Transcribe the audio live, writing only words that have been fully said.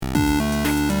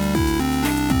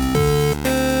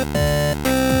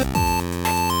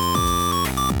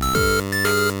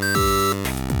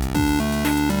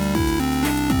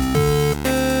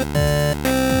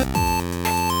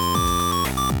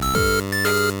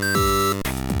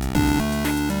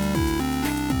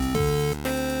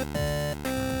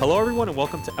Hello, everyone, and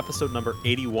welcome to episode number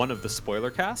 81 of the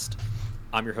Spoiler Cast.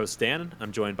 I'm your host, Dan.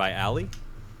 I'm joined by Allie.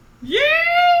 Yeehaw!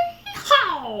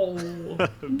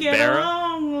 Get Bara.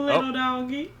 along, little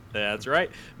doggy. That's right.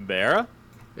 Bara.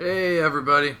 Hey,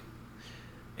 everybody.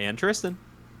 And Tristan.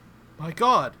 My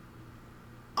God,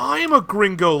 I'm a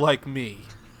gringo like me.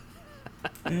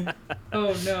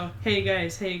 Oh no. Hey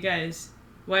guys.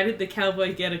 Why did the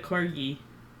cowboy get a corgi?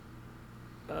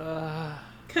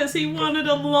 Cause he wanted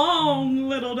a long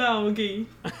little doggy.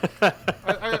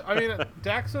 I mean,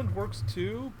 Dachshund works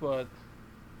too, but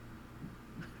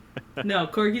No,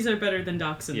 corgis are better than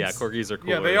dachshunds. Yeah, corgis are cool.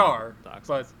 yeah, they are.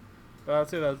 But I'd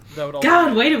say that would all.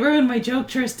 God, way to ruin my joke,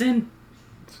 Tristan.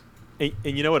 And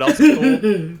you know what else is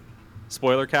cool?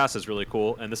 Spoiler Cast is really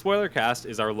cool. And the Spoiler Cast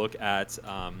is our look at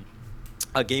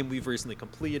a game we've recently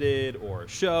completed, or a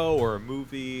show, or a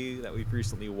movie that we've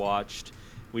recently watched.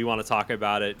 We want to talk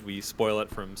about it. We spoil it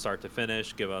from start to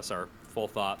finish, give us our full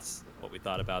thoughts, what we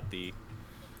thought about the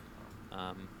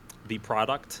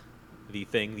product, the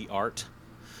thing, the art.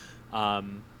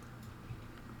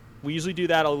 We usually do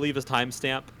that. I'll leave a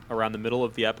timestamp around the middle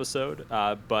of the episode.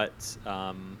 But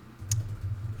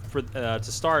to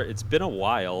start, it's been a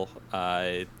while,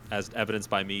 as evidenced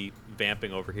by me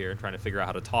vamping over here and trying to figure out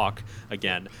how to talk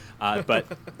again. But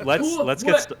let's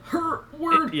get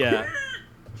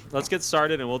let's get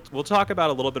started, and we'll talk about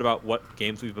a little bit about what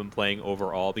games we've been playing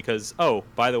overall. Because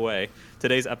by the way,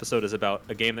 today's episode is about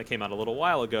a game that came out a little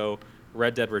while ago,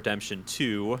 Red Dead Redemption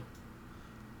 2.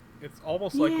 It's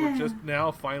almost like we're just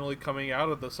now finally coming out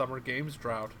of the summer games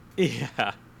drought.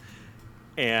 Yeah,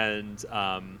 and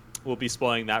we'll be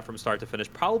spoiling that from start to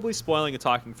finish. Probably spoiling and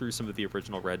talking through some of the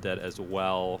original Red Dead as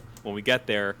well when we get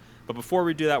there. But before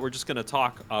we do that, we're just going to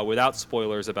talk without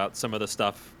spoilers about some of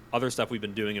the other stuff we've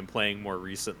been doing and playing more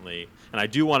recently. And I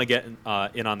do want to get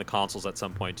in on the consoles at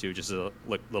some point too, just as a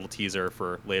little teaser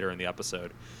for later in the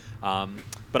episode.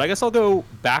 But I guess I'll go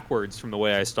backwards from the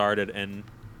way I started and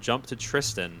jump to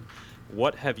Tristan.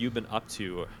 What have you been up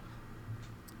to?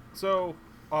 So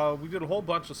we did a whole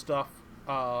bunch of stuff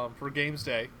for Games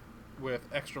Day with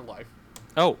Extra Life.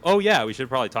 Oh yeah, we should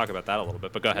probably talk about that a little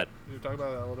bit. But go ahead. We'll talk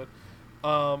about that a little bit.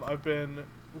 I've been,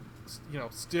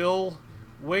 still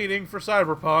waiting for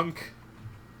Cyberpunk.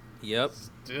 Yep.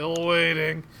 Still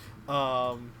waiting.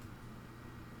 I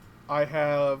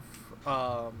have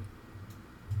the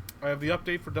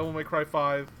update for Devil May Cry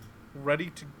 5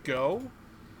 ready to go.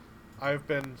 I've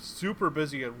been super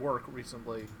busy at work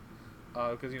recently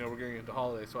because we're getting into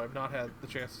holidays, so I've not had the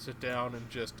chance to sit down and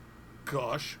just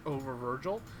gush over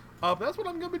Virgil. But that's what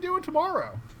I'm going to be doing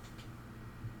tomorrow.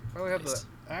 I only have the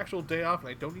actual day off, and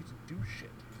I don't need to do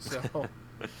shit. So,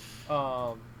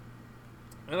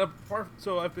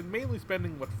 so I've been mainly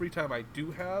spending what free time I do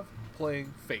have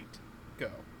playing Fate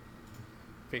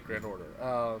Grand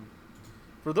Order.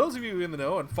 For those of you in the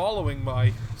know and following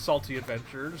my salty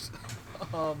adventures,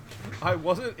 I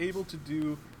wasn't able to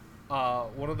do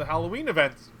one of the Halloween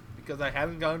events because I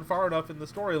hadn't gotten far enough in the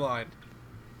storyline,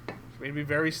 which made me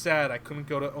very sad. I couldn't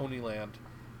go to Oniland.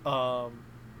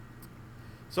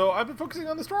 So I've been focusing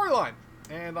on the storyline,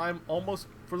 and I'm almost,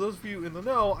 for those of you in the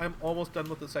know, I'm almost done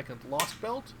with the second Lost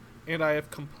Belt, and I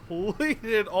have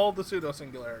completed all the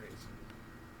pseudo-singularities.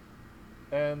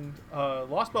 And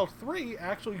Lost Belt 3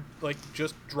 actually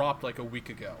just dropped a week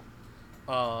ago.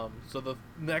 So the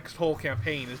next whole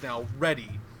campaign is now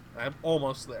ready. I'm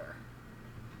almost there.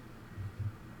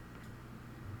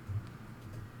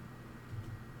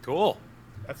 Cool.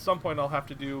 At some point I'll have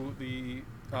to do the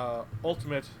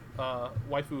ultimate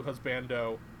waifu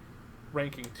husbando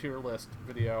ranking tier list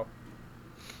video.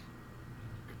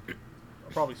 I'll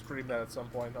probably stream that at some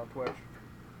point on Twitch.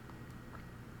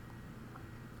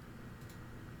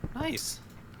 Nice.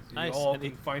 So Nice. you all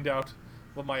can find out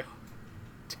what my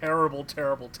terrible,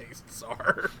 terrible tastes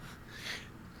are.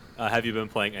 Have you been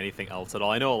playing anything else at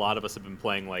all? I know a lot of us have been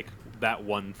playing that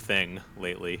one thing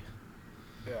lately.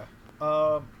 Yeah.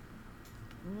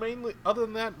 Mainly, other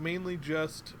than that, mainly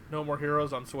just No More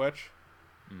Heroes on Switch.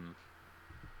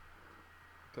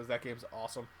 Because that game's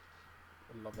awesome.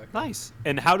 I love that game. Nice.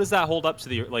 And how does that hold up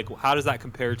to how does that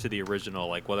compare to the original?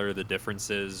 What are the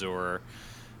differences, or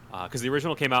because the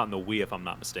original came out on the Wii, if I'm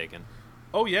not mistaken.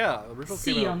 Oh yeah, the original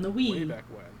came out on the Wii. way back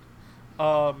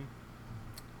when.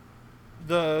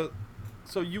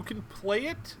 So you can play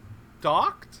it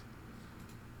docked,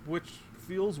 which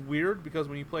feels weird because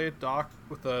when you play it docked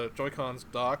with the Joy-Cons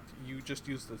docked, you just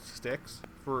use the sticks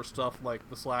for stuff like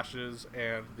the slashes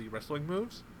and the wrestling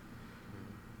moves.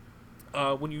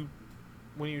 When you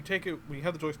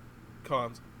have the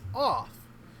Joy-Cons off,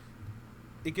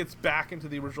 it gets back into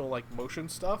the original motion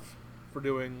stuff for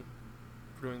doing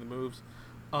the moves.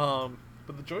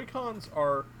 But the Joy-Cons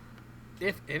are,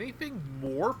 if anything,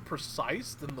 more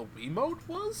precise than the Wiimote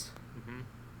was.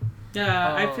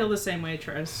 Yeah, I feel the same way,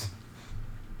 Tris.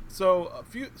 So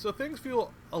things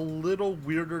feel a little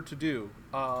weirder to do.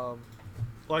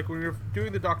 Like when you're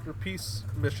doing the Dr. Peace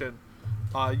mission,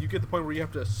 you get the point where you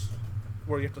have to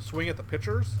swing at the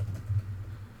pitchers,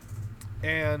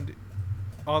 and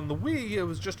on the Wii it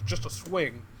was just a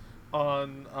swing.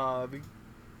 On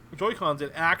the Joy-Cons,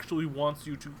 it actually wants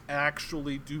you to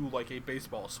actually do like a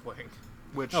baseball swing,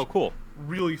 which cool.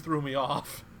 really threw me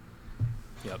off.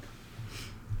 Yep.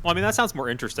 Well, I mean, that sounds more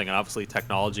interesting, and obviously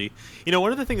technology. You know,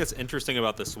 one of the things that's interesting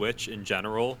about the Switch in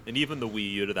general, and even the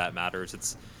Wii U to that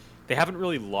matters, they haven't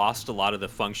really lost a lot of the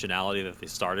functionality that they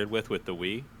started with the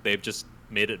Wii. They've just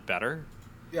made it better.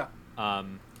 Yeah.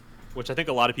 Which I think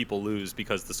a lot of people lose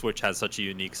because the Switch has such a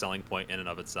unique selling point in and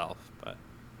of itself. But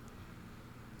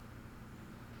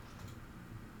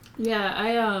yeah,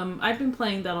 I've been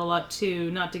playing that a lot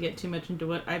too. Not to get too much into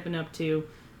what I've been up to,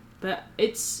 but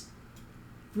it's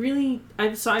really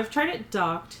I've tried it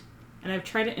docked and I've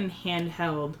tried it in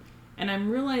handheld, and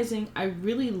I'm realizing I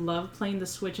really love playing the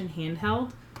Switch in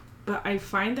handheld, but I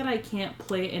find that I can't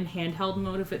play it in handheld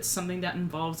mode if it's something that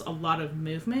involves a lot of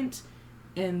movement,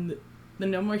 and the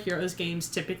No More Heroes games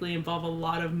typically involve a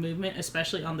lot of movement,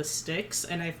 especially on the sticks,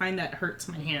 and I find that hurts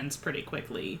my hands pretty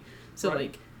quickly. So Right.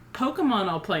 like Pokemon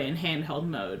I'll play in handheld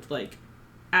mode, like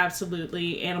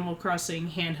absolutely. Animal Crossing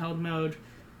handheld mode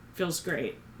feels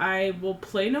great. I will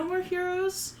play No More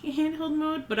Heroes in handheld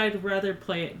mode, but I'd rather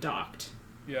play it docked.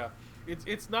 Yeah,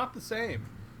 it's not the same.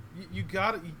 You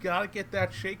gotta get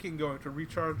that shaking going to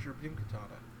recharge your beam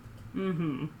katana.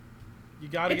 Mm-hmm. You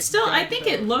gotta. It's still, I think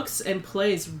it that. looks and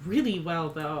plays really well,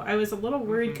 though. I was a little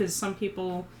worried because some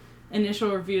people,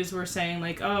 initial reviews were saying,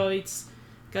 like, oh, it's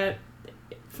got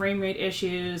frame rate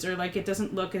issues, or, like, it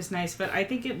doesn't look as nice, but I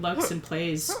think it looks and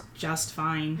plays just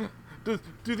fine.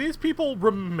 Do these people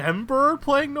remember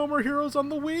playing No More Heroes on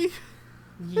the Wii?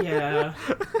 Yeah.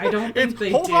 I don't think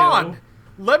they Hold do. on!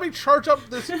 Let me charge up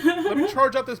this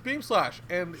beam slash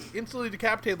and instantly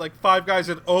decapitate like 5 guys,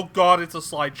 and oh god, it's a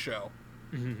slideshow.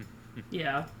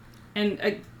 Yeah. And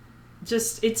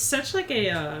it's such like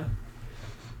a,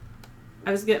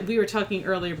 we were talking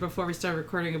earlier before we started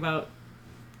recording about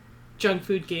junk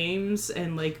food games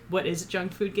and like what is a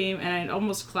junk food game, and I'd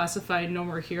almost classified No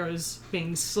More Heroes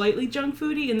being slightly junk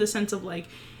foody in the sense of like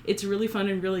it's really fun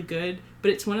and really good, but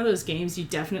it's one of those games you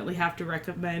definitely have to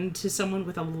recommend to someone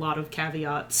with a lot of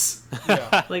caveats.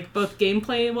 Yeah. Like both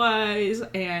gameplay wise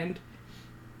and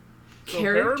So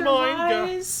bear in character mind,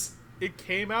 wise. it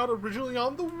came out originally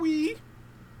on the Wii.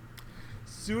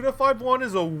 Suda51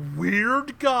 is a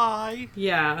weird guy.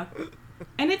 Yeah.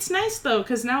 And it's nice, though,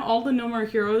 because now all the No More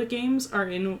Hero games are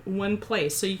in one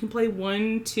place. So you can play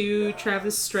 1, 2,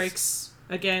 Travis Strikes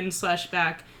Again /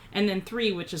 back, and then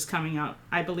 3, which is coming out,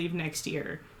 I believe, next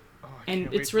year. Oh,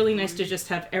 And it's really nice to just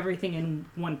have everything in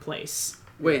one place.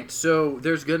 Wait, so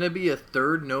there's gonna be a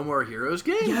third No More Heroes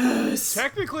game? Yes!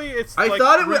 Technically, it's. I like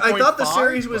thought the 3.5,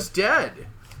 series was but- dead.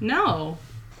 No.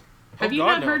 Have you God,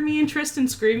 not no. heard me and Tristan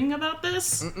screaming about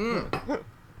this? No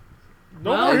Well,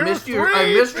 More I Heroes missed 3! I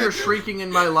missed your shrieking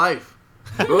in my life,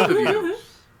 both of you.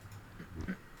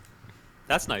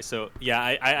 that's nice. So yeah,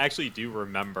 I actually do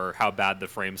remember how bad the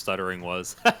frame stuttering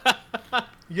was.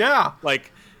 Yeah.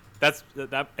 Like that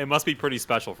it must be pretty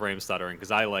special frame stuttering, because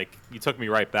you took me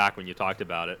right back when you talked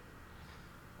about it.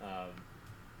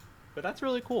 But that's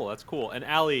really cool. That's cool. And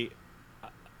Allie,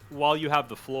 while you have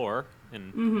the floor,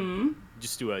 and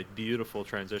just do a beautiful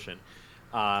transition,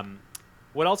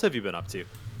 what else have you been up to?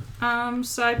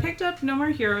 So I picked up No More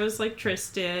Heroes like Tris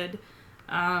did.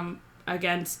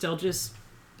 Again, still just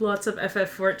lots of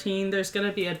FF14. There's going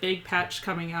to be a big patch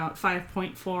coming out,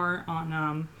 5.4,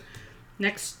 on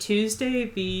next Tuesday,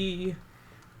 the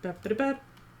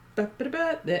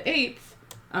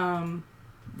 8th,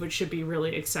 which should be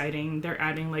really exciting. They're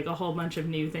adding like a whole bunch of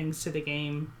new things to the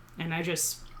game, and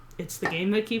it's the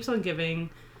game that keeps on giving.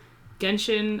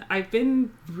 Genshin, I've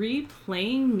been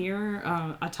replaying Nier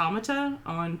Automata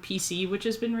on PC, which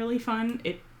has been really fun.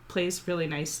 It plays really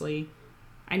nicely.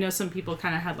 I know some people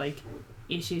kind of had like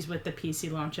issues with the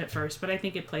PC launch at first, but I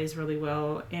think it plays really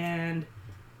well. And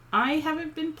I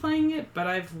haven't been playing it, but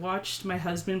I've watched my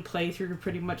husband play through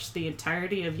pretty much the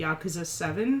entirety of Yakuza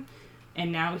 7,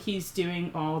 and now he's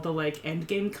doing all the like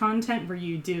endgame content where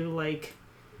you do like,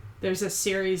 there's a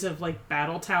series of like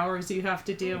battle towers you have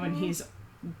to do, and he's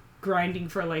grinding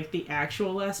for like the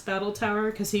actual last battle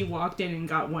tower because he walked in and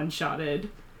got one-shotted.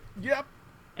 Yep.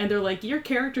 And they're like, your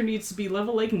character needs to be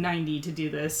level like 90 to do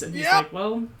this, and he's Yep. like,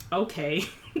 well, okay.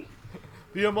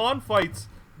 The Amon fights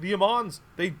the Amons,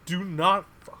 they do not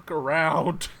fuck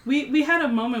around. We had a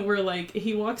moment where like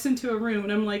he walks into a room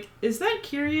and I'm like, is that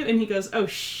Kiryu? And he goes, oh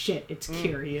shit, it's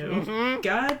Kiryu. Mm-hmm.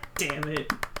 God damn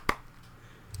it.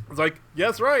 It's like,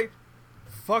 yes, right.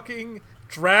 Fucking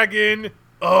Dragon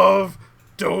of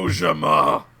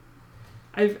Dojima.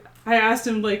 I asked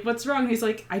him like, what's wrong? He's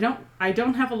like, I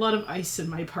don't have a lot of ice in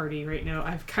my party right now.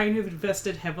 I've kind of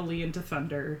invested heavily into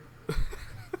Thunder.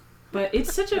 But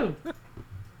it's a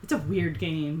weird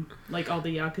game, like all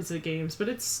the Yakuza games, but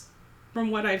it's,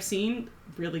 from what I've seen,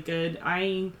 really good.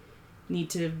 I need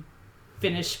to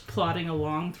finish plodding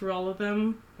along through all of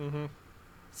them. Mm-hmm.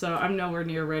 So I'm nowhere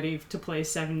near ready to play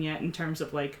 7 yet in terms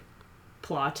of, like,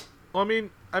 plot. Well,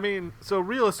 I mean, so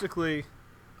realistically,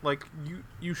 like,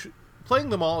 you should... Playing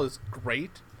them all is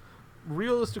great.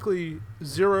 Realistically,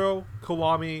 0,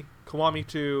 Kiwami, Kiwami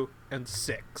 2, and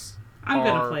 6 I'm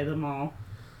gonna play them all.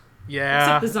 Yeah.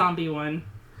 Except the zombie one.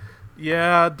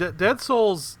 Yeah, Dead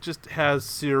Souls just has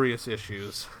serious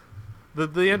issues.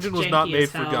 The engine was not janky made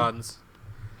as for hell. guns.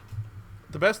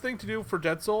 The best thing to do for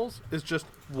Dead Souls is just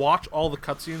watch all the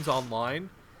cutscenes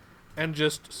online and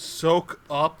just soak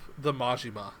up the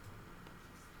Majima.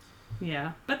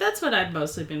 Yeah, but that's what I've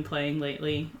mostly been playing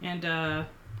lately. And,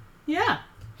 yeah.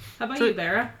 How about True. you,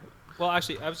 Vera? Well,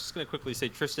 actually, I was just going to quickly say,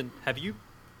 Tristan, have you...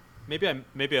 Maybe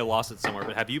I lost it somewhere,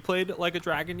 but have you played Like a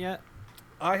Dragon yet?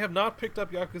 I have not picked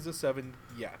up Yakuza 7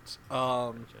 yet.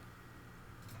 Gotcha.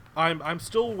 I'm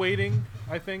still waiting,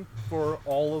 I think, for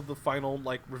all of the final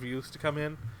reviews to come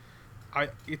in.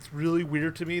 It's really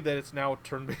weird to me that it's now a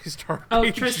turn-based RPG. Oh,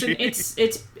 Tristan,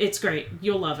 it's great.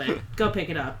 You'll love it. Go pick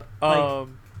it up.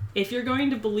 If you're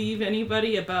going to believe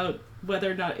anybody about whether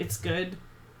or not it's good,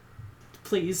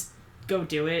 please go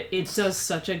do it. It does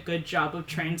such a good job of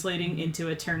translating into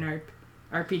a turn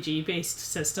RPG based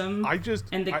system.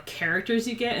 And the characters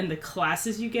you get and the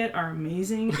classes you get are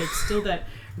amazing. It's still that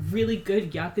really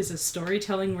good Yakuza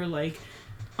storytelling where, like,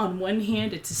 on one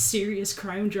hand it's a serious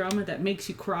crime drama that makes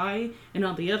you cry, and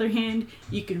on the other hand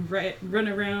you can run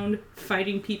around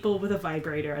fighting people with a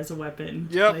vibrator as a weapon.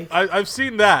 Yep, Like, I've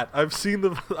seen that. I've seen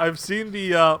the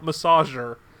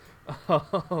massager.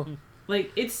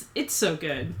 like it's so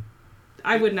good.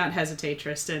 I would not hesitate,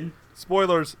 Tristan.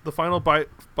 Spoilers, the final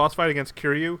boss fight against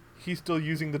Kiryu, he's still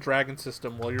using the dragon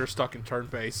system while you're stuck in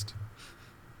turn-based.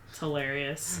 It's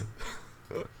hilarious.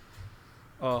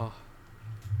 Oh.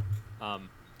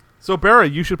 So, Barra,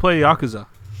 you should play Yakuza.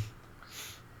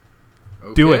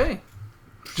 Okay. Do it.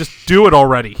 Just do it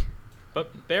already.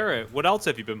 But Barrett, what else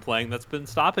have you been playing that's been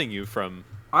stopping you from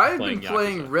I've playing been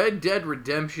playing Yakuza? Red Dead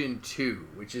Redemption 2,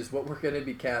 which is what we're going to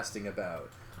be casting about.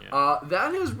 Yeah.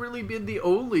 That has really been the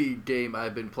only game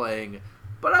I've been playing,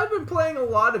 but I've been playing a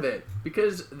lot of it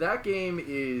because that game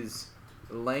is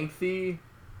lengthy,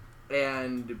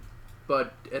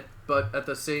 but at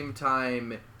the same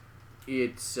time,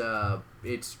 it's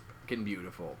fucking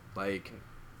beautiful. Like,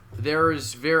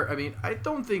 I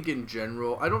don't think in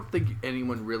general, I don't think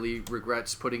anyone really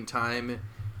regrets putting time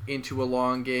into a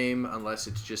long game unless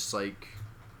it's just like,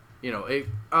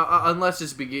 unless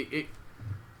it's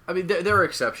there are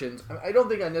exceptions. I don't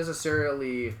think I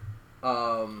necessarily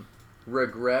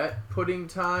regret putting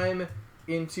time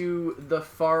into the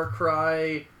Far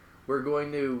Cry. We're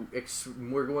going to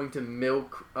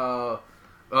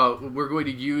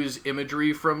use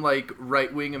imagery from like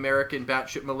right-wing American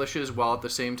batshit militias while at the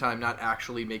same time not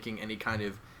actually making any kind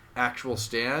of actual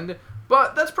stand.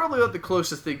 But that's probably about the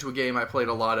closest thing to a game I played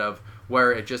a lot of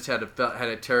where it just had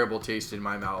a terrible taste in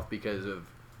my mouth because of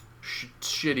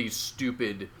shitty,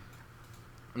 stupid,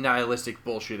 nihilistic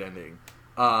bullshit ending.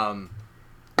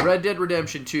 Red Dead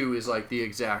Redemption 2 is like the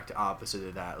exact opposite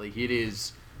of that. Like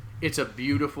it's a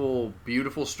beautiful,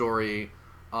 beautiful story.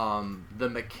 The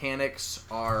mechanics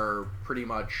are pretty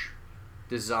much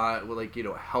designed,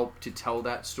 help to tell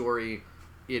that story.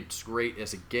 It's great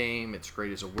as a game. It's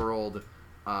great as a world.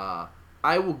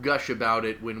 I will gush about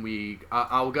it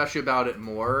I'll gush about it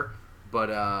more, but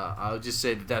I'll just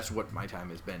say that that's what my time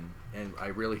has been. And I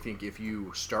really think if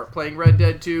you start playing Red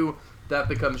Dead 2, that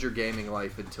becomes your gaming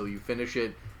life until you finish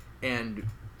it. And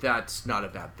that's not a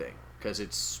bad thing, because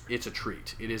it's a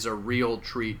treat. It is a real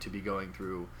treat to be going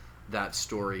through that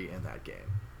story and that game.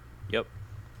 Yep.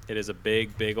 It is a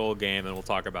big, big old game, and we'll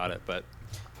talk about it, but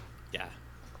yeah.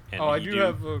 And I do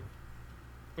have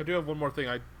one more thing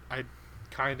I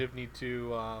kind of need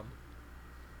to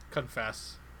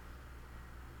confess.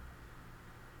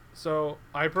 So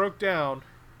I broke down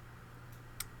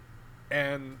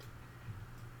and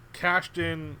cashed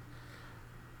in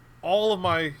all of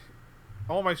my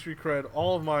street cred,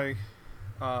 all of my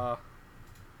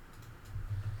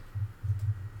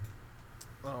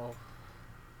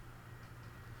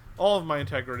all of my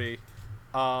integrity,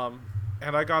 and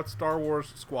I got Star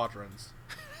Wars Squadrons.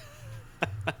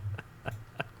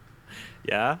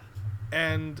 Yeah?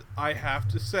 And I have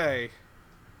to say,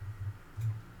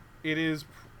 it is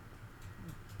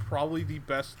probably the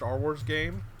best Star Wars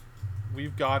game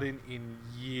we've gotten in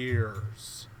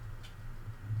years.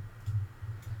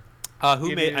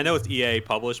 Who made? I know it's EA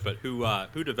published, but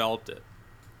who developed it?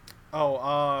 Oh,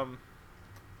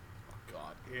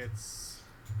 God, it's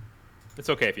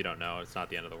okay if you don't know. It's not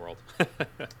the end of the world.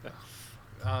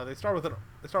 they start with an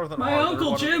My R.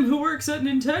 Uncle Jim, who works at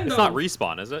Nintendo. It's not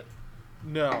Respawn, is it?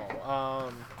 No,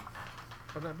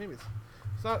 but no, maybe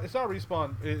it's not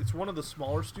Respawn. It's one of the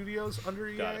smaller studios under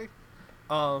EA. Got it.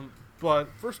 But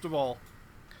first of all,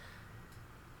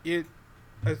 as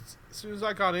soon as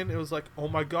I got in, it was like, oh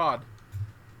my god,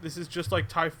 this is just like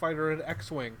TIE Fighter and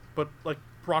X-Wing, but like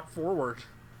brought forward.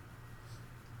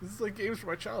 This is like games from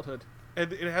my childhood,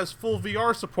 and it has full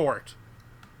VR support.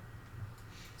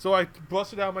 So I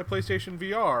busted out my PlayStation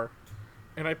VR,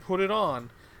 and I put it on,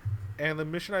 and the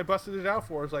mission I busted it out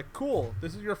for is like, cool,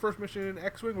 this is your first mission in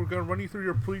X-Wing, we're going to run you through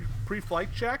your pre-flight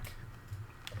check,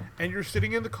 and you're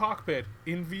sitting in the cockpit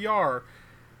in VR,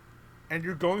 and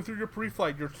you're going through your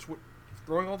pre-flight, you're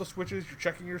throwing all the switches, you're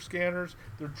checking your scanners,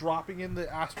 they're dropping in the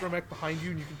astromech behind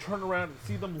you, and you can turn around and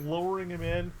see them lowering him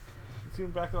in. You see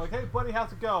him back there like, hey buddy,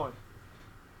 how's it going?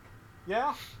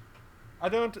 Yeah? I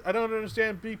don't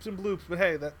understand beeps and bloops, but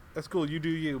hey, that's cool, you do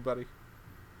you, buddy.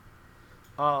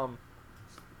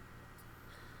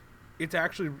 It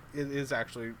is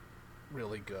actually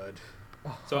really good.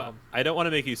 So I don't want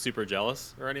to make you super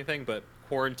jealous or anything, but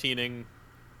quarantining,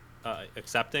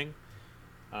 accepting,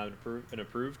 and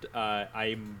approved.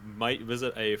 I might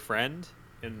visit a friend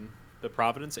in the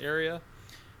Providence area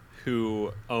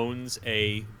who owns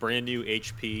a brand new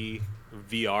HP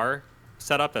VR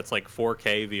setup that's like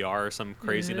 4K VR or some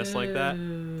craziness like that.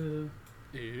 Ew.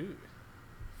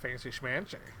 Fancy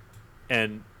schmancy.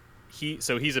 And he's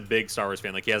a big Star Wars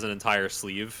fan. Like he has an entire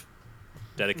sleeve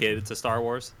dedicated to Star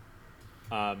Wars.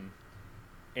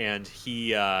 And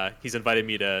he's invited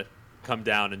me to come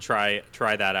down and try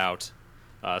that out.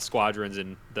 Squadrons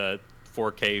in the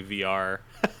 4K VR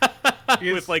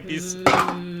with like these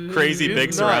crazy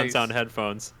big surround sound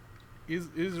headphones.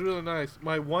 Is really nice.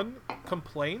 My one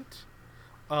complaint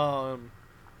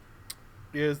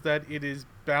is that it is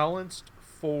balanced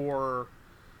for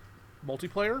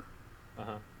multiplayer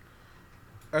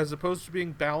as opposed to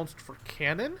being balanced for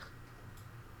canon.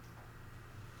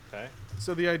 Okay.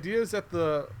 So the idea is that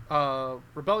the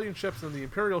Rebellion ships and the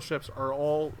Imperial ships are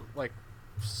all like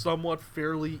somewhat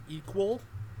fairly equal,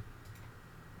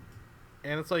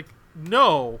 and it's like,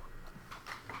 no,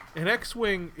 an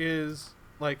X-Wing is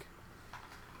like,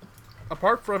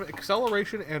 apart from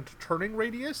acceleration and turning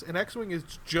radius, an X-Wing is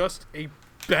just a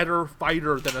better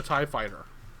fighter than a TIE fighter.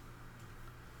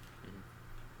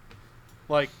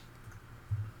 Like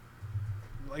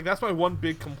that's my one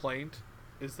big complaint,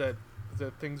 is that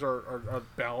things are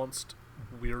balanced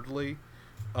weirdly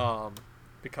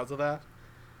because of that.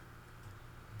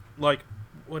 Like,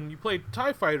 when you played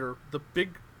TIE Fighter, the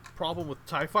big problem with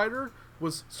TIE Fighter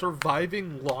was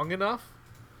surviving long enough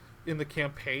in the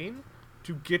campaign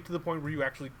to get to the point where you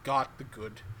actually got the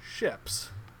good ships.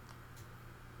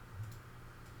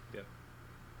 Yep.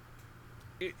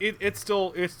 It's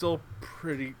still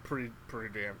pretty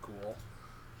damn cool.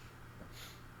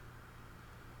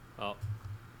 Well,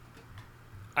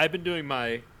 I've been doing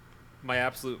my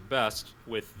absolute best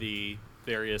with the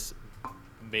various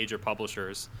major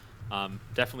publishers.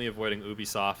 Definitely avoiding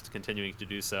Ubisoft, continuing to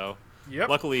do so. Yep.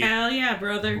 Luckily, hell yeah,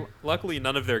 brother. Luckily,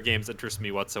 none of their games interest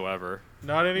me whatsoever.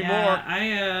 Not anymore.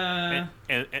 Yeah,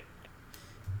 And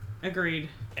agreed.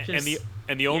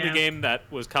 the only game that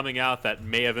was coming out that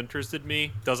may have interested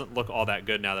me doesn't look all that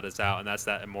good now that it's out, and that's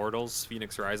that Immortals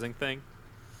Phoenix Rising thing.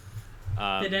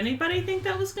 Did anybody think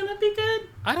that was gonna be good?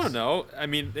 I don't know. I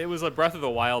mean, it was a Breath of the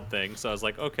Wild thing, so I was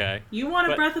like, okay. You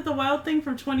want a Breath of the Wild thing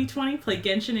from 2020? Play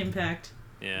Genshin Impact.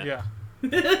 Yeah.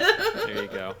 There you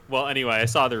go. Well, anyway, I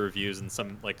saw the reviews and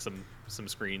some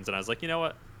screens, and I was like, you know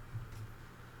what?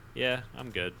 Yeah,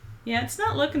 I'm good. Yeah, it's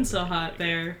not looking so hot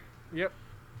there. Yep.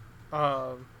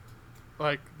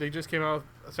 Like, they just came out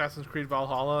with Assassin's Creed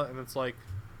Valhalla, and it's like,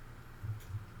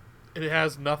 it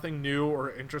has nothing new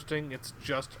or interesting. It's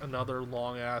just another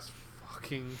long-ass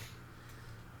fucking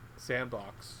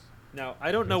sandbox. Now,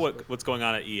 I don't know what's going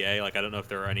on at EA. Like, I don't know if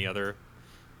there are any other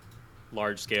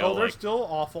large-scale... Oh, they're still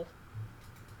awful.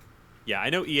 Yeah, I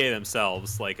know EA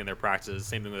themselves, like, in their practices.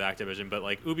 Same thing with Activision. But,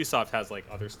 like, Ubisoft has, like,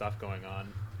 other stuff going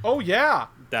on. Oh, yeah!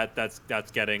 That's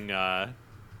getting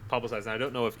publicized. And I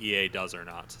don't know if EA does or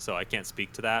not, so I can't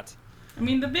speak to that. I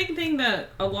mean, the big thing that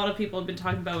a lot of people have been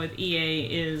talking about with EA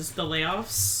is the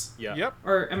layoffs. Yeah. Yep.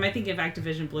 Or am I thinking of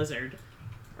Activision Blizzard?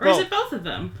 Or is it both of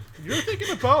them? You're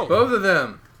thinking of both. Both of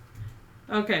them.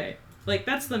 Okay. Like,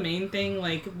 that's the main thing,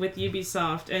 like, with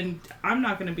Ubisoft. And I'm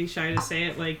not going to be shy to say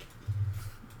it, like,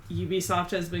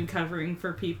 Ubisoft has been covering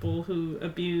for people who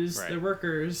abuse their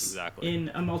workers in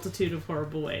a multitude of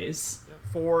horrible ways.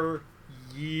 For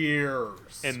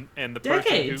years. And the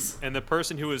Decades.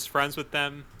 person who was friends with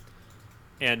them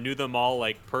and knew them all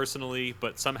like personally,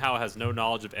 but somehow has no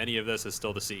knowledge of any of this is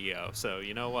still the CEO. So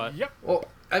you know what? Yep. Well,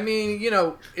 I mean,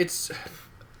 it's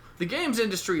the games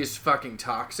industry is fucking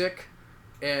toxic,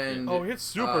 and it's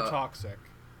super toxic.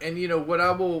 And what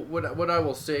I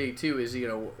will say too is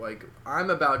like I'm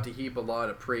about to heap a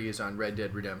lot of praise on Red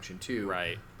Dead Redemption 2.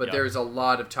 Right. But there's a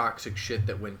lot of toxic shit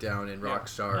that went down in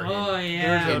Rockstar. Oh,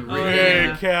 yeah. There's a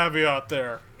big caveat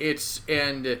there. It's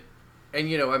and I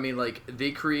mean, like,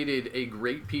 they created a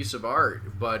great piece of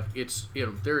art, but it's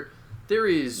there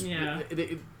is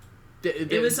it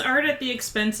was art at the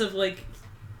expense of like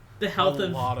the health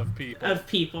of a lot of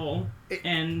people.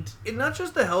 And not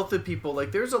just the health of people.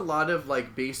 Like, there's a lot of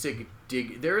like basic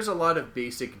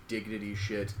dignity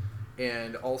shit,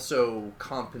 and also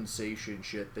compensation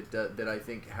shit that I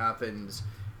think happens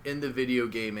in the video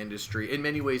game industry in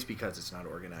many ways because it's not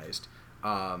organized.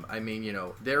 I mean,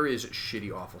 there is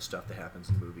shitty, awful stuff that happens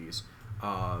in movies,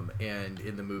 and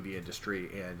in the movie industry,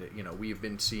 and we've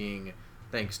been seeing,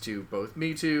 thanks to both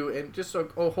Me Too and just a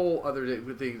whole other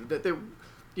thing that they,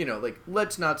 like,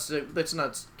 let's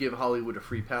not give Hollywood a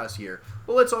free pass here,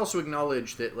 but let's also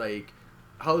acknowledge that, like,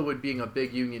 Hollywood being a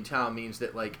big union town means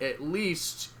that, like, at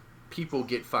least people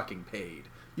get fucking paid.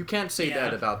 You can't say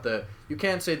that about the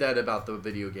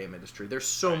video game industry. There's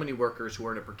so many workers who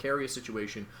are in a precarious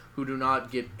situation who do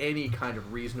not get any kind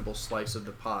of reasonable slice of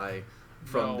the pie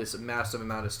from this massive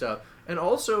amount of stuff. And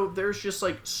also, there's just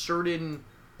like certain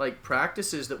like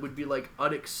practices that would be like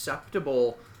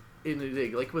unacceptable in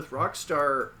the like with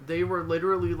Rockstar. They were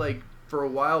literally like for a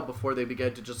while before they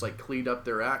began to just like clean up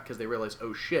their act because they realized,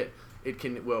 oh shit,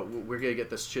 we're gonna get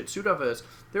this shit suit off of us.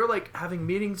 They're like having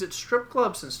meetings at strip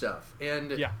clubs and stuff,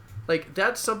 and like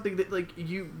that's something that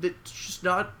that's just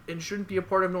not and shouldn't be a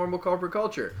part of normal corporate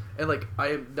culture. And like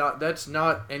that's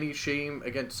not any shame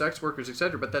against sex workers,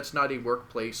 etc. But that's not a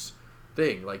workplace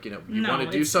thing. Like you want to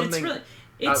do something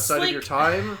outside of your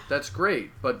time, that's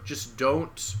great, but just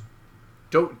don't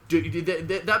do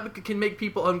that can make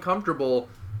people uncomfortable.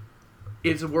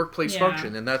 It's a workplace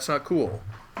function, and that's not cool.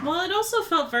 Well, it also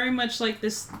felt very much like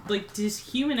this, like,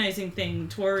 dehumanizing thing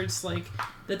towards, like,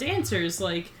 the dancers.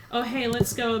 Like, oh, hey,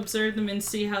 let's go observe them and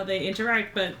see how they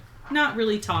interact, but not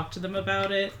really talk to them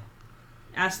about it.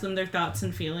 Ask them their thoughts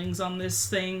and feelings on this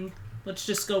thing. Let's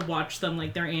just go watch them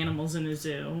like they're animals in a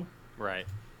zoo. Right.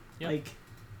 Yep. Like...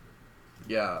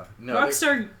 Yeah. No,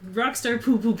 Rockstar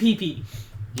poo-poo pee-pee.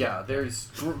 Yeah, there's...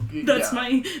 That's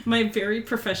my very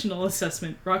professional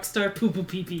assessment. Rockstar poo-poo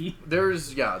pee-pee.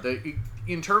 There's,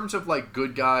 in terms of, like,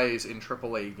 good guys in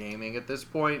AAA gaming at this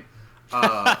point,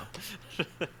 I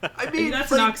mean...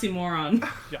 That's like, an oxymoron.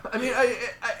 Yeah. I mean, I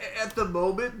at the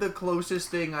moment, the closest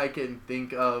thing I can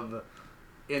think of,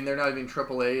 and they're not even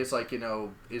AAA, is, like,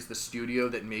 is the studio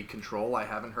that made Control. I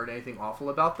haven't heard anything awful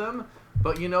about them.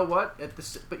 But you know what? But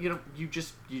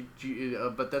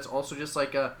that's also just,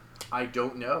 like, I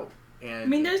don't know. And I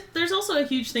mean, there's also a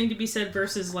huge thing to be said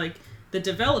versus, like, the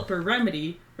developer,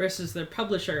 Remedy, versus their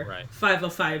publisher,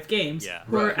 505 Games,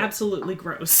 who are absolutely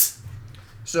gross.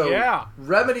 So,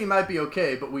 Remedy might be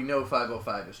okay, but we know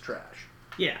 505 is trash.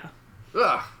 Yeah.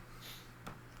 Ugh.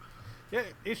 Yeah,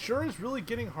 it sure is really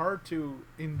getting hard to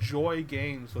enjoy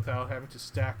games without having to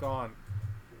stack on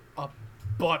a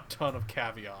butt ton of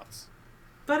caveats.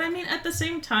 But, I mean, at the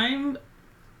same time,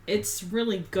 it's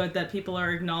really good that people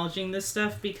are acknowledging this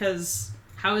stuff, because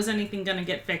how is anything going to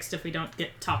get fixed if we don't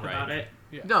talk about it?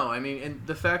 Yeah. No, I mean, and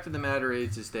the fact of the matter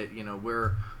is that,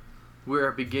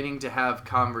 we're beginning to have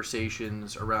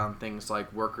conversations around things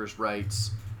like workers'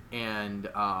 rights and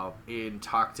in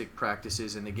toxic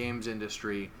practices in the games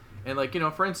industry. And, like,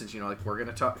 for instance, like, we're going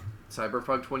to talk...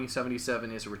 Cyberpunk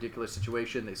 2077 is a ridiculous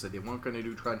situation. They said they weren't going to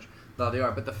do crunch. No, they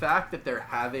are. But the fact that they're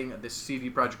having... This CD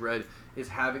Projekt Red is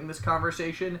having this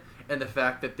conversation, and the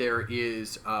fact that there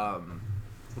is...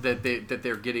 that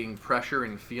they're getting pressure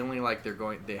and feeling like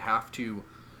they have to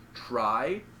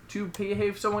try to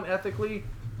behave someone ethically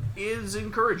is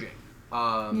encouraging.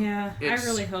 I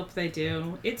really hope they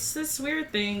do. It's this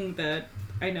weird thing that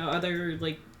I know other,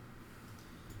 like,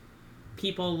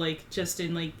 people, like, just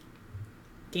in, like,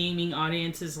 gaming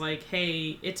audiences, like,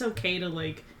 hey, it's okay to,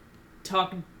 like,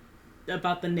 talk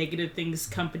about the negative things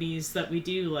companies that we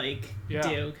do Yeah.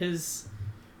 do, because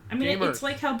I mean Gamers. it's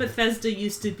like how Bethesda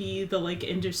used to be the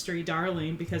industry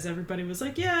darling because everybody was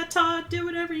like, yeah, Todd, do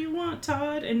whatever you want,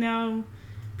 Todd, and now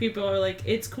people are like,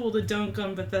 it's cool to dunk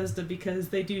on Bethesda because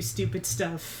they do stupid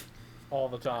stuff all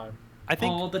the time. I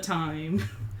think all the time.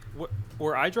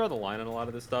 where I draw the line on a lot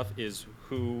of this stuff is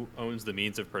who owns the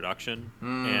means of production.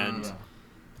 And Yeah.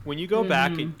 when you go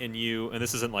back and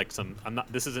this isn't like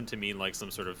this isn't to mean like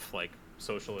some sort of like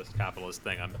socialist capitalist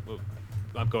thing.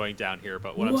 I'm going down here,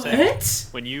 but what I'm saying is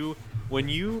when you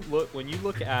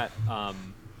look at a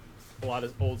lot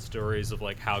of old stories of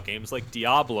like how games like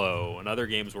Diablo and other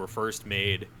games were first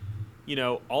made, you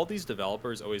know, all these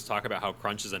developers always talk about how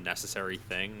crunch is a necessary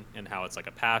thing and how it's like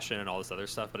a passion and all this other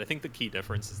stuff. But I think the key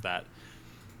difference is that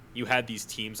you had these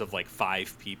teams of like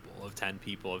 5 people, of 10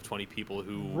 people, of 20 people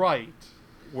who Right.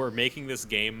 were making this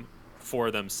game for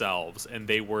themselves, and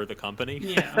they were the company.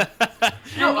 Yeah.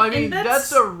 No, I mean, and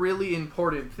that's a really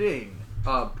important thing.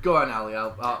 Go on, Ali.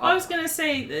 I was gonna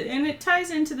say, and it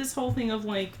ties into this whole thing of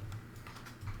like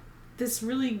this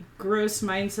really gross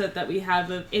mindset that we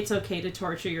have of it's okay to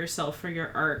torture yourself for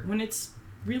your art when it's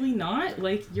really not.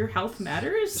 Like, your health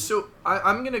matters. So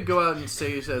I'm gonna go out and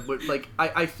say that, like,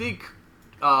 I think,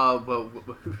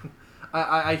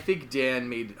 I think Dan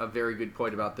made a very good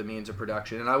point about the means of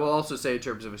production, and I will also say, in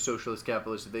terms of a socialist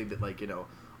capitalist thing, that, like, you know,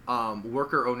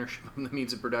 worker ownership of the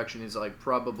means of production is like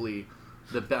probably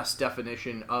the best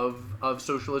definition of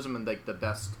socialism and like the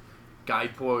best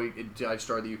guide point, dive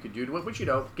star that you could do to it. Which, you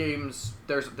know, games,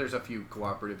 there's a few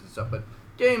cooperatives and stuff, but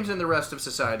games and the rest of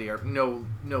society are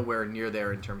nowhere near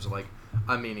there in terms of like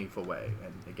a meaningful way.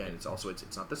 And again, it's also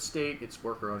it's not the state, it's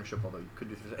worker ownership, although you could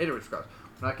do this. Anyways, we're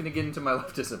not going to get into my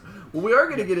leftism. What we are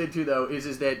going to get into, though,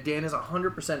 is that Dan is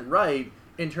 100% right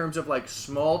in terms of like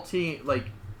small team, like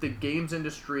the games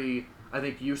industry I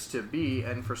think used to be,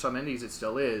 and for some indies it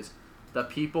still is, the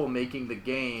people making the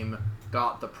game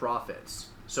got the profits.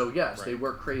 So yes, Right. they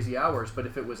work crazy hours, but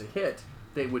if it was a hit,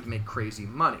 they would make crazy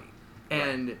money.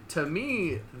 And to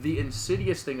me, the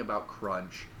insidious thing about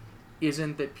crunch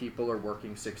isn't that people are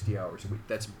working 60 hours a week.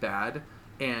 That's bad,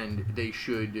 and they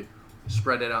should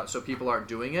spread it out so people aren't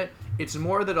doing it. It's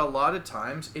more that a lot of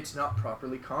times it's not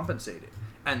properly compensated,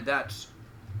 and that's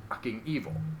fucking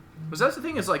evil. Because that's the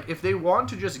thing, is like, if they want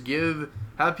to just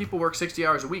have people work 60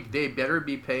 hours a week, they better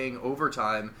be paying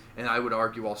overtime, and I would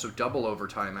argue also double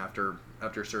overtime after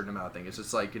a certain amount of things. It's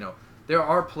just like, you know, there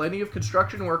are plenty of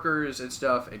construction workers and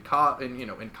stuff, and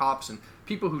cops and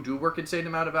people who do work insane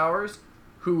amount of hours,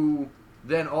 who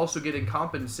then also getting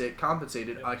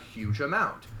compensated a huge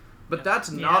amount. But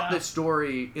that's not the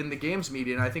story in the games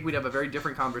media, and I think we'd have a very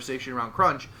different conversation around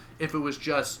crunch if it was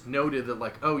just noted that,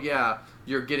 like, oh yeah,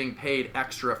 you're getting paid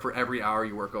extra for every hour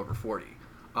you work over 40.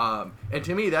 And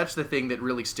to me, that's the thing that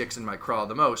really sticks in my craw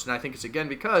the most, and I think it's, again,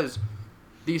 because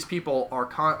these people are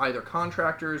either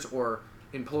contractors or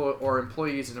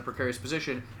employees in a precarious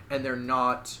position, and they're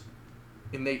not,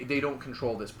 and they don't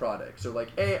control this product. So,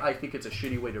 like, I think it's a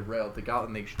shitty way to rail the out,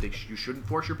 and you shouldn't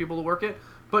force your people to work it.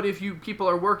 But if people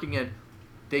are working it,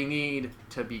 they need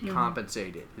to be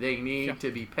compensated. They need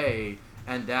to be paid,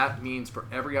 and that means for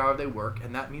every hour they work,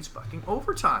 and that means fucking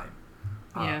overtime.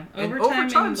 Yeah, and overtime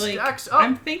overtime like, stacks up.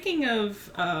 I'm thinking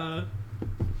of,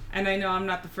 and I know I'm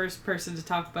not the first person to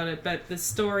talk about it, but the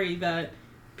story that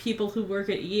people who work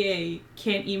at EA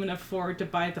can't even afford to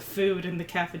buy the food in the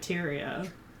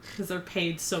cafeteria because they're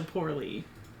paid so poorly.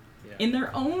 Yeah. In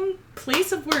their own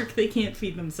place of work, they can't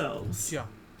feed themselves. Yeah,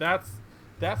 that's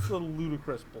the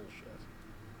ludicrous bullshit.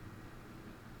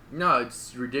 No,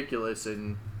 it's ridiculous,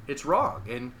 and it's wrong.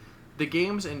 And the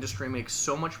games industry makes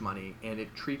so much money, and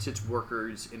it treats its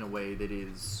workers in a way that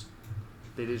is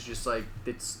just like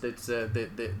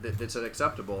that's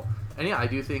unacceptable. And yeah, I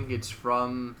do think it's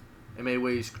from, in many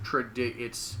ways,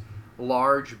 it's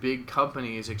large, big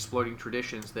companies exploiting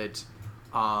traditions that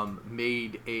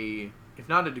made if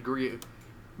not a degree,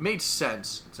 made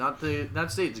sense. It's not to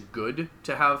say it's good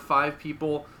to have 5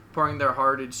 people pouring their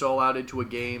heart and soul out into a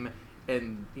game,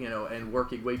 and and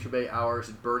working way too many hours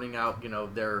and burning out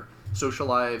their social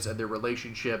lives and their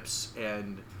relationships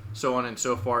and so on and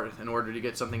so forth in order to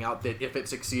get something out that, if it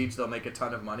succeeds, they'll make a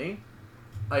ton of money.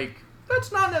 Like,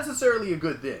 that's not necessarily a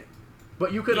good thing,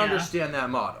 but you can understand that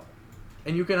model,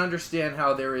 and you can understand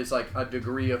how there is like a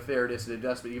degree of fairness and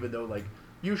investment, even though like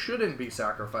you shouldn't be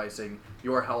sacrificing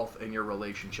your health and your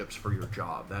relationships for your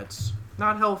job. That's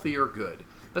not healthy or good.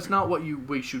 That's not what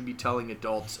we should be telling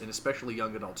adults, and especially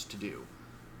young adults, to do.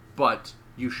 But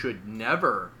you should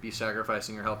never be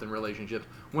sacrificing your health and relationships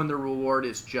when the reward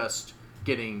is just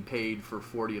getting paid for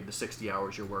 40 of the 60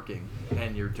 hours you're working,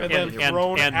 and you're And then and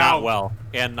thrown not out. well,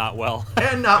 and not well.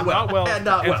 and not well, Not well, and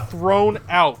not well. thrown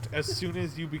out as soon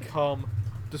as you become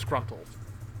disgruntled.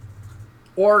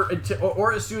 Or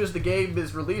as soon as the game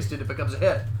is released and it becomes a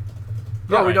hit.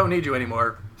 No, Yeah, we right. don't need you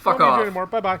anymore. Fuck Don't need off. you anymore.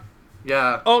 Bye-bye.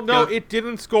 Yeah. Oh, no, Go- it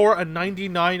didn't score a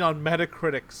 99 on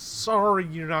Metacritic. Sorry,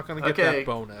 you're not going to get Okay, that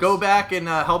bonus. go back and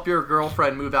help your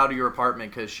girlfriend move out of your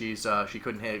apartment because she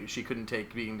couldn't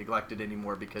take being neglected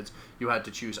anymore because you had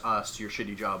to choose us, your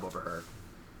shitty job, over her.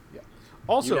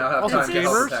 Also, You now have also time to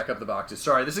help her gamers, pack up the boxes.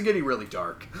 Sorry, this is getting really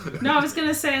dark. No, I was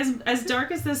gonna say, as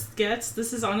dark as this gets,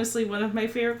 this is honestly one of my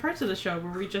favorite parts of the show,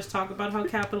 where we just talk about how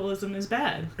capitalism is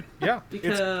bad. yeah,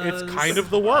 Because- it's kind of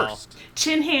the worst.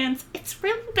 Chin hands, it's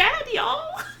really bad,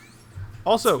 y'all.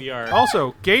 Also, We are-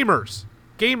 gamers,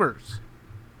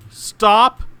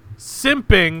 stop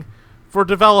simping for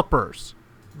developers.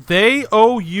 They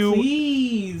owe you.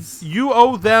 Please. You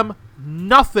owe them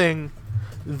nothing.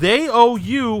 They owe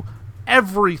you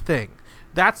everything.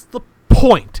 That's the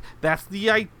point. That's the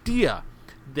idea.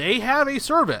 They have a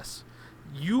service.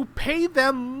 You pay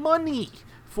them money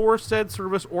for said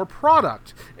service or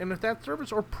product. And if that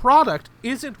service or product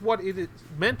isn't what it is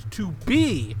meant to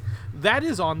be, that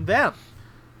is on them.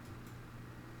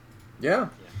 Yeah.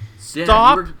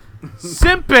 Stop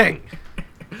simping.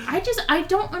 I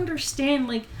don't understand,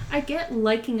 like, I get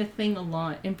liking a thing a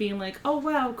lot and being like, oh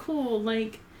wow, cool,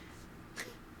 like,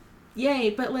 yay,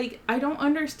 but like, I don't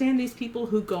understand these people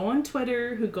who go on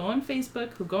Twitter, who go on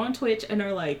Facebook, who go on Twitch, and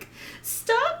are like,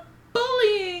 stop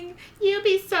bullying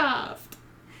Ubisoft.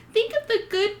 Think of the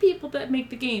good people that make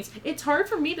the games. It's hard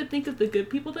for me to think of the good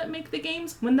people that make the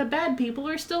games when the bad people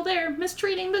are still there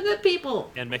mistreating the good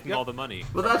people. And making all the money.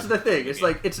 Well, that's the thing. It's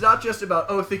like, it's not just about,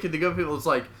 thinking the good people. It's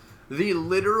like, the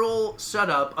literal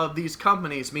setup of these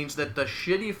companies means that the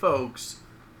shitty folks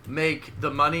make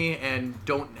the money and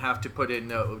don't have to put in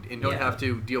have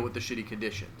to deal with the shitty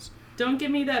conditions. Don't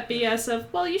give me that BS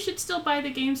of, well, you should still buy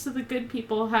the games so the good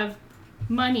people have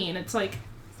money. And it's like,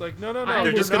 It's like, no. They're They're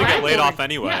we're just gonna not. get laid off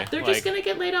anyway. yeah, they're just gonna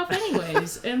get laid off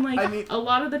anyways. And like, I mean- a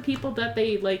lot of the people that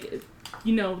they like,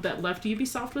 you know, that left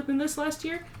Ubisoft within this last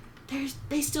year,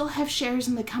 they still have shares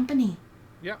in the company.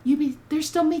 Yeah. They're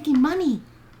still making money.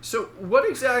 So what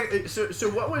exactly? So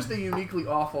what was the uniquely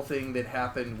awful thing that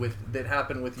happened with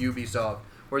Ubisoft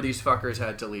where these fuckers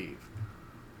had to leave?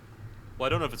 Well, I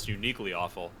don't know if it's uniquely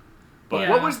awful, but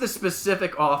Yeah. What was the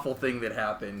specific awful thing that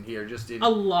happened here? Just in A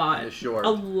lot. in the short.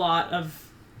 A lot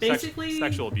of basically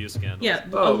sexual abuse scandals. Yeah,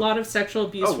 Oh. a lot of sexual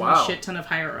abuse Oh, from wow. a shit ton of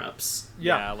higher ups.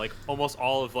 Yeah. Like almost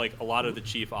all of a lot of the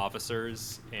chief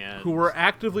officers and Who were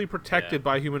actively protected Yeah.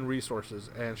 by human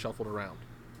resources and shuffled around.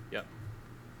 Yep.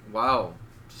 Wow.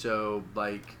 So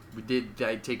like, did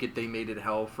I take it they made it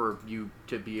hell for you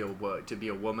to be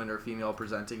a woman or female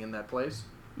presenting in that place?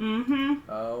 Mm-hmm.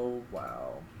 Oh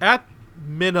wow. At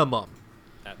minimum.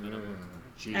 At minimum.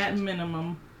 Jesus. At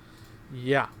minimum.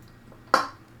 Yeah.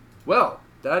 Well,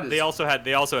 that is. They also had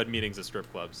meetings at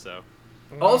strip clubs. So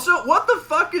Also, what the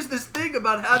fuck is this thing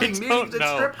about having I meetings don't at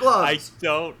know. strip clubs? I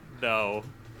don't know.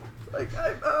 Like,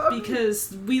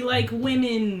 Because we like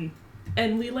women,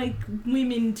 and we like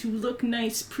women to look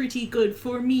nice, pretty good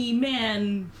for me,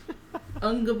 man.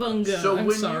 Unga bunga. so I'm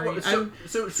when sorry. you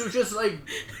so just like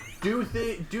do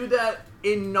that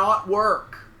in not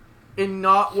work. I'm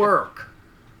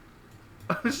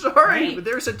sorry, Right. but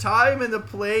there's a time and a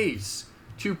place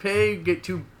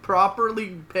to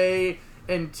properly pay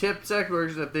and tip sex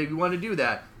workers if they want to do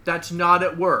that. That's not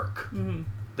at work. Mhm.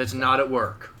 That's not at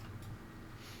work.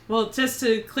 Well, just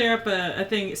to clear up a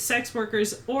thing, sex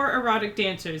workers or erotic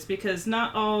dancers, because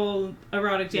not all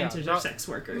erotic dancers are sex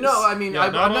workers. No, I mean, Yeah,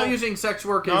 I'm not not all- using sex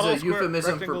work Not all as a square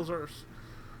euphemism for. rectangles are...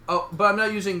 Oh, but I'm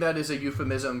not using that as a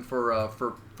euphemism for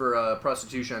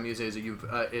prostitution. I'm using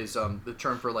it as the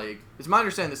term for like. It's my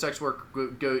understanding that sex work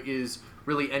is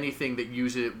really anything that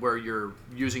where you're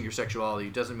using your sexuality.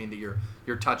 It doesn't mean that you're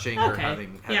touching or Okay.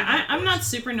 having Yeah, I'm not intercourse.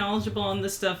 super knowledgeable on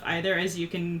this stuff either, as you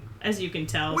can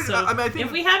tell. Wait, So I mean, I think-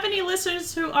 if we have any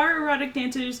listeners who are erotic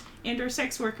dancers and/or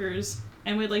sex workers,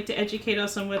 and would like to educate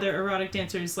us on whether erotic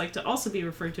dancers like to also be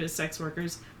referred to as sex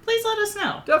workers, please let us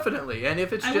know. Definitely, and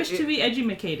if it's I wish to be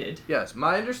educated. yes,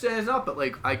 my understanding is not, but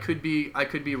like I could be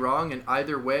wrong, and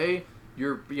either way,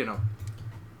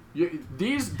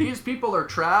 these people are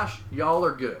trash. Y'all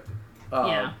are good.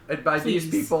 Yeah, And by these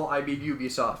please. people, I mean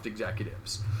Ubisoft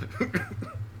executives.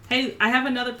 Hey, I have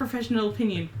another professional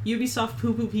opinion. Ubisoft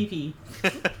poo poo pee pee.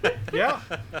 Yeah.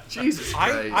 Jesus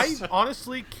I Christ.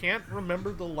 honestly can't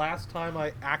remember the last time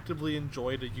I actively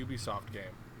enjoyed a Ubisoft game.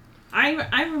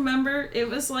 I remember it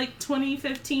was like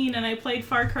 2015 and I played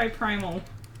Far Cry Primal.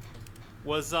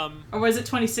 Was Or was it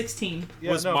 2016?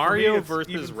 Yeah, was no, for me, Mario it's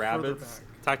versus even further Rabbids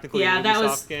back. technically Yeah, a that Ubisoft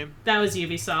was game?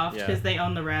 Ubisoft Yeah. because they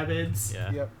own the Rabbids.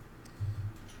 Yeah, Yep.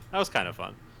 that was kind of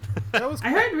fun. That was. I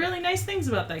heard really nice things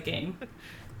about that game.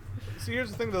 See,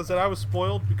 here's the thing, though, is that I was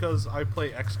spoiled because I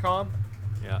play XCOM,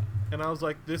 Yeah. and I was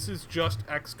like, this is just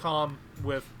XCOM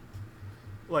with,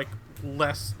 like,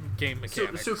 less game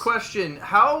mechanics. So question: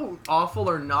 how awful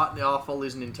or not awful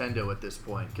is Nintendo at this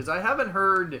point? Because I haven't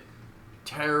heard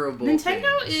terrible.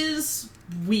 Nintendo things. is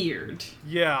weird.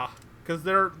 Yeah, because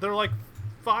they're like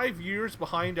 5 years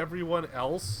behind everyone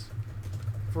else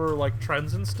for like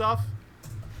trends and stuff,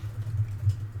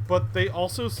 but they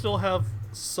also still have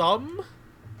some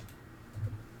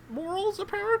morals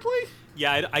apparently.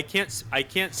 Yeah, I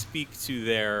can't speak to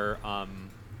their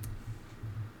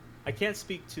I can't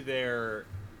speak to their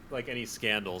like any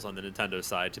scandals on the Nintendo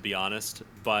side, to be honest.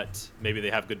 But maybe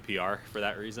they have good PR for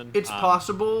that reason. It's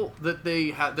possible that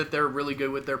they're really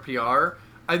good with their PR.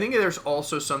 I think there's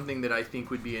also something that I think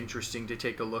would be interesting to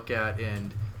take a look at,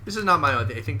 and this is not my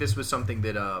own. I think this was something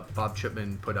that Bob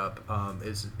Chipman put up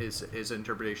is an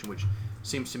interpretation which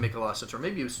seems to make a lot of sense, or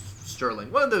maybe it was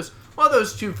Sterling. One of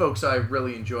those two folks I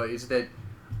really enjoy is that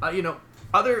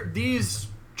these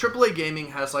AAA gaming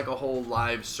has like a whole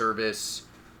live service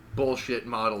bullshit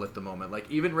model at the moment. Like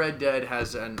even Red Dead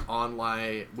has an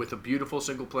online with a beautiful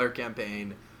single player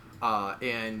campaign.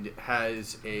 And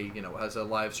has a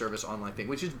live service online thing,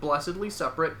 which is blessedly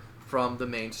separate from the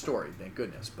main story. Thank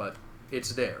goodness, but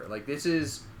it's there. Like this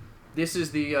is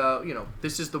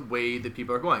the way that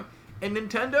people are going, and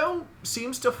Nintendo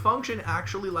seems to function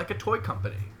actually like a toy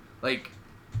company. Like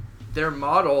their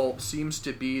model seems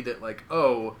to be that like,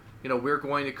 we're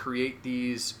going to create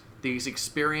these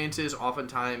experiences,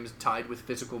 oftentimes tied with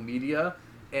physical media,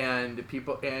 and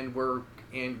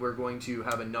we're going to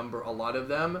have a lot of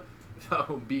them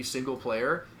be single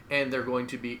player, and they're going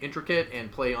to be intricate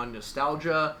and play on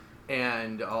nostalgia,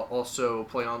 and also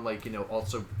play on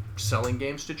also selling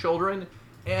games to children.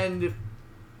 And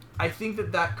I think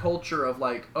that culture of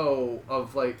I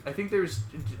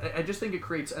just think it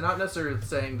creates, and not necessarily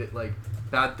saying that like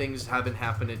bad things haven't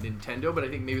happened at Nintendo, but I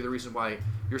think maybe the reason why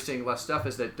you're seeing less stuff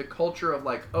is that the culture of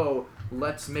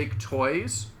let's make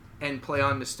toys and play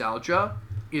on nostalgia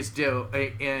is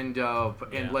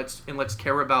let's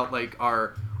care about like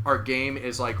our game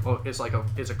is a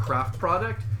craft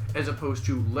product, as opposed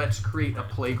to let's create a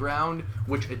playground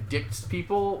which addicts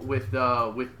people with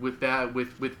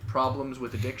problems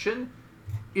with addiction,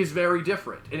 is very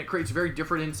different, and it creates very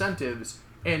different incentives,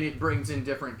 and it brings in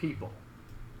different people.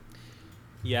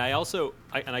 Yeah,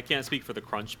 I can't speak for the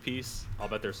crunch piece. I'll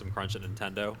bet there's some crunch at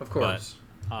Nintendo. Of course.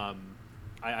 But,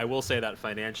 I will say that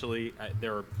financially,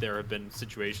 there have been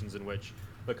situations in which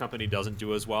the company doesn't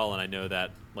do as well, and I know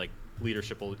that like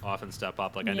leadership will often step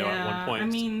up. Like I know at one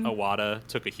point, Iwata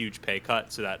took a huge pay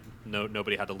cut so that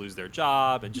nobody had to lose their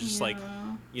job, and just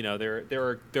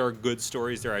there are good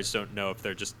stories there. I just don't know if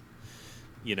they're just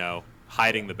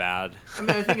hiding the bad. I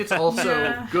mean, I think it's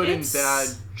also good and bad.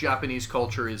 Japanese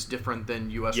culture is different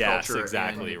than U.S. culture. Yes,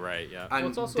 exactly right. Yeah. I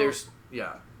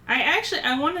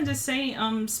wanted to say,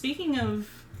 speaking of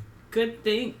good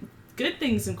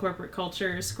things in corporate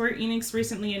culture, Square Enix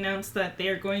recently announced that they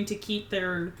are going to keep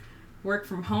their work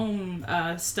from home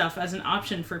stuff as an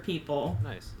option for people.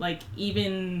 Nice. Like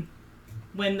even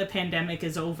when the pandemic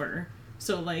is over.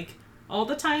 So like all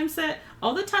the times that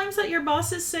your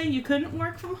bosses say you couldn't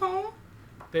work from home,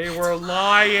 they were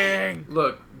lying.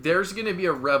 Look, there's going to be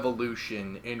a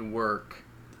revolution in work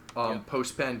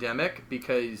post-pandemic,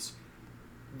 because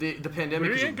the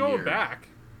pandemic is ain't going weird. back.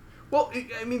 Well,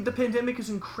 I mean, the pandemic is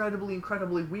incredibly,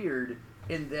 incredibly weird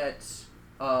in that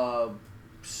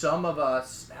some of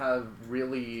us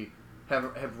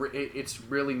it's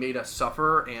really made us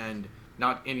suffer and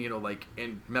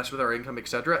and mess with our income,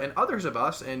 etc. And others of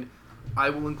us, and I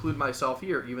will include myself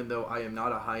here, even though I am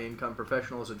not a high-income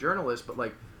professional as a journalist, but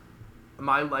like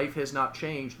my life has not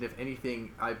changed, and if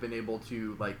anything, I've been able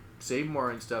to like save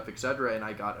more and stuff, etc. And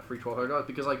I got a free $1,200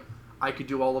 because like I could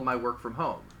do all of my work from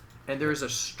home. And there's a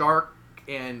stark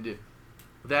and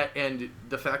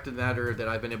the fact of the matter that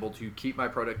I've been able to keep my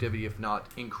productivity, if not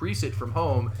increase it from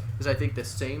home, is I think the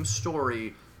same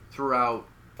story throughout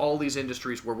all these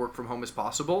industries where work from home is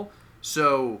possible.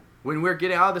 So when we're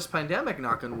getting out of this pandemic,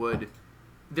 knock on wood,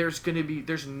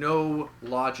 there's no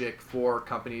logic for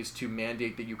companies to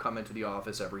mandate that you come into the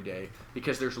office every day,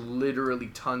 because there's literally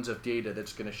tons of data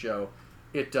that's going to show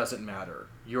it doesn't matter.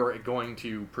 You're going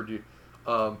to produce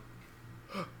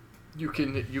you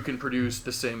can produce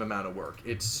the same amount of work.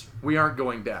 We aren't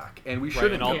going back, and we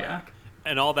shouldn't go back.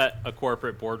 And all that a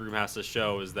corporate boardroom has to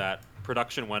show is that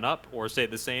production went up or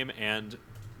stayed the same, and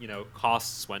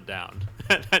costs went down,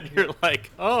 and you're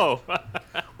like, oh.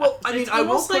 Well, I mean, It's I will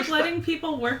almost like push letting back.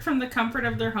 people work from the comfort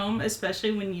of their home,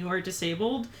 especially when you are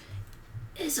disabled,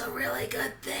 is a really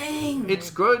good thing. It's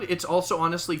good. It's also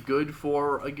honestly good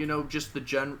for just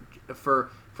the for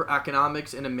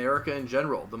economics in America in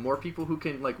general. The more people who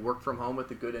can like work from home with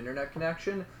a good internet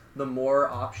connection, the more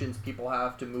options people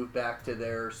have to move back to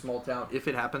their small town if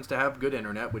it happens to have good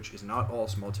internet, which is not all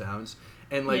small towns,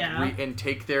 and like and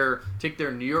take their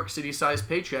New York City sized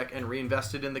paycheck and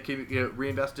reinvest it in the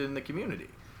reinvest it in the community.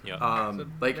 Yeah. So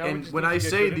Like, now we and just when need to I get say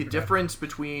good the internet. difference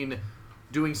between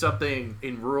doing something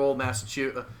in rural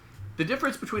Massachusetts, the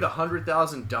difference between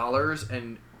 $100,000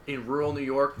 and in rural New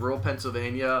York, rural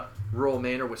Pennsylvania, rural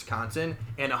Maine or Wisconsin,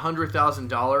 and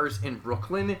 $100,000 in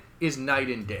Brooklyn is night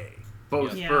and day,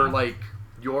 both Yeah. for like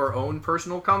your own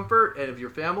personal comfort and of your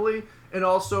family, and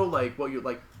also like what you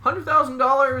like.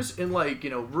 $100,000 in like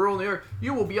rural New York,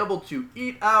 you will be able to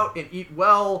eat out and eat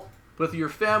well with your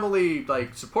family,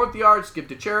 like support the arts, give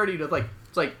to charity. To like,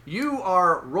 it's like you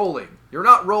are rolling. You're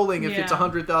not rolling if it's Yeah.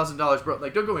 $100,000, bro.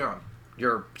 Like, don't get me wrong,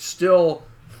 you're still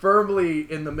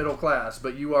firmly in the middle class,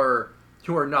 but you are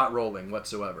not rolling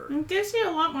whatsoever. It gives you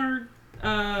a lot more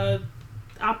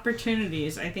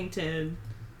opportunities, I think, to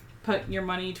put your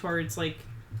money towards like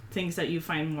things that you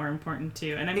find more important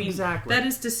too. And I mean, Exactly. that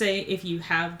is to say, if you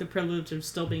have the privilege of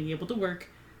still being able to work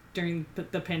during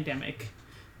the pandemic.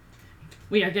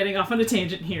 We are getting off on a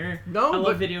tangent here. No, I love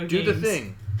but video do games. the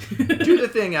thing. Do the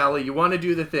thing, Allie. You want to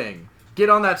do the thing. Get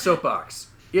on that soapbox.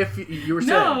 If you were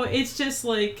saying. No, it's just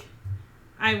like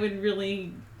I would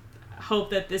really hope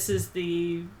that this is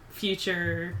the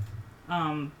future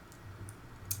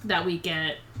that we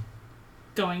get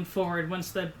going forward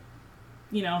once the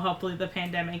hopefully the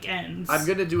pandemic ends. I'm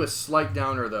going to do a slight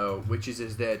downer, though, which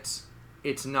is that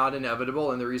it's not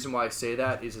inevitable, and the reason why I say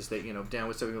that is that, Dan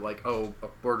was saying, like, oh, a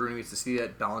boardroom needs to see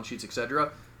that, balance sheets,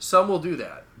 etc. Some will do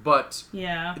that, but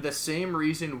Yeah. the same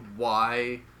reason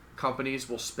why companies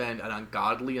will spend an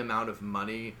ungodly amount of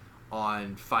money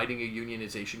on fighting a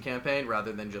unionization campaign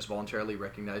rather than just voluntarily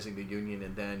recognizing the union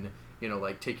and then,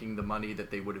 like, taking the money that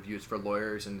they would have used for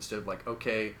lawyers and instead of, like,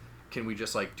 okay, can we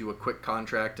just, like, do a quick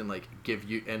contract and, like, give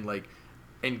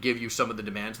you some of the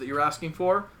demands that you're asking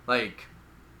for? Like,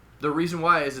 the reason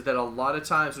why is that a lot of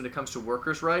times when it comes to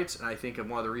workers' rights, and I think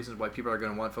one of the reasons why people are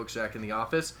going to want folks back in the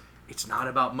office, it's not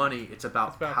about money, it's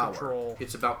about power. control.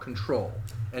 It's about control.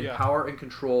 And Yeah. power and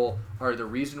control are the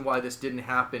reason why this didn't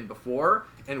happen before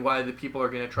and why the people are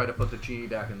going to try to put the genie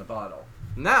back in the bottle.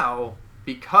 Now,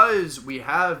 because we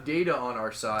have data on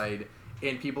our side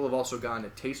and people have also gotten a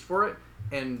taste for it,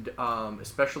 and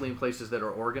especially in places that are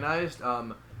organized,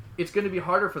 it's going to be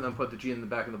harder for them to put the genie in the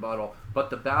back of the bottle, but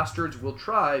the bastards will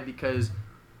try because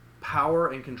power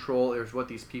and control is what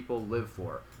these people live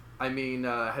for. I mean,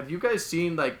 have you guys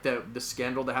seen like the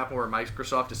scandal that happened where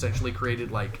Microsoft essentially created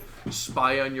like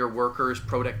spy on your workers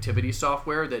productivity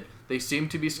software that they seem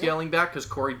to be scaling back because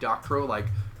Cory Doctorow like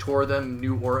tore them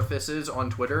new orifices on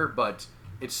Twitter, but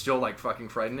it's still like fucking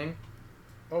frightening.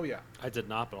 Oh yeah. I did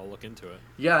not, but I'll look into it.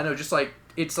 Yeah, no, just like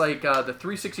it's like the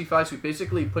 365 suite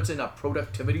basically puts in a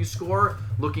productivity score,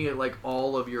 looking at like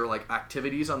all of your like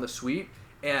activities on the suite,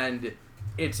 and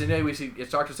it's in any way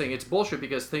it's doctor saying it's bullshit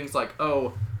because things like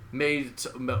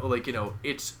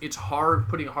it's hard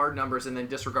putting hard numbers and then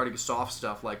disregarding soft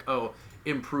stuff like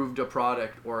improved a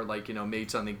product or like made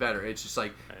something better. It's just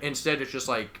like instead it's just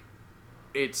like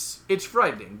it's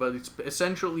frightening, but it's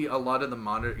essentially a lot of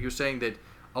the you're saying that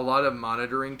a lot of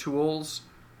monitoring tools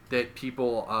that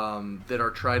people that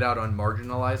are tried out on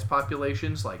marginalized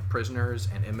populations like prisoners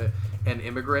and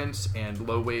immigrants and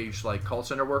low wage like call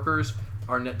center workers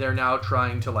they're now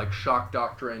trying to like shock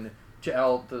doctrine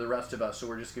to the rest of us. So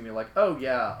we're just gonna be like, oh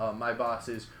yeah, my boss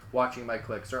is watching my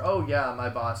clicks, or oh yeah, my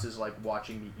boss is like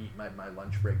watching me eat my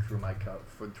lunch break through my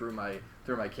through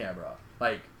my camera.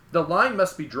 Like the line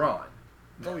must be drawn.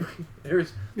 Oh yeah.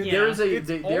 There's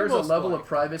a almost level like- of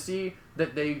privacy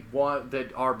that they want,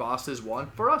 that our bosses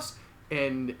want for us,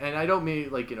 and I don't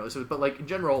mean like but like in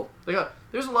general, like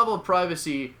there's a level of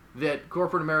privacy that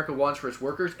corporate America wants for its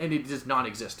workers, and it is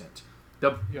non-existent.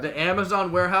 The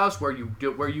Amazon warehouse where you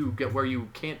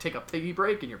can't take a piggy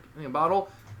break in your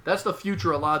bottle, that's the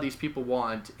future a lot of these people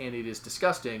want, and it is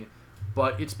disgusting.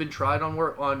 But it's been tried on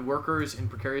workers in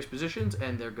precarious positions,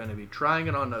 and they're going to be trying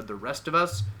it on the rest of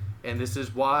us. And this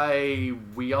is why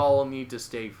we all need to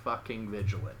stay fucking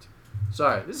vigilant.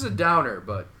 Sorry, this is a downer,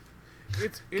 but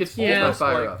It's gets Yeah. my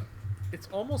fire up. It's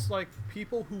almost like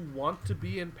people who want to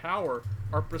be in power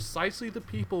are precisely the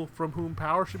people from whom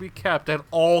power should be kept at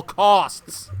all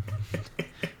costs.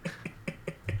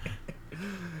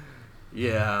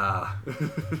 Yeah.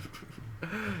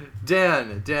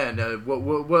 Dan,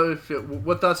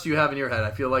 what thoughts do you have in your head? I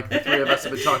feel like the three of us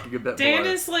have been talking a bit more. Dan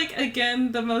is, like,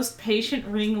 again, the most patient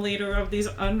ringleader of these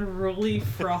unruly,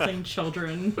 frothing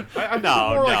children. I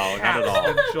No, more no, like not at all.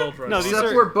 than children. No, these Except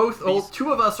are- we're both old.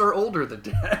 Two of us are older than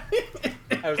Dan.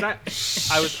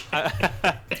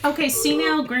 Okay,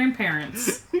 senile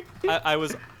grandparents. I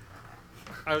was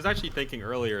actually thinking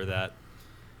earlier that,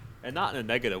 and not in a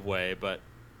negative way, but,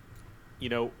 you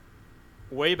know,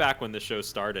 way back when the show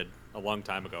started, a long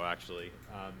time ago actually,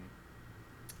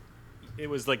 it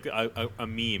was like a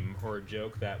meme or a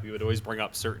joke that we would always bring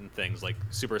up certain things, like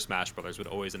Super Smash Brothers would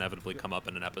always inevitably come up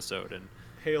in an episode, and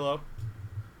Halo.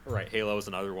 right, Halo is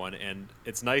another one, and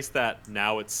it's nice that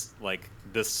now it's like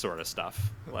this sort of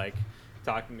stuff, like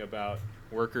talking about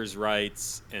workers'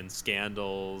 rights and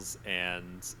scandals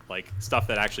and like stuff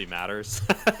that actually matters.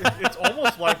 It's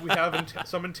almost like we have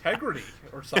some integrity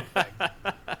or something.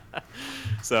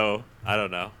 So I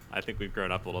don't know. I think we've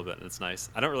grown up a little bit, and it's nice.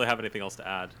 I don't really have anything else to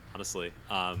add, honestly.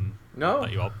 No.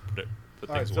 Let you all put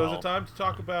All right, things so well. is it time to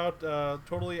talk about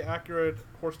totally accurate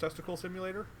horse testicle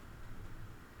simulator?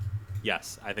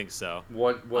 Yes, I think so.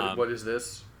 What is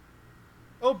this?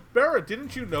 Oh, Barrett,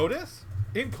 didn't you notice?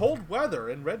 In cold weather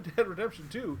in Red Dead Redemption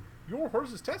 2, your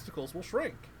horse's testicles will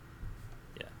shrink.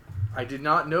 Yeah. I did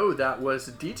not know that was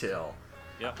a detail.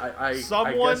 Yep.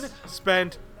 Someone I guess,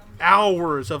 spent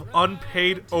hours of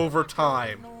unpaid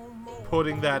overtime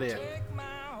putting that in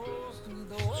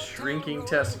shrinking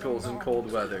testicles in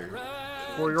cold weather.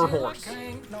 for your horse.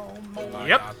 I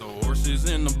Yep. got the horses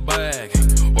in the bag.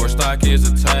 Horse stock is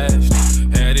attached.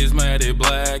 Head is matted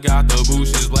black. Got the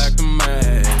bushes black to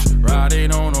match.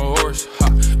 Riding on a horse. Ha,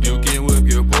 you can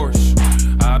whip your Porsche.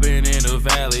 I been in the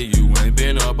valley. You ain't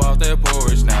been up off that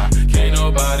porch. Now, can't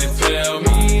nobody tell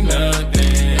me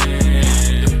nothing.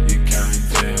 You can't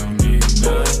tell me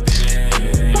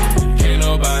nothing. Can't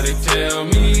nobody tell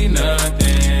me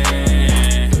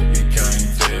nothing. You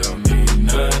can't tell me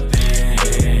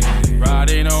nothing.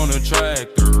 Riding on a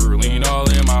tractor, lean all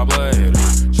in my bladder.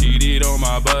 Cheated on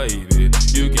my baby,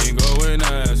 you can go and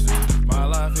ask her. My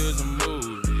life is a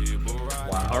movie, boy.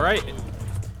 All right.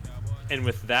 And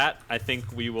with that, I think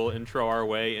we will intro our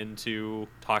way into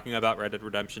talking about Red Dead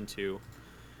Redemption 2.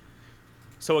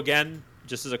 So again,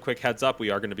 just as a quick heads up, we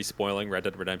are going to be spoiling Red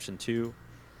Dead Redemption 2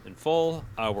 in full.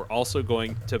 We're also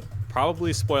going to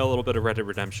probably spoil a little bit of Red Dead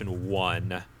Redemption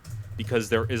 1 because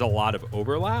there is a lot of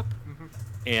overlap.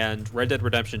 And Red Dead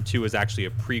Redemption 2 is actually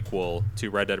a prequel to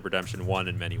Red Dead Redemption 1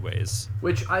 in many ways.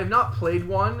 Which I've not played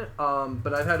one,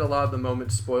 but I've had a lot of the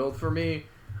moments spoiled for me.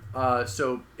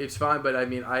 So it's fine, but I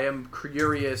mean, I am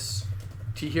curious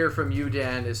to hear from you,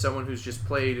 Dan, as someone who's just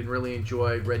played and really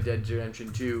enjoyed Red Dead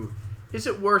Redemption 2. Is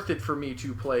it worth it for me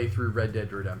to play through Red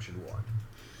Dead Redemption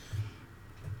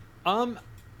 1?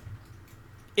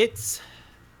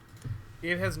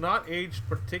 It has not aged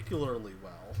particularly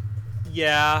well.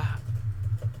 Yeah.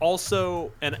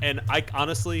 Also, and I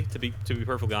honestly, to be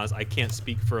perfectly honest, I can't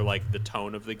speak for like the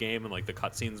tone of the game and like the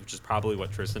cutscenes, which is probably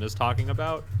what Tristan is talking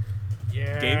about.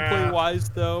 Yeah. Gameplay wise,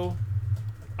 though,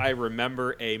 I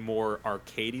remember a more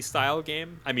arcadey style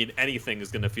game. I mean, anything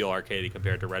is going to feel arcadey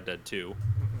compared to Red Dead 2,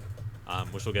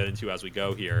 which we'll get into as we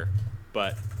go here.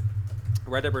 But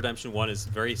Red Dead Redemption 1 is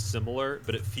very similar,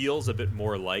 but it feels a bit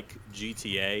more like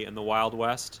GTA in the Wild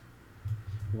West,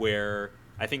 where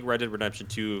I think Red Dead Redemption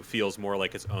 2 feels more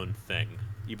like its own thing,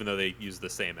 even though they use the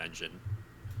same engine,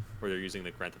 or they're using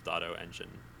the Grand Theft Auto engine,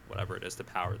 whatever it is, to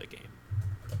power the game.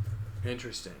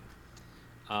 Interesting.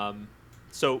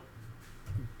 So,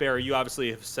 Barry, you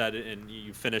obviously have said it, and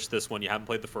you finished this one. You haven't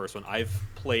played the first one. I've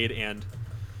played and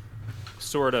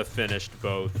sort of finished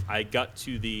both. I got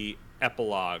to the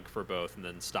epilogue for both and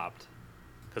then stopped,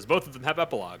 because both of them have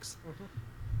epilogues.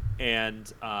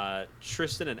 And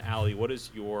Tristan and Allie, what is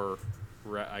your,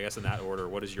 I guess in that order,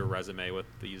 what is your resume with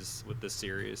this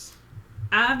series?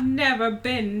 I've never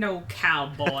been no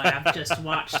cowboy. I've just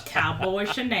watched cowboy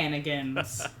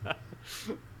shenanigans.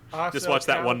 Just watch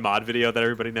that one mod video that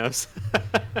everybody knows.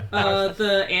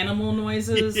 The animal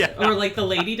noises, Yeah. or like the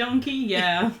lady donkey.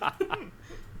 Yeah.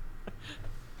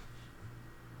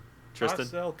 Tristan? I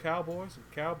sell cowboys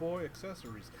and cowboy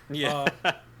accessories. Yeah.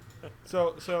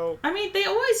 So I mean, they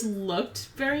always looked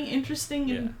very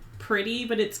interesting and Yeah. pretty,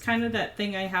 but it's kind of that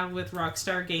thing I have with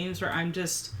Rockstar games where I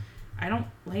don't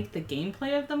like the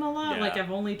gameplay of them a lot. Yeah. Like,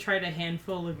 I've only tried a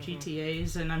handful of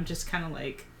GTAs, and I'm just kind of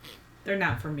like, they're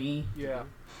not for me. yeah,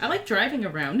 I like driving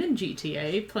around in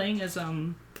GTA, playing as,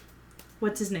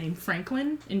 what's his name?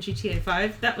 Franklin in GTA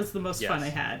 5. That was the most Yes. fun I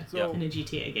had So- in a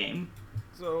GTA game.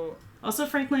 so Also,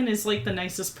 Franklin is like the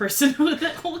nicest person with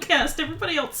that whole cast.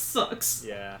 Everybody else sucks.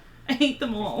 Yeah. I hate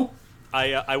them all.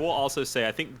 I will also say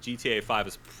I think GTA 5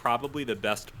 is probably the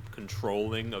best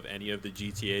controlling of any of the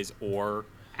GTA's or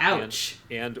Ouch.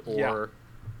 or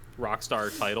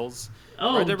Rockstar titles.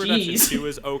 Oh, Red Dead Redemption jeez. 2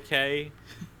 is okay.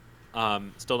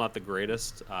 Still not the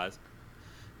greatest.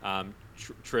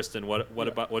 Tristan,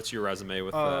 what's your resume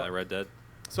with Red Dead?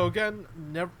 So again,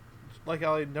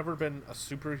 I've never been a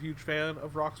super huge fan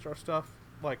of Rockstar stuff.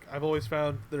 Like, I've always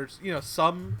found there's,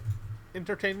 some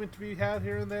entertainment to be had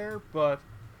here and there, but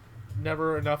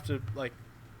never enough to, like,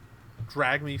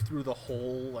 drag me through the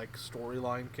whole, like,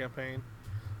 storyline campaign.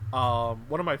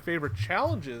 One of my favorite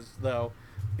challenges, though,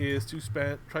 is to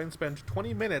try and spend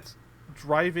 20 minutes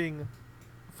driving,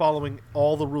 following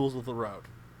all the rules of the road.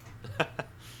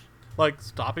 Like,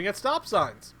 stopping at stop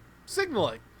signs,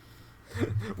 signaling,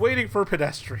 waiting for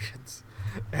pedestrians,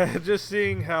 and just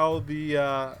seeing how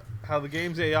the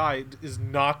game's AI is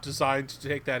not designed to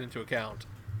take that into account.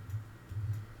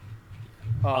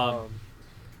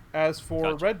 As for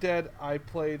Gotcha. Red Dead, I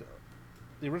played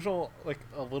the original like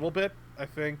a little bit. I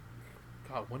think,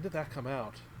 God, when did that come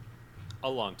out? A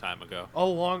long time ago.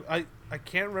 I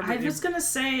can't remember. I was gonna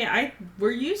say,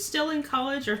 were you still in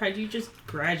college, or had you just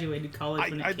graduated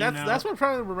college when it came out? That's what I'm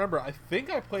trying to remember. I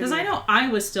think I played. Because I know I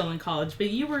was still in college,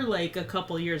 but you were like a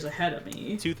couple years ahead of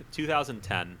me.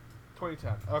 2010.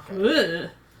 2010. Okay. Ugh.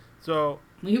 So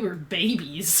We were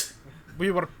babies.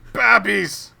 we were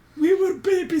babies. We were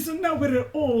babies, and now we're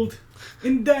old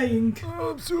and dying.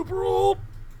 I'm super old,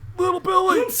 little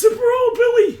Billy. I'm super old,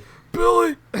 Billy.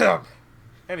 Billy.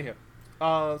 Anyhow,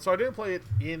 so I didn't play it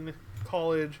in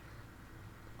college.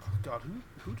 Oh God,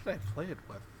 who did I play it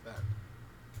with then?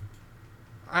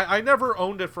 I never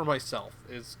owned it for myself,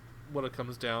 is what it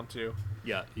comes down to.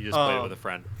 Yeah, you just played it with a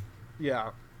friend.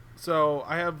 Yeah, so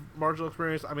I have marginal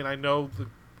experience. I mean, I know the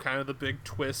big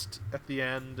twist at the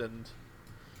end, and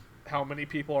how many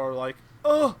people are like,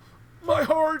 "Oh, my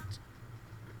heart."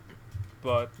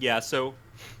 But Yeah, so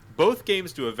both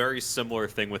games do a very similar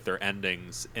thing with their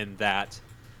endings in that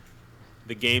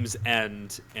the games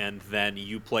end and then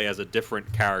you play as a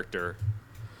different character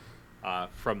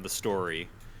from the story.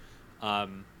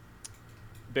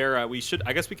 Bear, I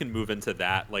guess we can move into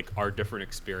that, like our different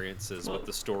experiences with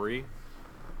the story,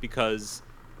 because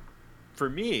for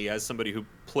me, as somebody who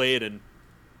played and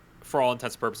for all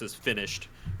intents and purposes finished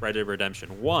Red Dead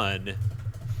Redemption 1,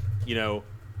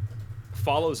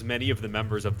 follows many of the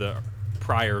members of the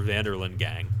prior Vanderlyn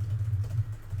gang.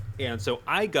 And so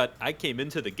I came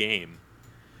into the game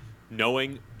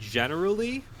knowing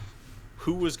generally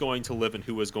who was going to live and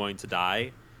who was going to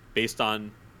die based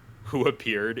on who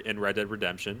appeared in Red Dead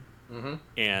Redemption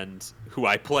and who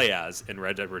I play as in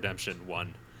Red Dead Redemption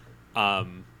 1.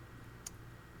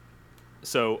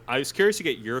 So I was curious to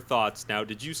get your thoughts now.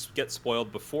 Did you get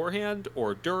spoiled beforehand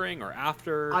or during or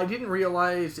after? I didn't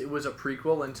realize it was a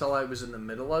prequel until I was in the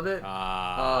middle of it.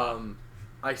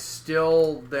 I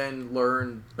still then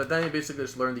learned, but then I basically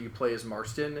just learned that you play as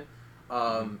Marston.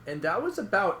 And that was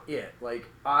about it. Like,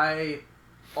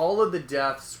 all of the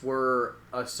deaths were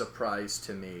a surprise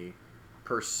to me,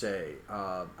 per se.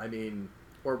 I mean,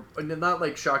 or not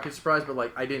like shocking surprise, but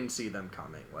like I didn't see them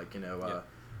coming. Like,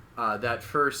 that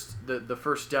the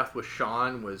first death with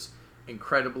Sean was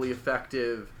incredibly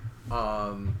effective.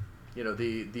 The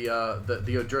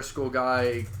O'Driscoll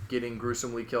guy getting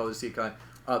gruesomely killed is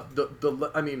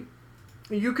I mean,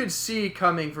 you could see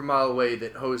coming from a mile away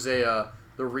that Hosea,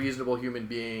 the reasonable human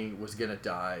being, was gonna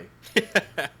die.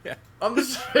 Yeah.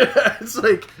 It's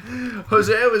like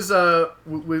Hosea was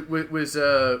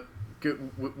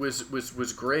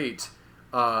great,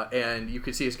 and you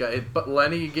could see this guy. But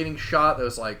Lenny getting shot, that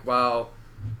was like, wow,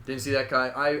 didn't see that guy.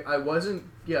 I wasn't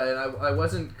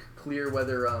clear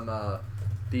whether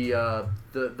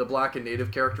the black and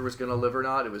native character was gonna live or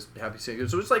not. It was happy seeing.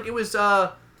 So it's like it was,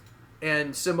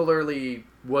 and similarly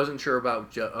wasn't sure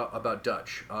about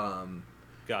Dutch.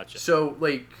 Gotcha. So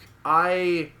like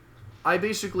I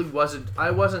basically wasn't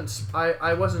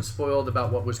spoiled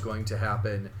about what was going to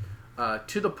happen,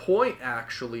 to the point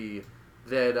actually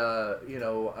that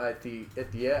at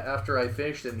the after I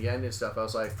finished in the end and stuff, I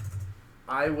was like,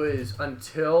 I was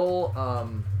until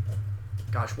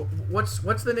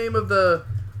what's the name of the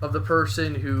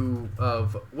person who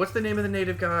what's the name of the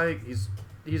native guy?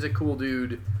 He's a cool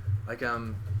dude. Like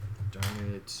darn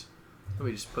it, let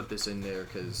me just put this in there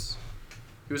because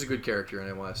he was a good character and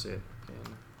I want to say it.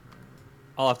 And,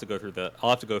 I'll have to go through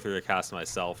the cast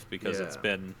myself because Yeah. it's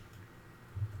been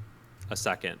a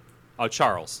second. Oh,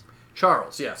 Charles.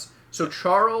 Charles, yes. So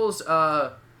Charles,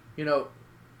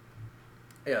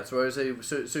 Yeah, so I was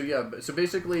so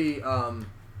basically,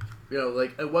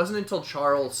 like it wasn't until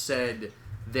Charles said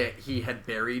that he had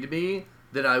buried me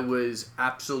that I was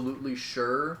absolutely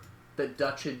sure that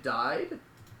Dutch had died,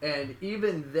 and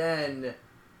even then,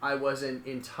 I wasn't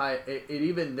entire.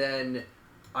 Even then,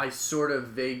 I sort of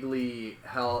vaguely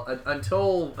held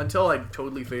until I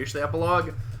totally finished the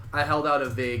epilogue. I held out a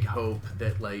vague hope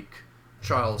that like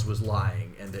Charles was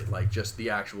lying and that like just the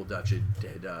actual Dutch had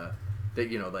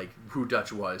that like who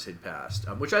Dutch was had passed,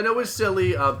 which I know is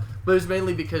silly, but it was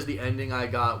mainly because the ending I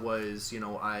got was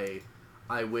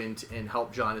I went and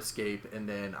helped John escape, and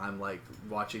then I'm like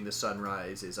watching the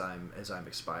sunrise as I'm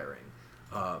expiring.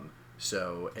 And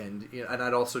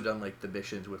I'd also done like the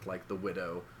missions with like the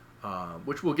widow,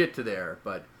 which we'll get to there,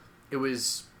 but it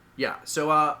was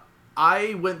So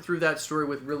I went through that story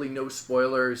with really no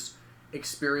spoilers,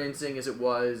 experiencing as it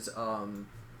was.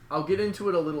 I'll get into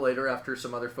it a little later after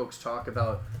some other folks talk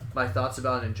about my thoughts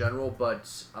about it in general,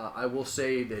 but I will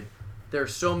say that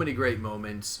there's so many great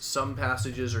moments. Some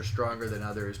passages are stronger than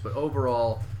others, but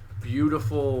overall,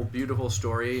 beautiful, beautiful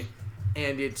story.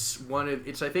 And it's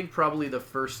I think probably the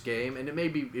first game, and it may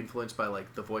be influenced by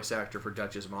like the voice actor for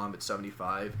Dutch's mom at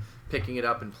 75, picking it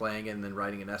up and playing it and then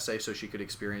writing an essay so she could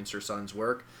experience her son's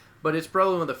work. But it's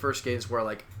probably one of the first games where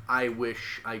like I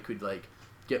wish I could like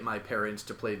get my parents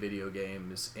to play video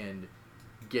games and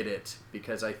get it,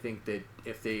 because I think that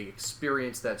if they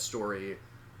experienced that story,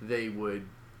 they would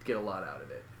get a lot out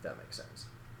of it, if that makes sense.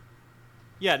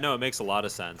 Yeah, no, it makes a lot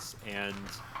of sense, and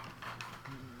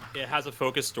it has a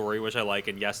focused story, which I like,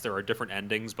 and yes, there are different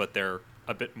endings, but they're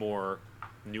a bit more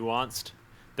nuanced.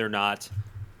 They're not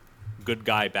good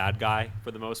guy, bad guy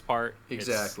for the most part.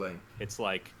 Exactly. It's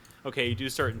like, okay, you do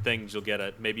certain things, you'll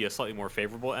get maybe a slightly more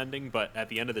favorable ending, but at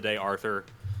the end of the day, Arthur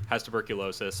has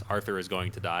tuberculosis. Arthur is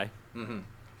going to die. Mm-hmm.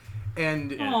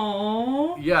 And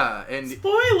aww, yeah, and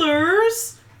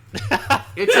spoilers.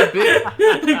 It's a bit.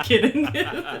 I'm kidding. Why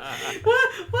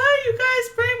do you guys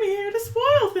bring me here to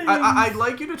spoil things? I'd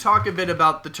like you to talk a bit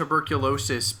about the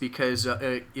tuberculosis, because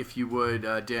if you would,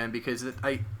 Dan, because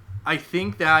I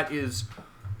think that's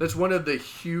one of the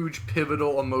huge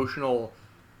pivotal emotional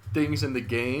things in the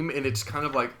game, and it's kind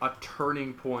of like a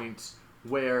turning point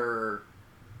where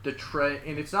the trend,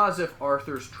 and it's not as if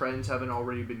Arthur's trends haven't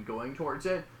already been going towards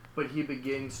it, but he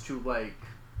begins to like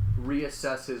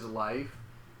reassess his life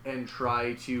and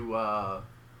try to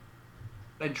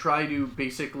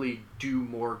basically do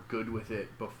more good with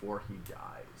it before he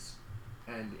dies.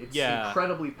 And it's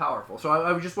incredibly powerful. So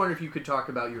I was just wondering if you could talk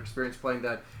about your experience playing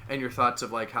that and your thoughts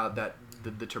of like how that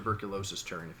the tuberculosis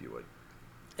turn, if you would.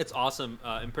 It's awesome.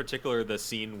 In particular, the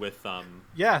scene with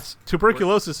Yes,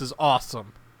 tuberculosis is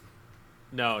awesome.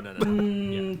 No.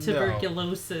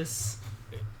 Tuberculosis.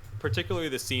 Particularly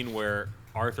the scene where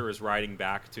Arthur is riding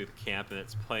back to the camp and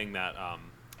it's playing that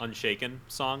Unshaken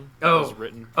song that was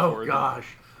written for gosh,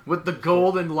 with the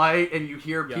golden light, and you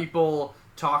hear people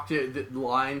talk to the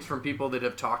lines from people that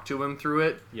have talked to him through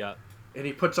it. Yeah. And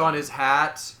he puts on his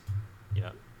hat. Yeah.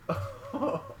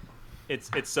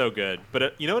 It's so good.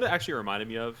 But you know what it actually reminded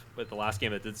me of? But the last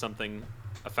game that did something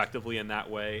effectively in that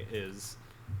way is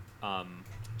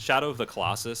Shadow of the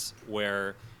Colossus,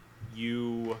 where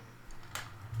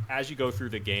as you go through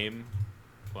the game,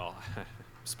 well,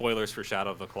 spoilers for Shadow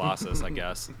of the Colossus, I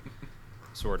guess.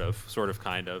 Sort of,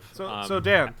 kind of. So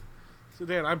Dan,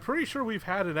 I'm pretty sure we've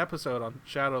had an episode on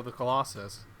Shadow of the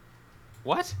Colossus.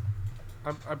 What?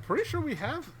 I'm pretty sure we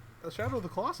have a Shadow of the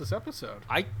Colossus episode.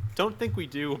 I don't think we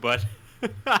do, but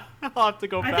I'll have to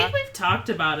go back. I think we've talked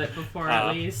about it before,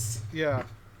 at least. Yeah.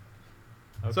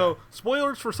 Okay. So,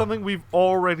 spoilers for something we've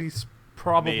already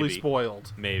probably Maybe.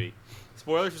 spoiled. Maybe.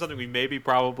 Spoilers for something we maybe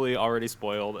probably already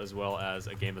spoiled, as well as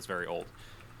a game that's very old.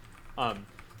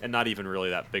 And not even really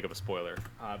that big of a spoiler.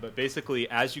 But basically,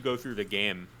 as you go through the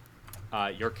game,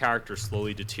 your character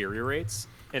slowly deteriorates,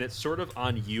 and it's sort of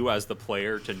on you as the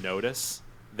player to notice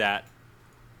that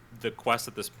the quest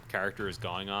that this character is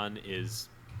going on is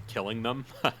killing them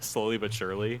slowly but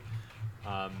surely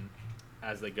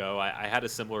as they go. I had a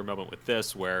similar moment with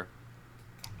this where,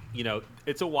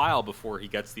 it's a while before he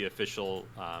gets the official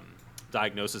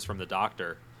diagnosis from the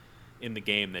doctor in the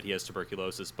game that he has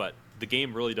tuberculosis, but the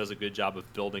game really does a good job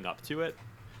of building up to it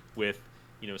with,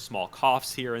 small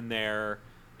coughs here and there,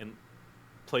 and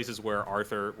places where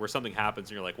something happens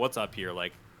and you're like, what's up here?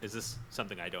 Like, is this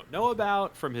something I don't know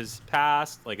about from his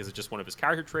past? Like, is it just one of his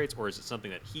character traits, or is it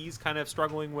something that he's kind of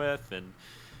struggling with? And,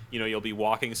 you'll be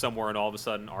walking somewhere and all of a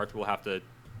sudden Arthur will have to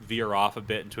veer off a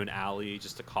bit into an alley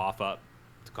just to cough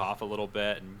a little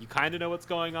bit. And you kind of know what's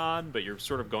going on, but you're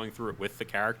sort of going through it with the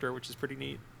character, which is pretty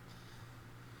neat.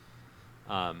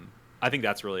 I think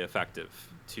that's really effective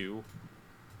too.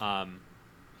 And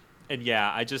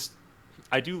yeah,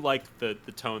 I do like the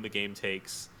tone the game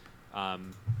takes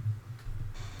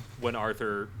when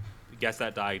Arthur gets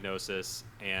that diagnosis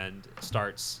and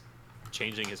starts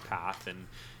changing his path, and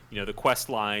the quest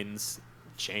lines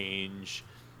change,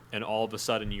 and all of a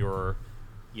sudden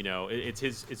it's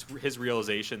his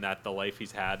realization that the life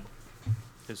he's had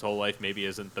his whole life maybe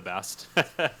isn't the best.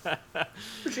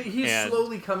 He's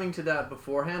slowly coming to that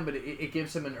beforehand, but it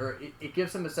gives him it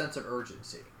gives him a sense of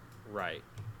urgency. Right.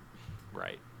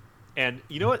 And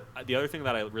you know what? The other thing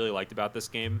that I really liked about this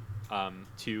game,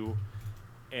 too,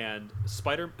 and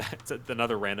it's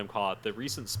another random call out. The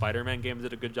recent Spider-Man game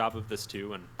did a good job of this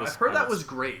too, and I've heard that was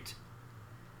great.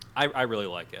 I really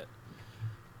like it.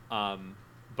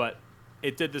 But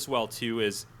it did this well too.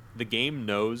 Is the game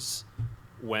knows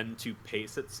when to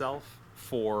pace itself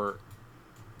for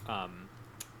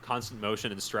constant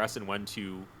motion and stress, and when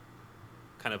to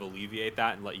kind of alleviate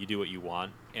that and let you do what you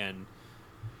want. And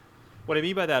what I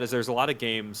mean by that is there's a lot of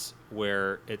games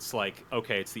where it's like,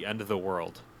 okay, it's the end of the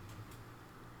world,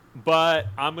 but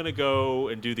I'm going to go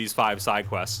and do these 5 side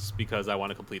quests because I want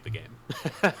to complete the game.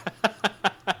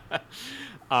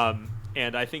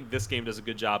 And I think this game does a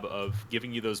good job of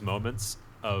giving you those moments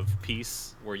of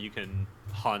peace where you can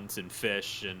hunt and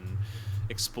fish and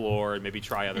explore and maybe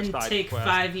try other side quests. And take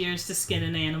 5 years to skin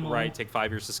an animal. Right, take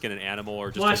 5 years to skin an animal, or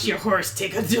just watch your horse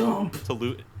take a dump. To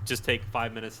loot, just take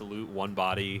 5 minutes to loot one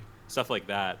body, stuff like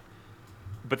that.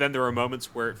 But then there are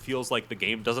moments where it feels like the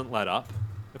game doesn't let up,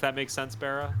 if that makes sense,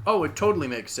 Barra. Oh, it totally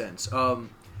makes sense.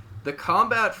 The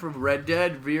combat from Red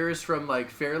Dead veers from like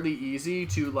fairly easy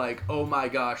to like, oh my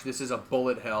gosh, this is a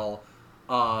bullet hell.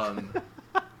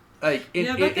 Like in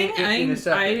a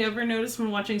second. I ever noticed when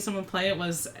watching someone play it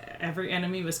was every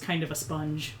enemy was kind of a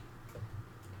sponge.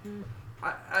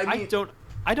 I mean,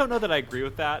 I don't know that I agree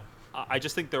with that. I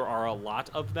just think there are a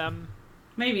lot of them.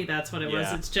 Maybe that's what it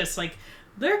was. It's just like,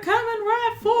 they're coming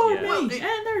right for me,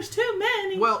 and there's too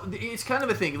many. Well, it's kind of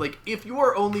a thing. Like if you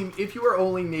are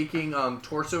only making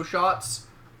torso shots,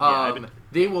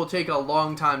 they will take a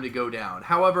long time to go down.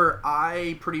 However,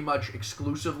 I pretty much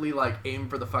exclusively like aim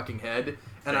for the fucking head,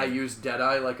 and I use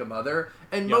Deadeye like a mother,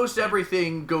 and most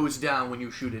everything goes down when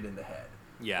you shoot it in the head.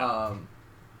 Yeah.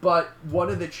 But one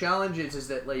of the challenges is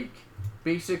that like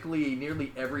basically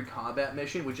nearly every combat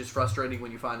mission, which is frustrating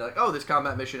when you find out like, oh, this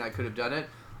combat mission I could have done it.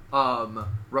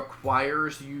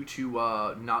 Requires you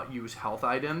to not use health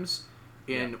items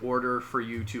in order for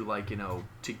you to like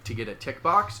to get a tick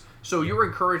box. So you're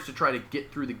encouraged to try to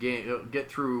get through the game, get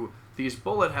through these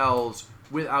bullet hells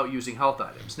without using health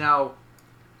items. Now,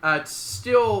 it's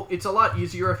a lot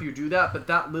easier if you do that, but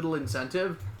that little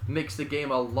incentive makes the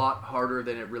game a lot harder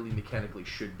than it really mechanically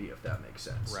should be, if that makes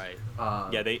sense. Right.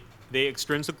 They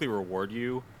extrinsically reward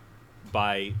you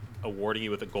by awarding you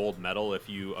with a gold medal if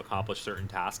you accomplish certain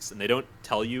tasks, and they don't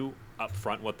tell you up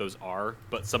front what those are,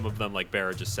 but some of them, like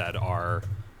Barra just said, are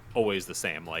always the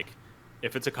same. Like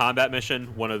if it's a combat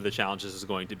mission, one of the challenges is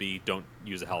going to be don't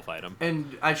use a health item.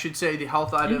 And I should say the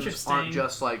health items aren't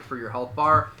just like for your health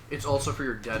bar, it's also for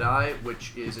your Deadeye,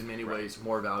 which is in many ways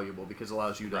more valuable because it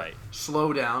allows you to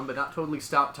slow down but not totally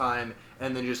stop time,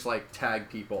 and then just like tag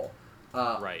people.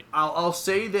 I'll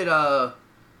say that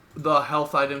the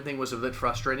health item thing was a bit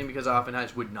frustrating because I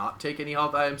oftentimes would not take any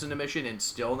health items in a mission and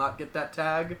still not get that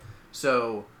tag.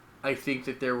 So I think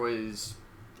that there was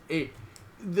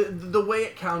the way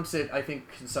it counts it, I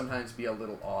think, can sometimes be a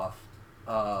little off.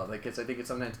 I think it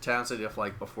sometimes counts it if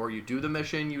like before you do the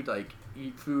mission you'd like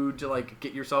eat food to like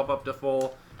get yourself up to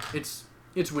full. It's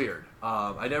weird.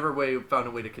 I never found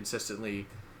a way to consistently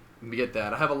get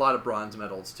that. I have a lot of bronze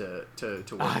medals to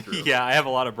work through. Yeah, I have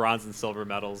a lot of bronze and silver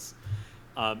medals.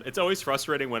 It's always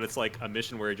frustrating when it's like a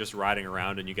mission where you're just riding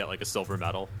around and you get like a silver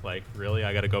medal. Like, really?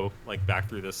 I gotta go like back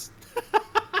through this.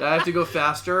 I have to go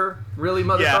faster? Really,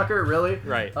 motherfucker? Yeah. Really?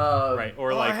 Right. Right.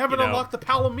 Or like I haven't unlocked the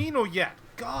Palomino yet.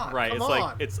 God. Right. Come it's on.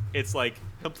 like it's like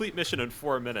complete mission in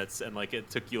 4 minutes, and like it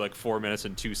took you like 4 minutes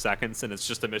and 2 seconds, and it's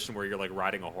just a mission where you're like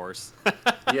riding a horse.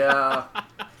 Yeah.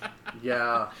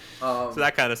 Yeah. So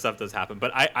that kind of stuff does happen,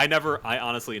 but I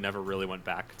honestly never really went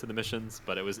back to the missions,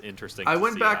 but it was interesting. I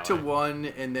went back to one,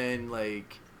 and then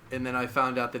I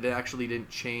found out that it actually didn't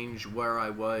change where I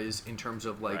was in terms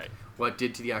of like what it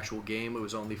did to the actual game. It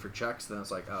was only for checks. Then I was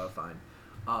like, oh, fine.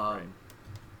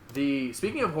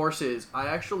 Speaking of horses, I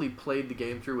actually played the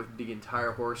game through with the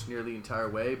entire horse nearly the entire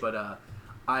way, but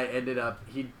I ended up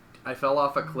I fell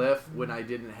off a cliff when I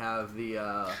didn't have the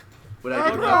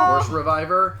horse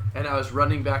reviver, and I was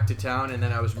running back to town, and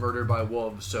then I was murdered by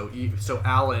wolves. So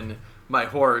Alan, my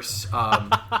horse,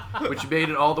 which made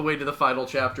it all the way to the final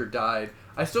chapter, died.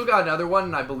 I still got another one,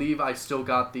 and I believe I still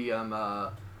got the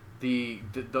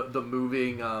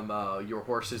moving your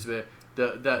horse's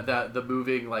the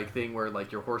moving like thing where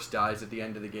like your horse dies at the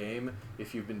end of the game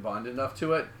if you've been bonded enough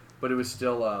to it. But it was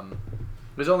still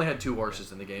it only had 2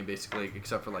 horses in the game basically,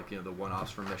 except for like the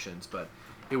one-offs for missions. But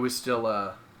it was still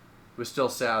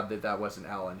sad that wasn't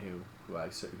Alan who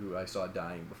I saw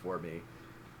dying before me.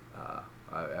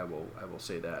 I will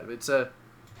say that it's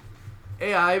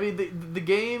I mean the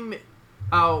game.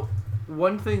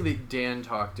 One thing that Dan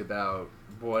talked about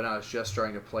when I was just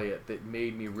starting to play it that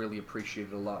made me really appreciate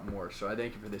it a lot more, so I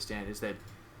thank you for this, Dan, is that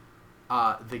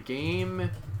the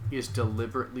game is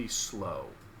deliberately slow.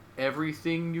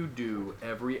 Everything you do,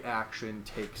 every action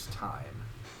takes time.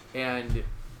 And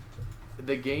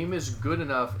the game is good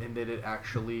enough in that it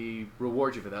actually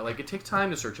rewards you for that. Like, it takes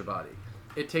time to search a body.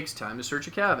 It takes time to search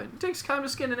a cabin. It takes time to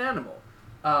skin an animal.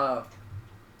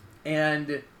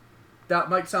 And that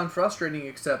might sound frustrating,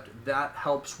 except that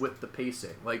helps with the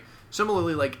pacing. Like,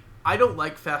 similarly, like, I don't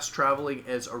like fast traveling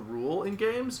as a rule in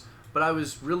games, but I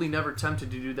was really never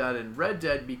tempted to do that in Red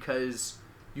Dead because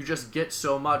you just get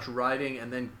so much riding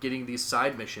and then getting these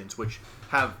side missions, which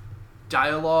have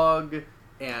dialogue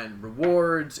and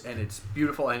rewards, and it's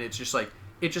beautiful, and it's just like,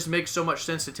 it just makes so much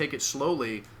sense to take it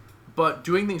slowly. But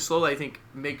doing things slowly, I think,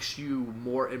 makes you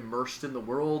more immersed in the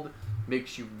world,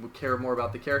 makes you care more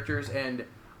about the characters, and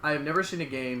I have never seen a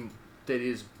game that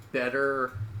is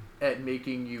better at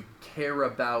making you care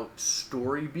about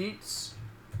story beats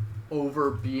over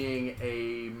being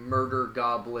a murder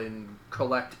goblin,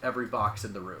 collect every box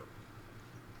in the room.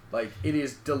 Like, it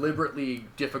is deliberately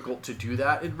difficult to do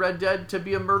that in Red Dead, to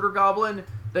be a murder goblin.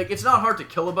 Like, it's not hard to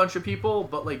kill a bunch of people,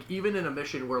 but, like, even in a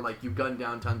mission where, like, you gun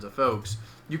down tons of folks,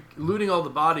 looting all the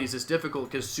bodies is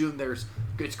difficult because soon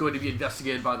it's going to be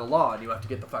investigated by the law and you have to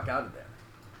get the fuck out of there.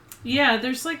 Yeah,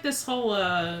 there's like this whole,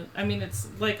 I mean, it's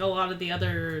like a lot of the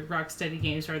other Rocksteady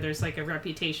games where there's like a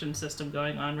reputation system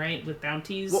going on, right? With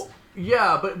bounties. Well,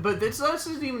 yeah, but it's not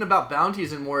even about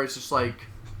bounties anymore. It's just like,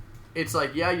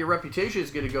 yeah, your reputation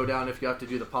is going to go down if you have to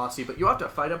do the posse, but you have to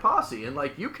fight a posse, and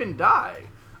like, you can die.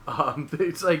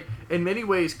 It's like, in many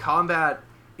ways, combat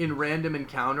in random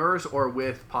encounters or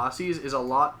with posses is a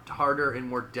lot harder and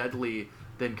more deadly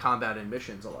than combat in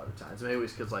missions a lot of times. In many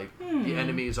ways, because like, the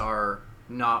enemies are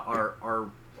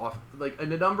off, like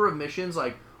in a number of missions,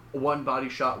 like one body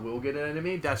shot will get an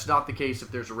enemy. That's not the case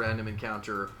if there's a random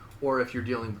encounter or if you're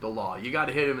dealing with the law. You got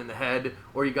to hit them in the head,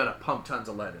 or you got to pump tons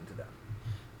of lead into them.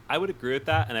 I would agree with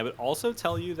that, and I would also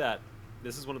tell you that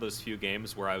this is one of those few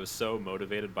games where I was so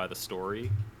motivated by the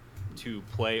story to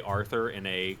play Arthur in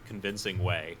a convincing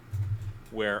way,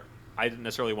 where I didn't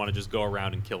necessarily want to just go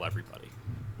around and kill everybody.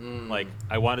 Like,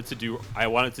 I wanted to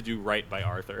do right by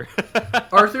Arthur.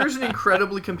 Arthur's an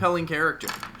incredibly compelling character.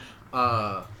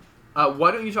 Why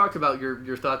don't you talk about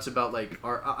your thoughts about like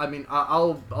I mean,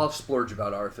 I'll splurge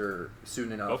about Arthur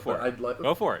soon enough. Go for it.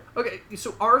 Go for it. Okay,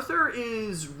 so Arthur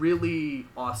is really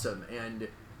awesome, and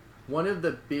one of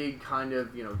the big kind of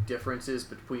differences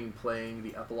between playing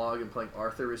the epilogue and playing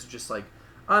Arthur is just like,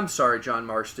 I'm sorry, John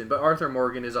Marston, but Arthur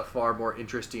Morgan is a far more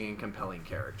interesting and compelling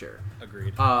character.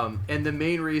 Agreed. And the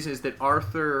main reason is that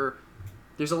Arthur,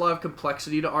 there's a lot of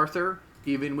complexity to Arthur.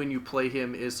 Even when you play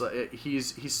him,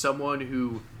 he's someone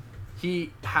who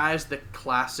he has the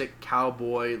classic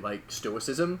cowboy like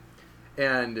stoicism,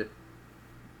 and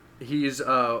he's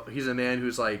a man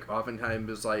who's like oftentimes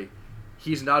is like,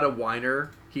 he's not a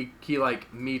whiner. He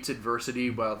like meets adversity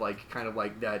with like kind of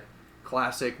like that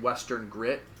classic Western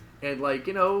grit. And, like,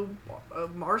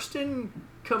 Marston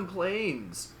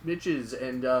complains, bitches,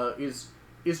 and is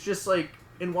just, like,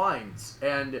 and whines.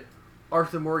 And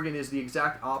Arthur Morgan is the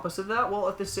exact opposite of that, while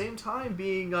at the same time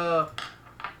being,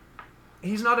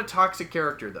 he's not a toxic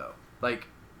character, though. Like,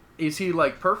 is he,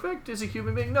 like, perfect as a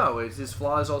human being? No, his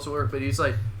flaws also work, but he's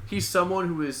someone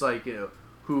who is, like,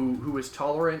 who is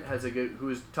tolerant, who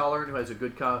has a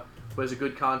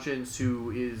good conscience, who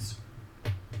is...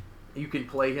 You can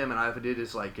play him, and I've did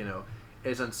is like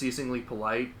is unceasingly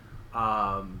polite.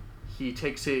 He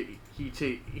takes it.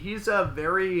 He's a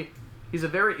very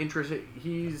interesting.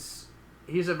 He's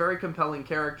a very compelling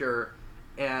character,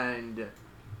 and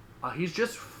he's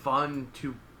just fun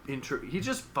to He's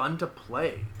just fun to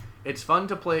play. It's fun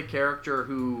to play a character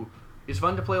who is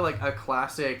fun to play like a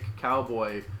classic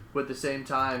cowboy, but at the same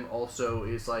time also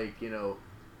is like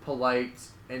polite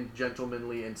and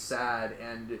gentlemanly and sad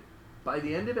and. By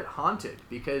the end of it, haunted,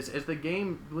 because when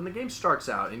the game starts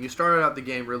out, and you started out the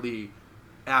game really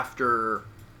after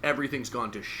everything's gone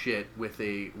to shit with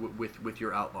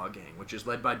your outlaw gang, which is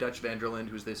led by Dutch Vanderland,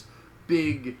 who's this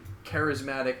big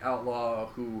charismatic outlaw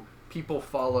who people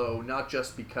follow not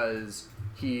just because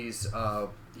he's a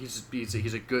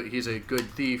good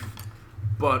thief,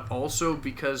 but also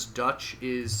because Dutch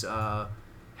is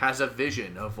has a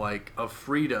vision of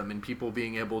freedom and people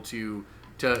being able to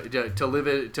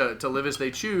live as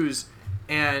they choose,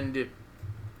 and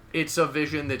it's a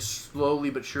vision that's slowly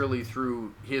but surely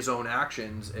through his own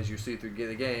actions, as you see through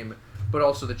the game, but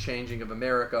also the changing of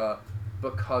America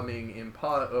becoming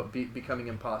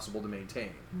impossible to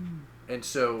maintain. And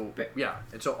so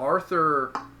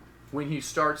Arthur, when he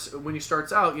starts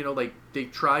out, they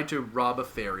tried to rob a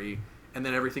ferry, and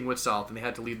then everything went south, and they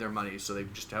had to leave their money, so they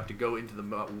just have to go into the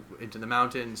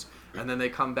mountains, and then they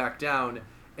come back down.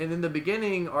 And in the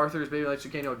beginning, Arthur's maybe like,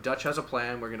 okay, Dutch has a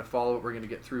plan. We're going to follow it. We're going to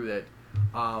get through it.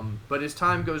 But as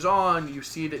time goes on, you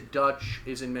see that Dutch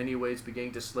is in many ways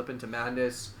beginning to slip into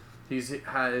madness. He's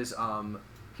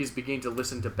beginning to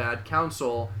listen to bad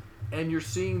counsel, and you're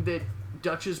seeing that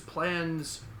Dutch's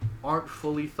plans aren't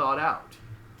fully thought out,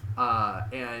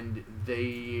 and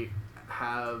they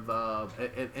have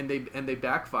and they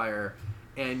backfire.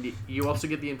 And you also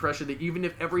get the impression that even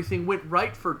if everything went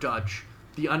right for Dutch,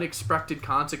 the unexpected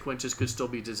consequences could still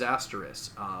be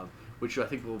disastrous, which I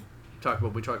think we'll talk about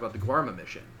when we talk about the Guarma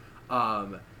mission.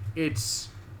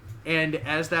 And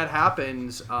as that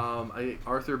happens,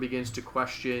 Arthur begins to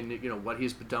question, what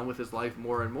he's done with his life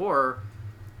more and more,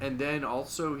 and then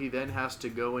also he then has to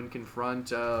go and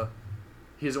confront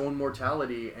his own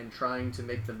mortality and trying to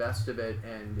make the best of it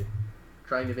and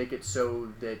trying to make it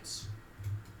so that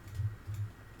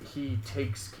he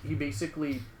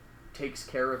basically takes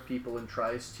care of people and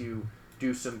tries to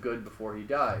do some good before he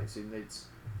dies. And it's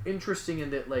interesting in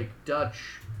that,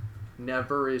 Dutch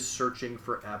never is searching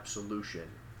for absolution.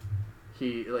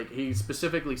 He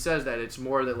specifically says that it's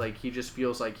more that, he just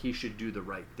feels like he should do the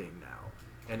right thing now.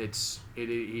 And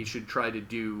he should try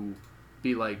to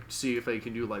see if he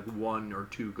can do, one or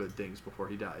two good things before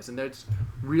he dies. And that's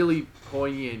really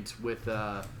poignant with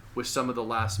some of the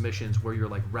last missions where you're,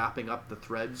 wrapping up the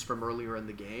threads from earlier in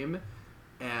the game.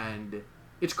 And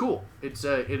it's cool. It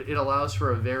allows for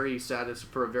a very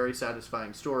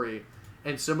satisfying story,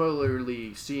 and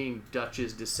similarly, seeing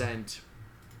Dutch's descent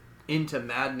into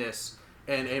madness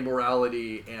and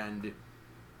amorality, and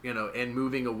and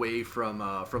moving away from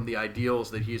the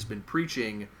ideals that he's been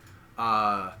preaching,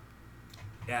 and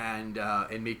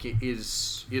making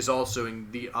is also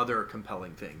the other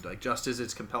compelling thing. Just as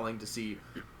it's compelling to see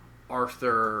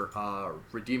Arthur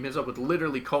redeem himself, which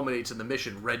literally culminates in the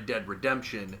mission Red Dead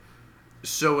Redemption,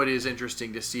 so it is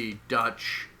interesting to see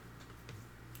Dutch.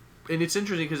 And it's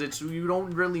interesting because you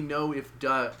don't really know if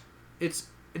it's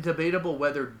debatable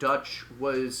whether Dutch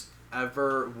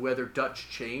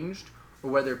changed or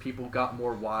whether people got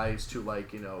more wise to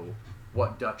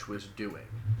what Dutch was doing.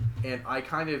 And I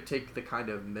kind of take the kind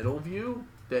of middle view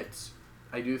that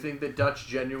I do think that Dutch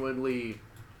genuinely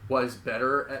was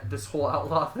better at this whole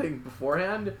outlaw thing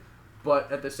beforehand,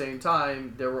 but at the same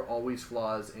time, there were always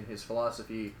flaws in his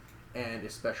philosophy, and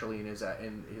especially in his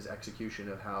execution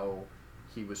of how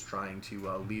he was trying to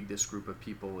lead this group of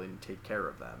people and take care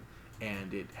of them,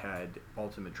 and it had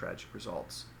ultimate tragic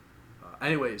results.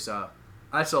 Anyways,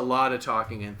 that's a lot of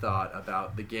talking and thought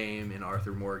about the game and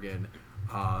Arthur Morgan.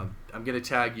 I'm going to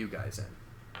tag you guys in.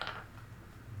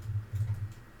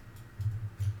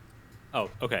 Oh,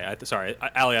 okay. Sorry,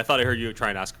 Allie, I thought I heard you try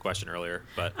and ask a question earlier,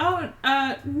 but...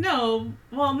 No.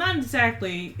 Well, not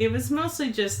exactly. It was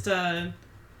mostly just, I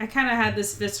kind of had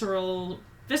this visceral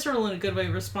in a good way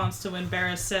response to when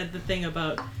Barris said the thing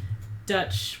about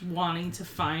Dutch wanting to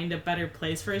find a better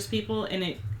place for his people,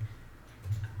 and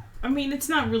it's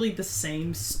not really the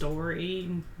same story,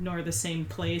 nor the same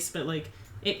place, but,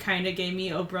 it kind of gave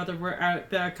me, oh, brother, we're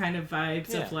out there kind of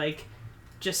vibes of,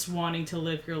 just wanting to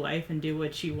live your life and do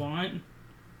what you want.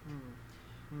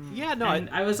 Yeah, no. And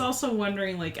I was also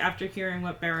wondering, after hearing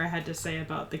what Barra had to say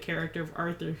about the character of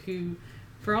Arthur, who,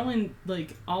 for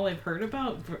all I've heard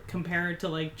about, compared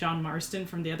to, John Marston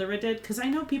from the other Red Dead, because I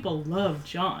know people love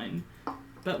John,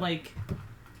 but,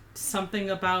 something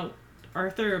about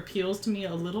Arthur appeals to me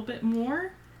a little bit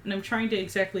more, and I'm trying to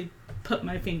exactly put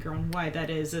my finger on why that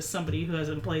is as somebody who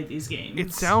hasn't played these games.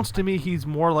 It sounds to me he's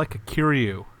more like a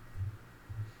Kiryu.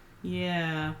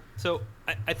 Yeah. So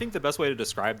I think the best way to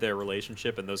describe their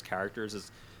relationship and those characters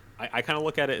is I kind of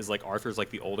look at it as Arthur's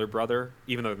the older brother,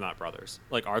 even though they're not brothers.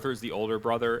 Arthur's the older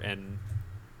brother and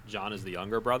John is the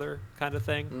younger brother kind of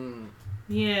thing.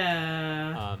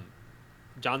 Yeah.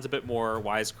 John's a bit more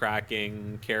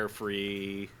wisecracking,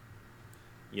 carefree,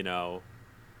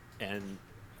 and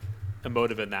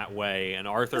emotive in that way, and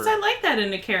Arthur. Because I like that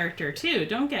in a character too.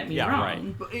 Don't get me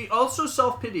wrong. Right. But also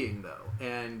self-pitying though,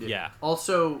 and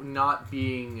also not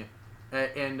being,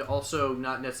 and also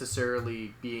not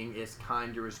necessarily being as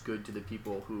kind or as good to the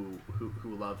people who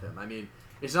love him. I mean,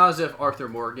 it's not as if Arthur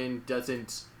Morgan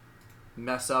doesn't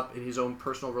mess up in his own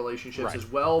personal relationships as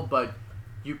well, but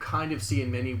you kind of see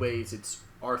in many ways it's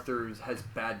Arthur has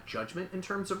bad judgment in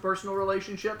terms of personal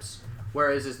relationships,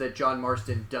 whereas is that John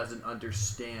Marston doesn't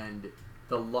understand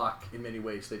the luck in many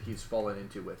ways that he's fallen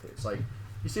into with it. It's like,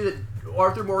 you see that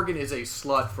Arthur Morgan is a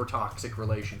slut for toxic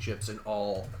relationships in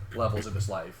all levels of his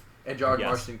life, and John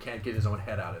Marston can't get his own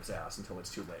head out of his ass until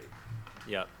it's too late.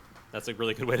 Yep. That's a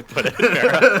really good way to put it,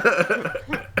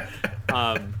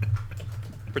 Farrah.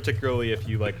 Particularly if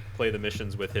you like play the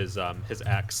missions with his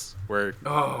ex, where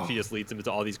she just leads him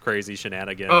into all these crazy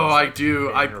shenanigans. Oh, like, I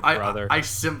do. I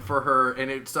simp for her,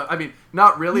 and it's. I mean,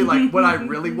 not really. Like what I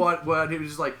really want. What it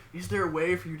was just like. Is there a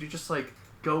way for you to just like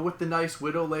go with the nice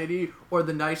widow lady, or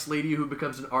the nice lady who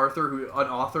becomes an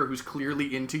author who's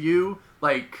clearly into you?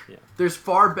 Like, there's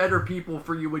far better people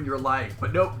for you in your life,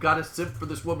 but nope, gotta simp for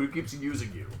this woman who keeps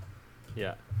using you.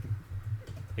 Yeah.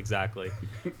 Exactly.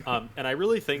 And I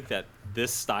really think that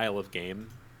this style of game,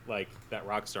 like that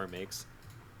Rockstar makes,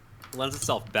 lends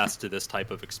itself best to this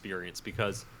type of experience,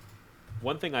 because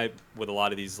one thing with a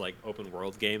lot of these like open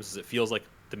world games is it feels like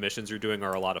the missions you're doing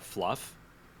are a lot of fluff.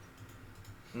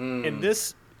 And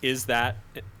this is that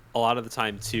a lot of the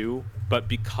time too, but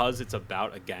because it's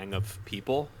about a gang of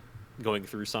people going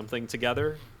through something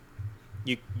together,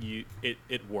 it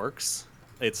works.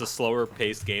 It's a slower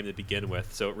paced game to begin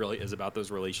with, so it really is about those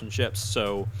relationships.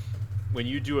 So when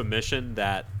you do a mission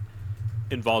that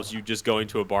involves you just going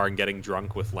to a bar and getting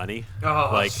drunk with Lenny,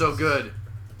 like, so good.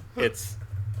 It's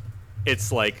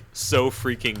like so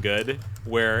freaking good,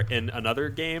 where in another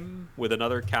game with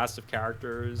another cast of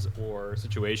characters or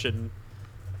situation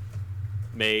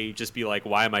may just be like,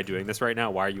 why am I doing this right now?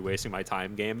 Why are you wasting my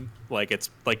time, game? Like, it's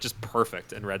like just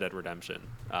perfect in Red Dead Redemption.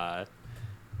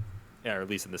 Yeah, or at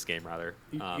least in this game, rather.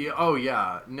 No,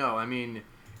 I mean,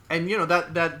 and you know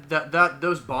that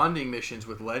those bonding missions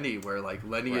with Lenny, where like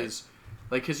Lenny is,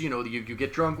 like, because you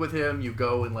get drunk with him, you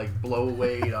go and like blow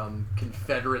away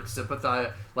Confederate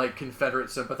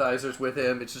sympathizers with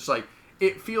him. It's just like,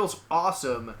 it feels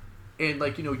awesome, and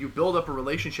like you build up a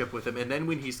relationship with him, and then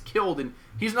when he's killed, and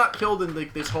he's not killed in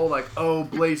like this whole like, oh,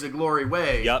 blaze of glory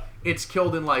way. Yep. It's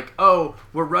killed in like, oh,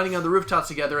 we're running on the rooftops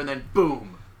together, and then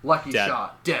boom. Lucky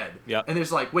shot, dead. Yep. And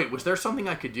there's like, wait, was there something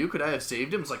I could do? Could I have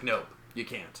saved him? It's like, nope, you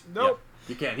can't. Nope.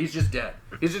 You can't. He's just dead.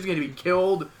 He's just going to be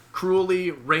killed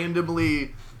cruelly,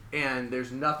 randomly, and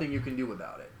there's nothing you can do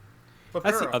about it.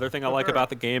 That's the other thing I like about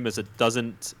the game is it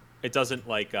doesn't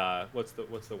like what's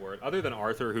the word? Other than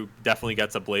Arthur, who definitely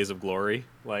gets a blaze of glory,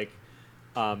 like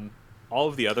all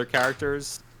of the other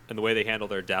characters and the way they handle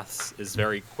their deaths is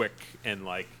very quick and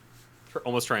like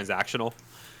almost transactional.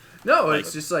 No, like,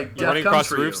 it's just like you're running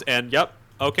across roofs, and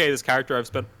okay, this character I've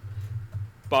spent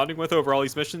bonding with over all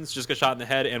these missions just got shot in the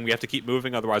head, and we have to keep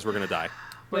moving, otherwise we're gonna die.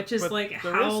 Which is like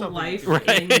how life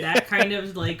in that kind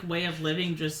of like way of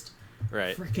living just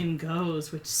freaking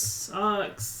goes, which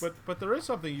sucks. But there is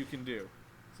something you can do.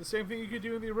 It's the same thing you could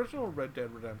do in the original Red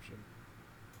Dead Redemption.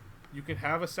 You can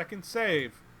have a second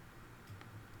save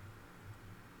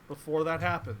before that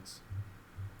happens.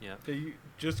 Yeah. That you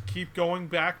just keep going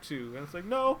back to, and it's like,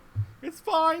 no, it's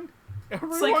fine.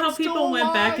 It's like how people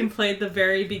went back and played the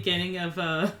very beginning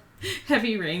of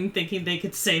Heavy Rain thinking they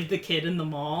could save the kid in the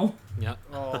mall. Yeah.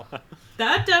 Oh.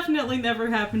 That definitely never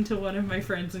happened to one of my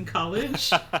friends in college.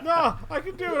 No, I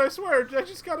can do it, I swear. I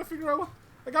just gotta figure out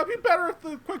I gotta be better at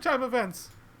the QuickTime events.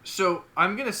 So,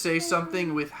 I'm gonna say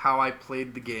something with how I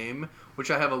played the game,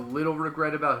 which I have a little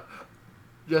regret about,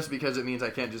 just because it means I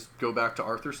can't just go back to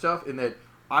Arthur stuff, in that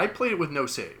I played it with no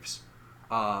saves.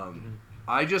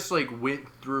 I just like went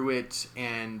through it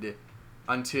and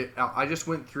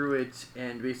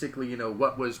basically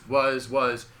what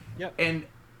was. Yep. And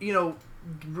I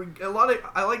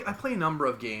play a number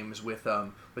of games with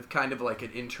kind of like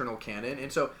an internal canon,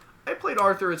 and so I played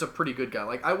Arthur as a pretty good guy.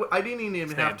 Like I didn't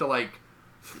even have to like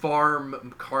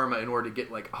farm karma in order to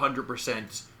get like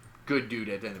 100% good dude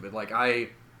at the end of it. Like I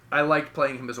liked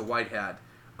playing him as a white hat.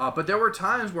 But there were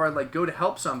times where I'd like go to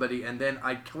help somebody, and then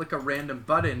I'd click a random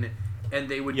button, and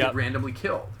they would get randomly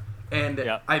killed. And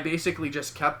I basically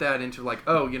just kept that into like,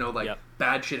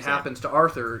 bad shit happens to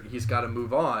Arthur, he's got to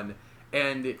move on.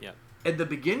 And at the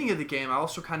beginning of the game, I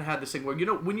also kind of had this thing where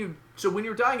when you're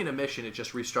dying in a mission, it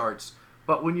just restarts.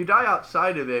 But when you die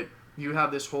outside of it, you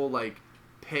have this whole like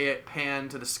pan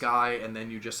to the sky, and then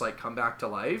you just like come back to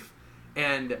life.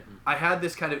 And I had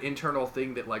this kind of internal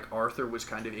thing that like Arthur was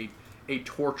kind of a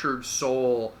tortured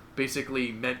soul,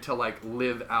 basically meant to like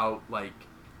live out like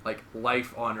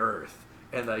life on Earth.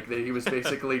 And like that he was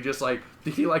basically just like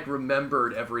he like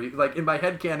remembered like in my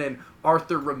headcanon,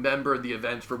 Arthur remembered the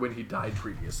events for when he died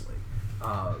previously.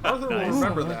 Arthur will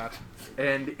remember that.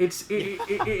 And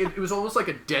it was almost like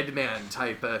a Dead Man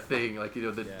type thing, like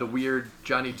the weird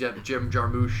Johnny Depp Jim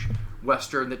Jarmusch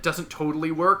Western that doesn't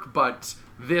totally work, but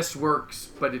this works.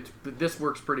 This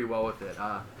works pretty well with it.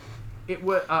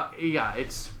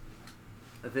 It's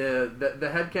the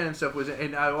headcanon stuff was,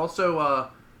 and I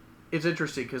also. It's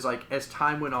interesting because, like, as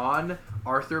time went on,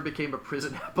 Arthur became a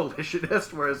prison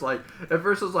abolitionist. Whereas, like, at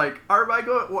first, it was like, "How do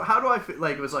I feel?"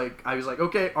 Like, it was like I was like,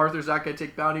 "Okay, Arthur's not going to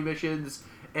take bounty missions,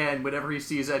 and whenever he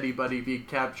sees anybody being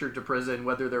captured to prison,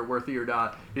 whether they're worthy or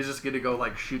not, he's just going to go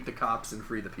like shoot the cops and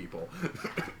free the people."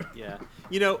 Yeah,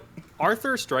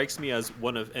 Arthur strikes me as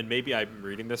one of, and maybe I'm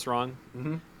reading this wrong.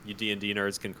 Mm-hmm. You D&D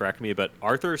nerds can correct me, but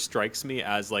Arthur strikes me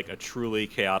as like a truly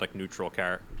chaotic neutral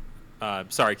chaotic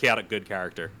good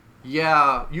character.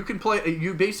 Yeah, you can play.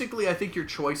 You basically, I think your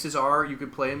choices are you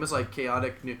could play him as like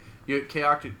chaotic. You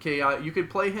could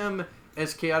play him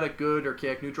as chaotic good or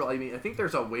chaotic neutral. I mean, I think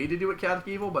there's a way to do it chaotic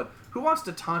evil, but who wants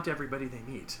to taunt everybody they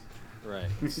meet? Right.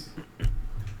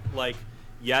 Like,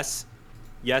 yes,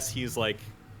 he's like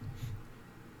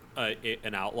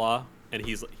an outlaw, and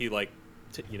he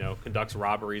conducts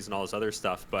robberies and all this other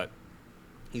stuff, but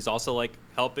he's also like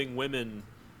helping women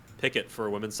picket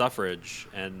for women's suffrage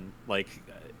and like.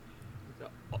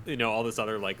 All this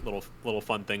other like little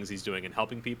fun things he's doing and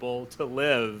helping people to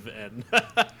live, and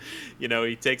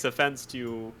he takes offense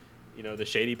to the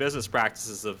shady business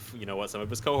practices of what some of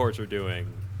his cohorts are doing,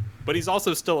 but he's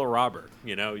also still a robber.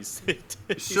 He's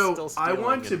still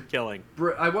stealing and killing.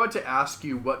 I want to ask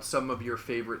you what some of your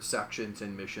favorite sections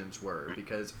and missions were,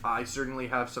 because I certainly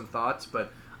have some thoughts,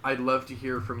 but I'd love to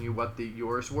hear from you what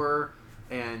yours were,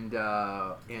 and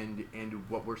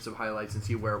what were some highlights, and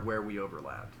see where we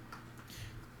overlapped.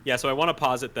 Yeah, so I want to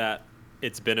posit that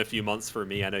it's been a few months for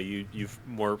me. I know you've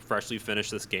more freshly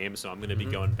finished this game, so I'm going to be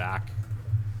going back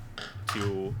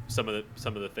to some of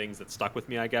the things that stuck with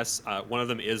me, I guess. One of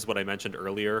them is what I mentioned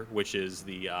earlier, which is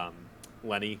the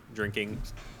Lenny drinking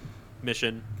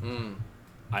mission.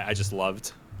 I just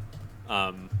loved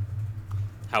how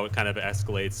it kind of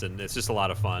escalates, and it's just a lot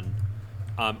of fun.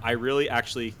 I really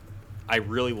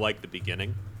like the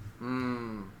beginning.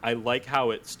 I like how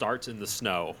it starts in the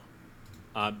snow.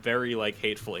 Very like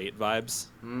Hateful Eight vibes,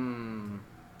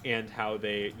 and how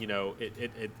they,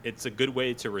 it's a good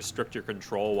way to restrict your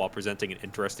control while presenting an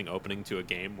interesting opening to a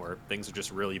game where things are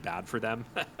just really bad for them,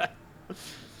 and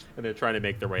they're trying to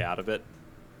make their way out of it.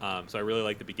 So I really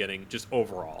like the beginning, just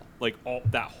overall, like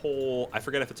that whole. I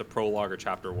forget if it's a prologue or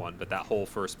chapter 1, but that whole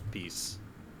first piece,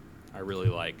 I really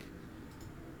like.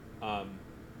 I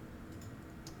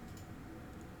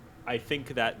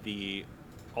think that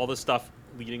all the stuff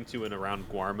leading to and around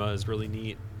Guarma is really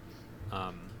neat,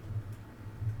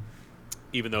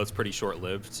 even though it's pretty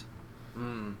short-lived,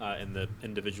 and the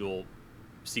individual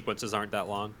sequences aren't that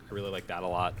long. I really like that a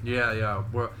lot. Yeah.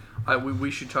 We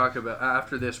should talk about,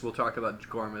 after this, we'll talk about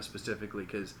Guarma specifically,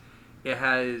 because it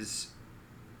has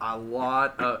a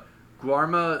lot of...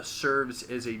 Guarma serves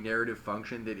as a narrative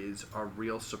function that is a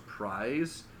real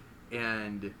surprise,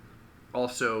 and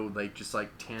also like just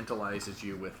like tantalizes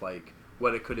you with like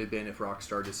what it could have been if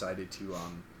Rockstar decided to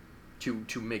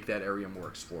make that area more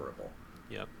explorable.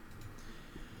 Yep.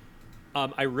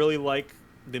 I really like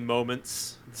the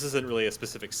moments. This isn't really a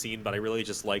specific scene, but I really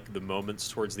just like the moments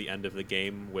towards the end of the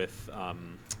game with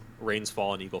Rains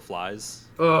Fall and Eagle Flies.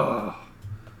 Ugh.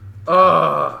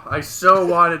 I so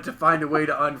wanted to find a way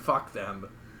to unfuck them.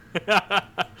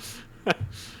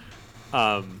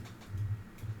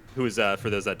 Who is, for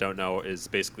those that don't know, is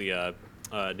basically a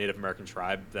Native American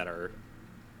tribe that are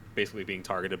basically being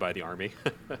targeted by the army.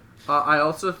 I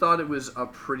also thought it was a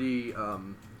pretty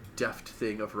deft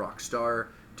thing of Rockstar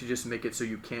to just make it so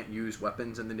you can't use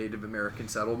weapons in the Native American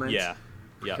settlements. Yeah.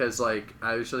 Because like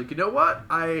I was like, you know what,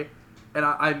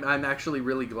 I'm actually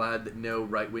really glad that no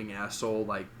right-wing asshole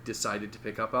like decided to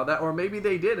pick up on that, or maybe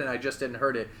they did and I just didn't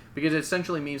heard it, because it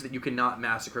essentially means that you cannot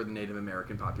massacre the Native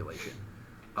American population.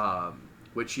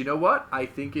 Which, you know what, I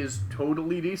think is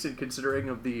totally decent considering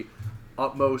of the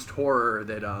utmost horror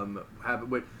that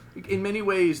happened. In many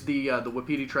ways, the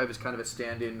Wapiti tribe is kind of a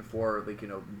stand-in for like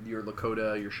your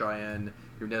Lakota, your Cheyenne,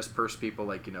 your Nez Perce people,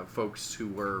 like folks who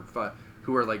were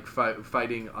like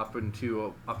fighting up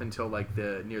until like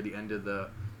near the end of the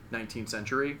 19th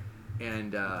century,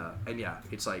 and yeah,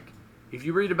 it's like if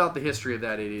you read about the history of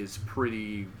that, it is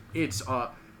pretty. It's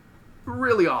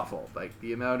really awful. Like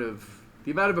the amount of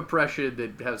oppression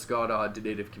that has gone on to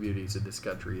Native communities in this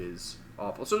country is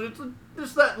awful. So it's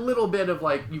just that little bit of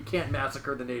like, you can't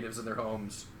massacre the natives in their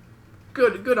homes.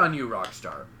 Good on you,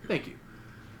 Rockstar. Thank you.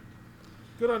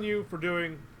 Good on you for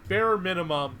doing bare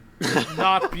minimum,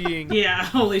 not being. Yeah,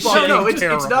 holy Well, shit. no, it's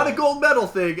terrible. not a gold medal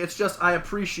thing. It's just I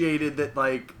appreciated that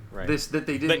like Right. that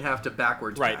they didn't have to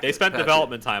backwards. Right. patch They it- spent patch it.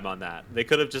 development time on that. They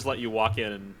could have just let you walk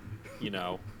in and, you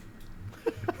know.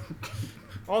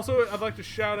 Also, I'd like to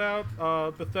shout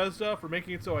out Bethesda for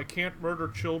making it so I can't murder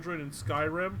children in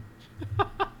Skyrim.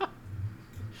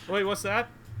 Wait, what's that?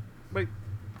 Wait.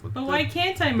 But why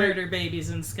can't I murder babies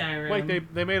in Skyrim?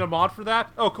 Wait, they made a mod for that?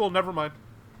 Oh, cool. Never mind.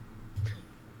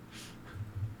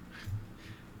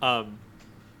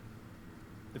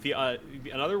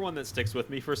 Another one that sticks with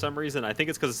me for some reason, I think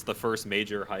it's because it's the first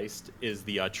major heist, is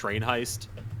the train heist,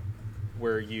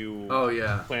 where you Oh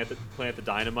yeah. plant the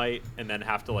dynamite and then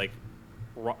have to like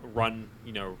run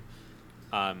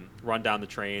down the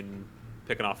train,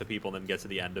 picking off the people, and then get to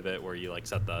the end of it where you like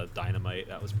set the dynamite.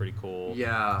 That was pretty cool.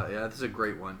 Yeah, this is a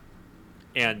great one.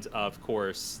 And of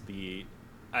course the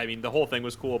whole thing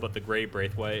was cool, but the Grey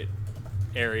Braithwaite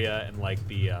area and like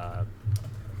the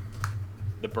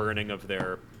burning of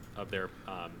their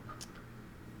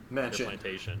Mention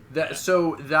plantation.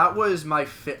 So that was my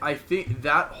I think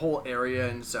that whole area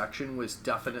and section was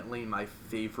definitely my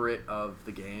favorite of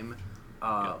the game.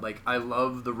 Like I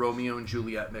love the Romeo and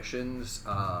Juliet missions.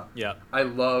 Yeah. I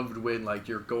loved when like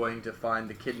you're going to find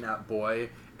the kidnapped boy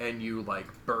and you like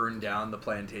burn down the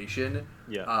plantation.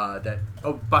 Yeah.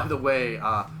 By the way,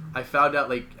 I found out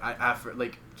like after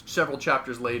like several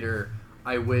chapters later,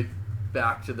 I went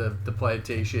back to the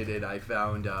plantation and I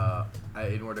found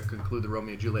in order to conclude the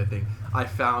Romeo and Juliet thing, I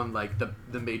found like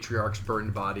the matriarch's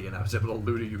burned body and I was able to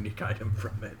loot a unique item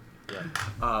from it.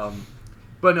 Yeah.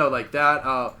 But no, like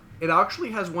that. It actually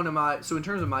has one of my. So in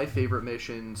terms of my favorite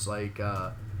missions, like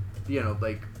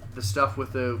like the stuff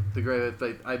with the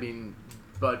grave.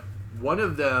 But one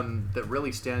of them that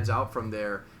really stands out from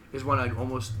there is one I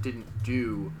almost didn't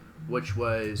do, which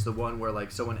was the one where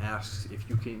like someone asks if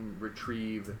you can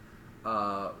retrieve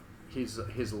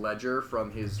his ledger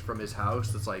from his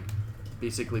house. That's like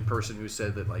basically person who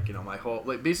said that like my whole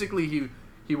like basically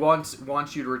he wants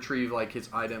you to retrieve like his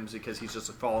items because he's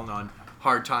just fallen on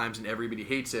hard times and everybody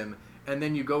hates him. And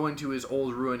then you go into his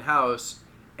old ruined house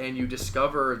and you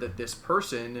discover that this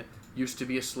person used to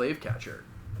be a slave catcher,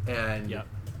 and Yep.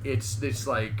 it's this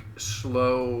like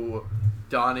slow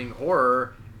dawning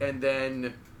horror. And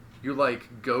then you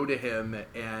like go to him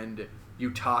and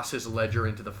you toss his ledger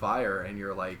into the fire, and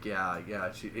you're like, yeah.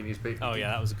 And he's Oh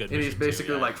yeah, that was a good. and he's mission, too,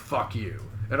 basically yeah. like, fuck you.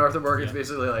 And Arthur Morgan's Yeah.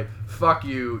 basically like, fuck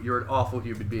you, you're an awful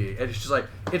human being. And it's just like,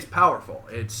 it's powerful.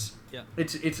 It's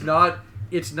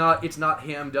not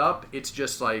hammed up. It's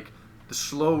just like the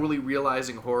slowly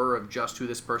realizing horror of just who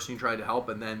this person you tried to help,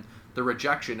 and then the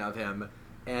rejection of him.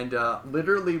 And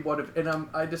literally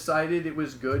I decided it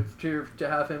was good to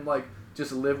have him like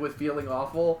just live with feeling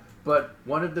awful. But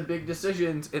one of the big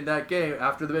decisions in that game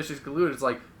after the mission's concluded is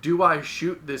like, do I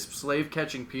shoot this slave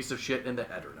catching piece of shit in the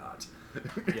head or not?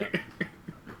 Yeah.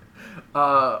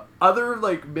 Other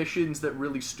like missions that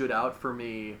really stood out for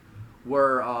me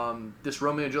were this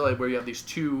Romeo and Juliet, where you have these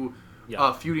two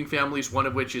feuding families, one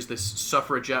of which is this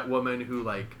suffragette woman who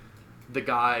like the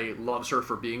guy loves her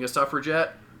for being a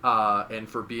suffragette and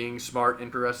for being smart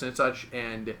and progressive and such.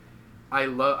 And I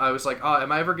was like, oh,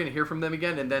 am I ever going to hear from them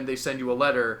again? And then they send you a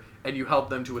letter and you help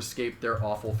them to escape their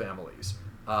awful families.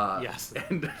 Yes.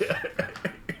 And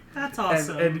That's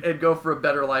awesome. and go for a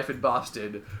better life in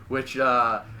Boston, which,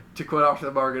 to quote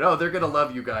Arthur Morgan, oh, they're going to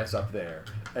love you guys up there.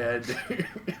 And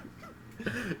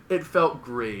it felt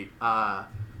great.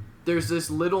 There's this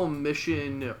little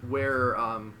mission where,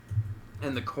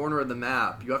 in the corner of the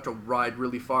map, you have to ride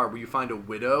really far, where you find a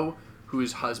widow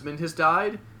whose husband has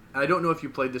died. And I don't know if you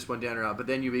played this one, Dan, or not, but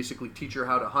then you basically teach her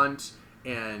how to hunt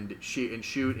and shoot,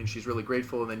 and she's really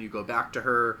grateful, and then you go back to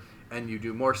her and you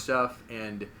do more stuff,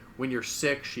 and when you're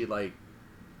sick, she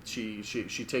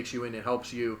takes you in and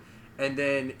helps you. And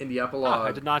then in the epilogue,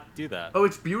 I did not do that. oh,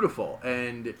 it's beautiful.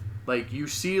 And like you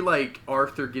see like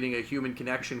Arthur getting a human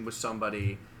connection with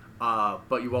somebody,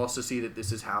 but you also see that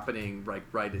this is happening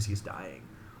right as he's dying.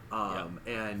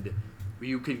 And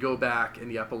you can go back in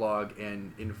the epilogue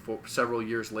and several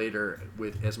years later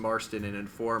as Marston and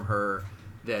inform her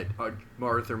that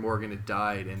Arthur Morgan had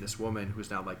died, and this woman who's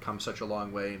now like come such a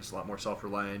long way and is a lot more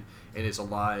self-reliant and is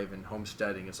alive and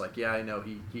homesteading. It's like, yeah, I know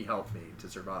he helped me to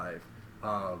survive.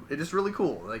 It is really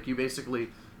cool. Like you basically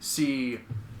see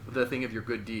the thing of your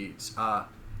good deeds.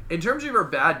 In terms of your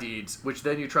bad deeds, which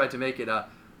then you tried to make it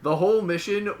the whole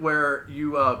mission where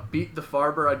you beat the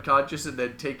farmer unconscious and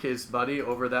then take his money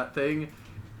over that thing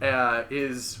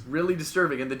is really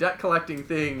disturbing. And the debt collecting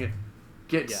thing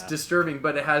gets disturbing,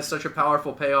 but it has such a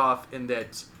powerful payoff in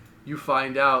that you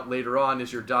find out later on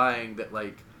as you're dying that,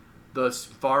 like, the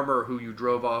farmer who you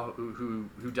drove off,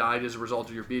 who died as a result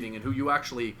of your beating, and who you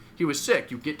actually, he was sick,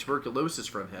 you get tuberculosis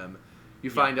from him. You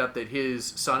find out that his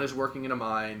son is working in a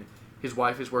mine, his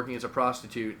wife is working as a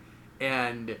prostitute,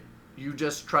 and you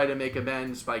just try to make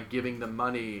amends by giving them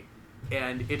money.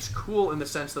 And it's cool in the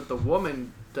sense that the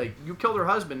woman, like, you killed her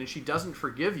husband and she doesn't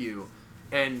forgive you.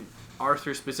 And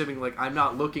Arthur specifically, like, I'm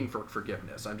not looking for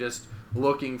forgiveness. I'm just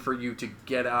looking for you to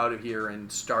get out of here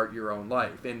and start your own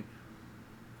life. And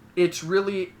it's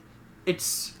really,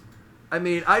 I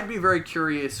mean, I'd be very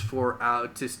curious for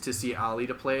to see Ali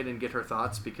to play it and get her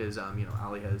thoughts, because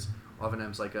Ali has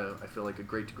oftentimes I feel like a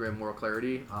great degree of moral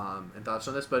clarity and thoughts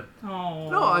on this. But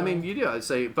no, I mean, you do, I'd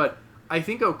say. But I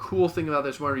think a cool thing about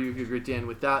this, whenever you agree, Dan,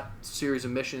 with that series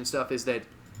of mission stuff, is that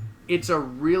it's a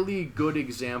really good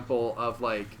example of,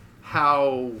 like,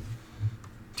 how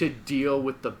to deal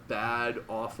with the bad,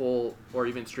 awful, or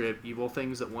even straight up evil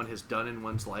things that one has done in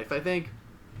one's life, I think.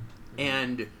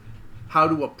 And how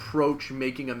to approach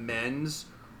making amends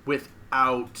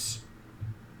without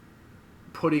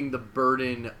putting the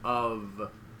burden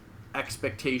of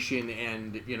expectation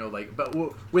and, but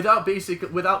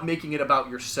without making it about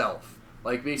yourself.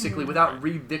 Like, basically, without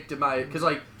re-victimizing. Because,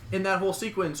 like, in that whole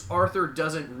sequence, Arthur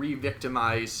doesn't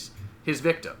re-victimize his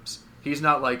victims. He's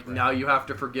not like, now you have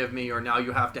to forgive me, or now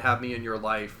you have to have me in your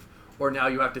life, or now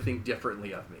you have to think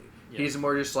differently of me. Yeah. He's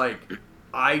more just like,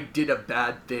 I did a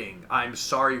bad thing. I'm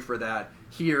sorry for that.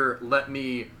 Here, let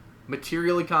me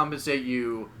materially compensate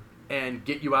you and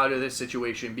get you out of this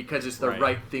situation because it's the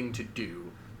right thing to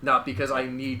do. Not because I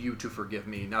need you to forgive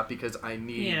me. Not because I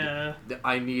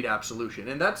need absolution.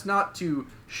 And that's not to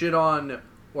shit on,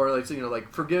 or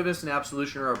like forgiveness and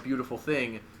absolution are a beautiful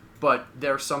thing, but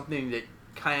there's something that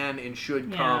can and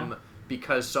should come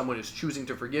because someone is choosing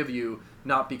to forgive you,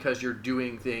 not because you're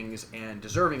doing things and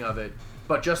deserving of it.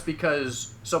 But just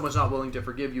because someone's not willing to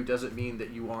forgive you doesn't mean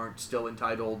that you aren't still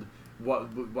entitled,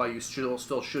 why you still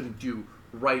shouldn't do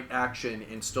right action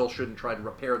and still shouldn't try to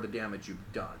repair the damage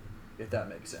you've done, if that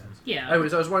makes sense. Yeah.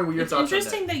 Anyways, I was wondering what your thoughts on that. It's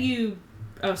interesting that you...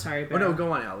 Oh, sorry, Barry. Oh, no,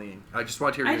 go on, Aline. I just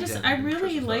want to hear your I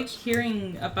really like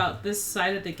hearing about this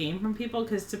side of the game from people,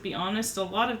 because, to be honest, a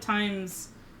lot of times...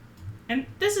 And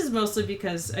this is mostly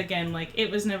because, again, like, it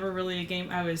was never really a game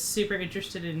I was super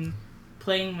interested in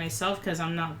playing myself, because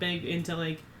I'm not big into,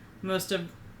 like, most of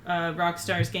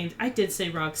Rockstar's games. I did say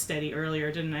Rocksteady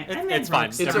earlier, didn't I? I meant it's fine.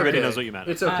 Rockstar. Everybody knows what you meant.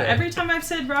 It's okay. Every time I've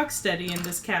said Rocksteady in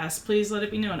this cast, please let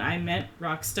it be known, I meant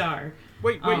Rockstar.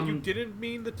 Wait, you didn't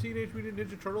mean the Teenage Mutant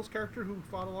Ninja Turtles character who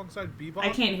fought alongside Bebop? I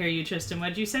can't hear you, Tristan.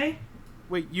 What'd you say?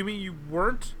 Wait, you mean you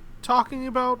weren't talking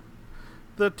about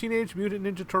the Teenage Mutant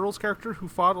Ninja Turtles character who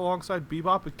fought alongside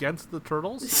Bebop against the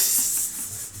Turtles?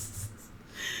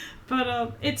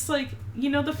 But it's like,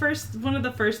 one of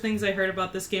the first things I heard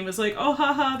about this game was like, oh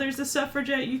haha, there's a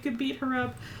suffragette, you could beat her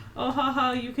up. Oh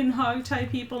haha, you can hog tie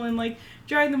people and, like,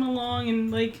 drag them along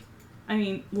and, like, I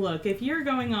mean, look, if you're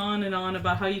going on and on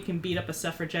about how you can beat up a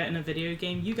suffragette in a video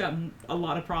game, you got a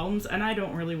lot of problems, and I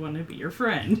don't really want to be your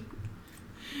friend.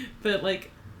 But,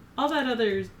 like, all that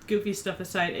other goofy stuff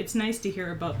aside, it's nice to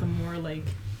hear about the more, like,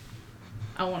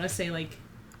 I want to say, like,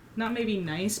 not maybe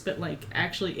nice, but, like,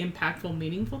 actually impactful,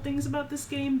 meaningful things about this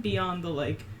game beyond the,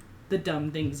 like, the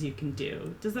dumb things you can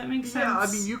do. Does that make sense? Yeah,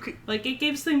 I mean, you could... Like, it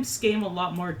gives this game a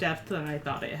lot more depth than I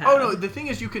thought it had. Oh, no, the thing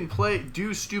is you can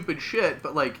do stupid shit,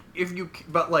 but, like, if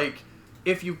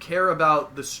you care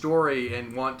about the story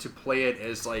and want to play it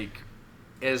as, like,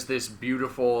 as this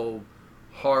beautiful...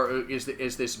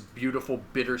 is this beautiful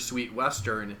bittersweet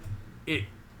western,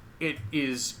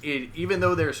 even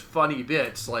though there's funny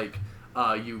bits, like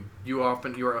you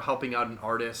are helping out an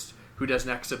artist who does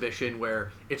an exhibition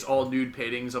where it's all nude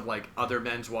paintings of, like, other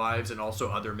men's wives and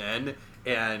also other men,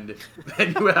 and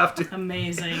then you have to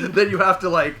amazing then you have to,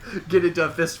 like, get into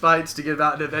fist fights to get him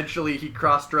out, and eventually he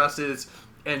cross dresses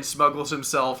and smuggles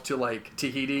himself to, like,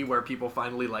 Tahiti, where people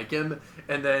finally like him,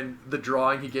 and then the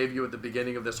drawing he gave you at the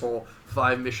beginning of this whole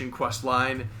 5-mission quest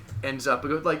line ends up,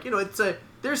 like,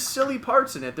 there's silly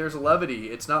parts in it, there's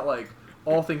levity, it's not, like,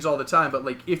 all things all the time, but,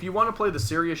 like, if you want to play the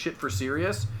serious shit for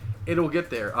serious, it'll get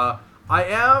there.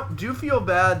 I do feel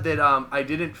bad that I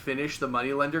didn't finish the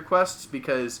moneylender quests,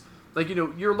 because, like,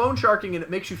 you're loan sharking and it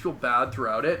makes you feel bad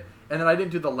throughout it, and then I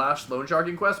didn't do the last loan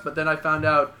sharking quest, but then I found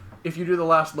out if you do the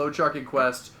last loan sharking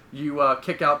quest, you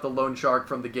kick out the loan shark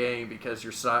from the game because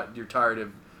you're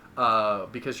tired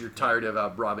because you're tired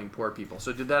of robbing poor people.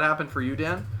 So did that happen for you,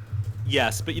 Dan?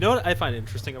 Yes, but you know what I find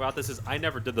interesting about this is I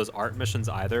never did those art missions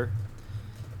either.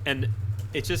 And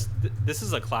it just, this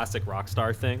is a classic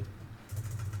Rockstar thing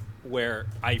where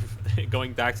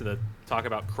going back to the talk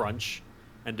about crunch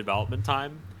and development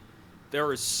time,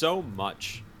 there is so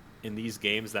much in these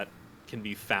games that can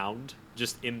be found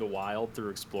just in the wild through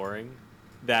exploring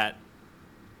that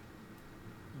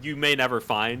you may never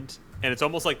find, and it's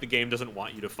almost like the game doesn't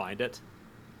want you to find it.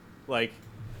 Like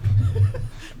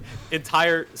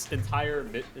entire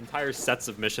sets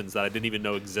of missions that I didn't even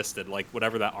know existed, like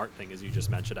whatever that art thing is you just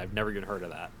mentioned. I've never even heard of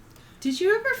that. Did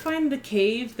you ever find the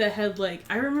cave that had, like,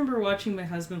 I remember watching my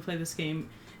husband play this game,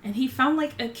 and he found,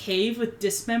 like, a cave with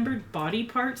dismembered body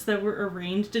parts that were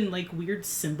arranged in, like, weird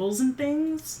symbols and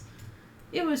things?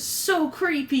 It was so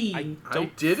creepy. I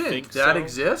didn't. Think that so.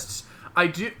 exists? I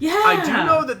do. Yeah. I do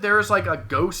know that there's like a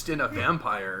ghost and a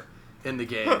vampire in the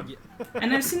game.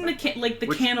 And I've seen the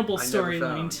Which cannibal I never storyline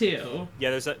found. too.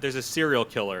 Yeah, there's a serial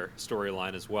killer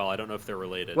storyline as well. I don't know if they're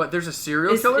related. What? There's a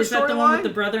serial Is killer that the one with the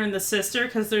storyline? brother and the sister?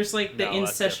 Because there's like the No,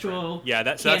 that's different. incestual Yeah,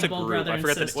 that's a cannibal group. brother I and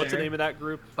forget sister. what's the name of that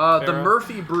group? The Farrah?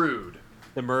 Murphy Brood.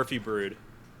 The Murphy Brood,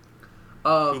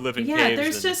 who live in Yeah, caves.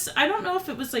 there's and- just, I don't know if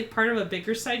it was like part of a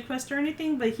bigger side quest or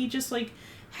anything, but he just like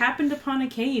happened upon a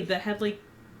cave that had like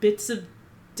bits of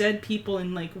dead people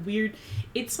and like weird,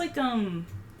 it's like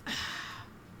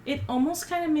it almost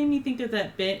kind of made me think of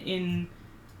that bit in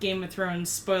Game of Thrones.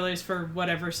 Spoilers for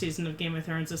whatever season of Game of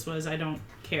Thrones this was, I don't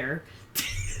care.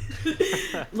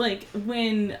 Like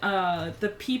when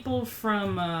the people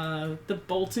from the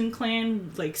Bolton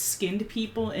clan like skinned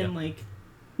people and like,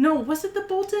 no, was it the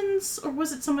Boltons or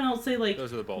was it someone else? They like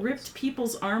Those are the Boltons. ripped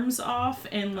people's arms off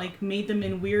and like made them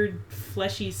in weird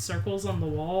fleshy circles on the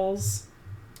walls.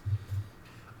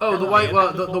 Oh, the White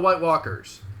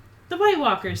Walkers. The White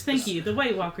Walkers, thank you. The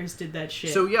White Walkers did that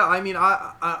shit. So yeah, I mean,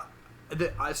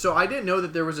 so I didn't know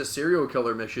that there was a serial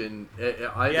killer mission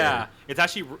either. Yeah, it's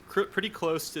actually pretty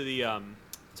close to the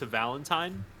to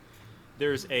Valentine.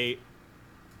 There's a,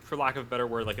 for lack of a better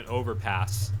word, like an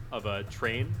overpass of a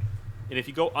train, and if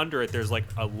you go under it, there's like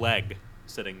a leg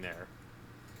sitting there.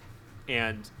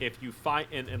 And if you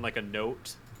find in like a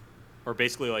note, or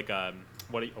basically like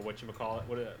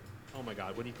whatchamacallit, oh my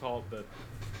god, what do you call it?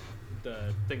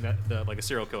 The thing that like a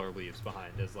serial killer leaves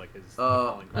behind as like his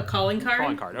calling card. a calling card?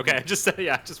 Calling card. Okay,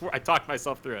 I talked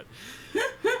myself through it.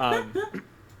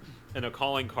 And a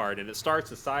calling card, and it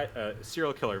starts a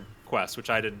serial killer quest,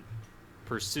 which I didn't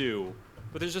pursue.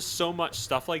 But there's just so much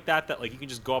stuff like that like you can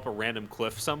just go up a random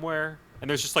cliff somewhere, and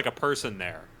there's just like a person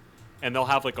there, and they'll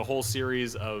have like a whole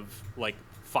series of like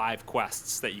 5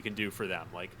 quests that you can do for them,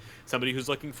 like somebody who's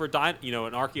looking for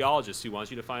an archaeologist who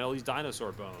wants you to find all these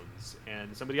dinosaur bones,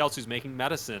 and somebody else who's making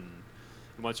medicine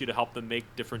and wants you to help them make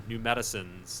different new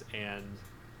medicines, and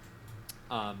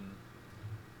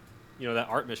that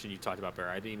art mission you talked about,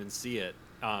 Barry, I didn't even see it.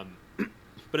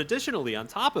 But additionally, on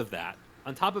top of that,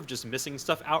 on top of just missing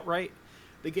stuff outright,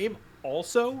 the game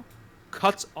also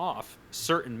cuts off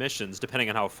certain missions depending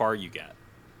on how far you get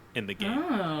in the game.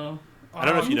 Oh. I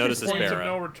don't know if you noticed this, Points of Barra.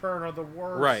 no return are the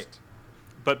worst. Right.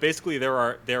 But basically, there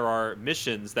are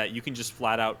missions that you can just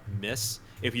flat out miss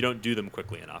if you don't do them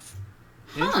quickly enough.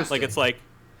 Interesting. Like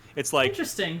it's like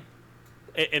Interesting.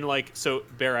 and like, so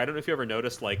Bear, I don't know if you ever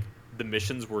noticed like the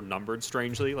missions were numbered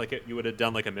strangely. Like you would have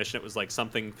done like a mission, it was like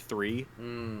something 3,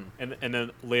 and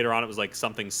then later on it was like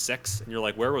something 6, and you're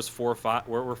like, where were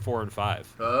 4 and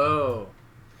 5? Oh.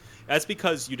 That's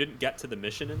because you didn't get to the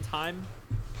mission in time,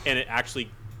 and it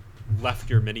actually left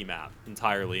your mini-map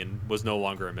entirely and was no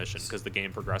longer a mission because the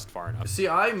game progressed far enough. See,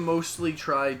 I mostly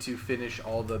tried to finish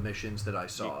all the missions that I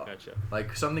saw. Gotcha.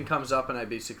 Like, something comes up and I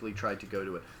basically tried to go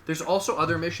to it. There's also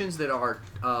other missions that are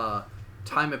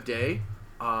time of day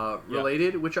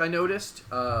related, which I noticed.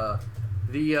 The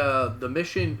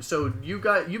mission. So you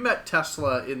met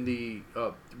Tesla in the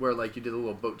where like you did a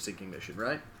little boat sinking mission,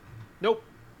 right? Nope.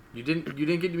 You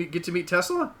didn't get to meet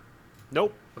Tesla?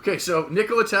 Nope. Okay, so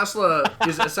Nikola Tesla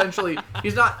is essentially,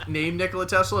 he's not named Nikola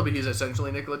Tesla, but he's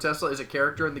essentially Nikola Tesla, is a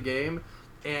character in the game.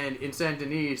 And in San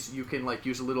Denis, you can like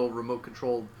use a little remote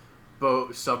controlled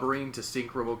boat submarine to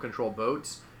sink remote controlled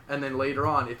boats. And then later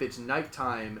on, if it's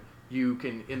nighttime, you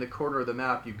can, in the corner of the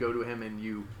map, you go to him and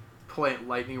you plant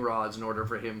lightning rods in order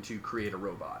for him to create a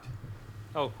robot.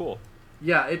 Oh, cool.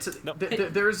 Yeah, it's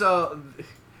there's a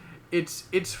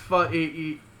it's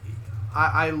fun.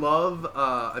 I love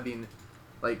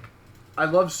I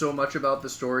love so much about the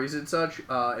stories and such, and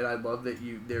I love that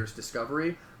there's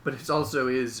discovery, but it also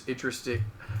is interesting.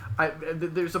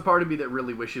 There's a part of me that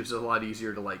really wishes it was a lot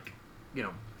easier to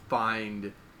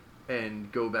find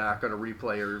and go back on a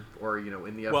replay or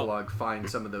in the epilogue find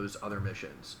some of those other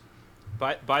missions.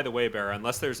 By the way, Bear,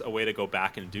 unless there's a way to go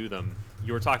back and do them,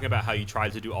 you were talking about how you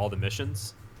tried to do all the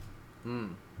missions.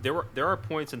 There are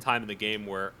points in time in the game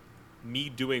where me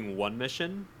doing one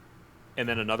mission and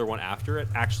then another one after it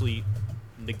actually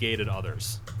negated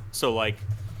others. So like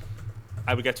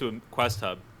I would get to a quest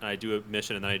hub and I do a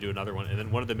mission and then I do another one, and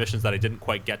then one of the missions that I didn't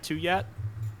quite get to yet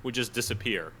would just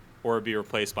disappear or be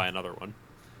replaced by another one.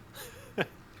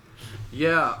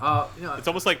 Yeah, it's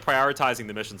almost like prioritizing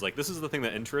the missions. Like, this is the thing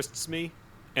that interests me,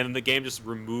 and then the game just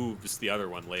removes the other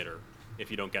one later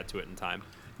if you don't get to it in time.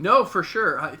 No, for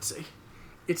sure.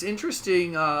 It's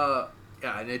interesting. Yeah,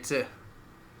 and it's a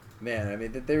man. I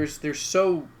mean, there's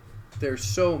so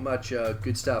much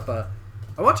good stuff. I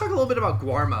want to talk a little bit about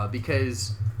Guarma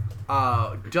because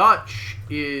Dutch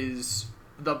is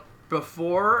the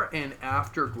before and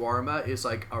after Guarma is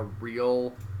like a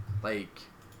real like.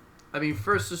 I mean,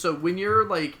 first, so when you're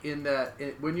like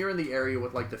when you're in the area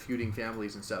with like the feuding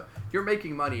families and stuff, you're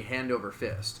making money hand over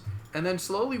fist, and then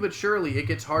slowly but surely it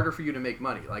gets harder for you to make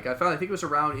money. Like I think it was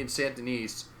around in Saint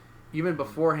Denis, even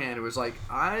beforehand, it was like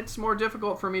it's more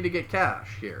difficult for me to get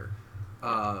cash here,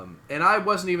 and I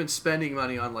wasn't even spending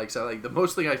money on like the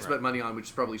most thing I spent money on, which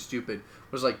is probably stupid,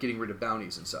 was like getting rid of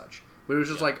bounties and such. But it was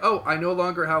just like, oh, I no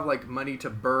longer have like money to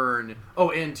burn.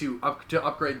 Oh, and to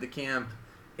upgrade the camp.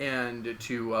 And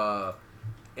to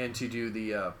do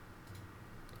the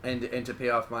and to pay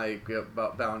off my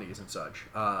bounties and such,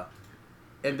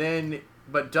 and then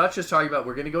but Dutch is talking about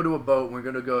we're going to go to a boat, we're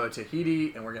going to go to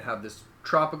Tahiti, and we're going to have this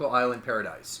tropical island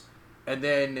paradise, and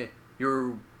then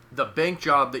the bank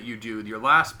job that you do, your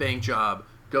last bank job,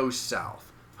 goes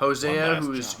south. Hosea,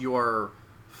 who's your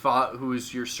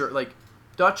like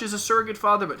Dutch is a surrogate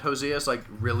father, but Hosea is like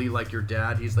really like your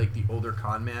dad. He's like the older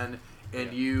con man.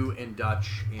 And you and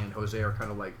Dutch and Jose are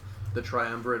kind of like the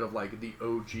triumvirate of like the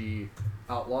OG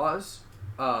outlaws.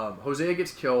 Hosea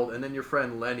gets killed, and then your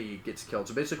friend Lenny gets killed.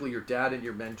 So basically, your dad and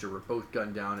your mentor were both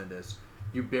gunned down in this.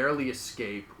 You barely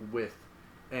escape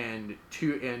and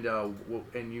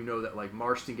you know that like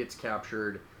Marston gets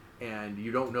captured, and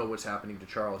you don't know what's happening to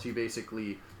Charles. He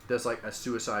basically does like a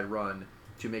suicide run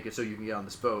to make it so you can get on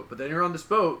this boat. But then you're on this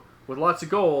boat with lots of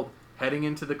gold heading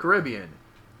into the Caribbean.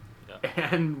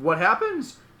 And what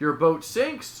happens? Your boat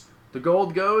sinks, the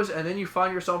gold goes, and then you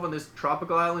find yourself on this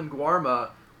tropical island Guarma,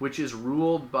 which is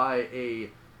ruled by a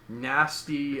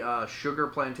nasty sugar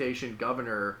plantation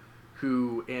governor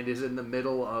is in the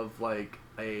middle of like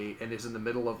a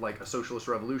socialist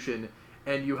revolution,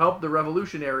 and you help the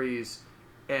revolutionaries,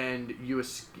 and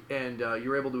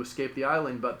you're able to escape the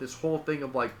island. But this whole thing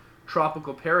of like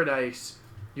tropical paradise,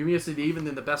 you mean that even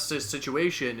in the best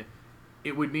situation,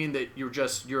 it would mean that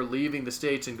you're leaving the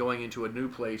States and going into a new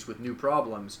place with new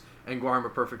problems, and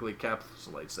Guarma perfectly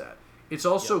encapsulates that. It's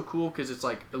also cool because it's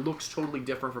like it looks totally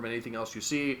different from anything else you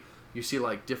see. You see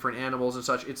like different animals and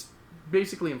such. It's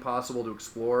basically impossible to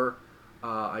explore.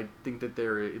 I think that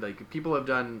people have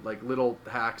done like little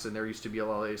hacks, and there used to be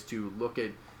LLAs to look at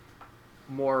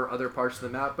more other parts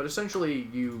of the map, but essentially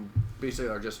you basically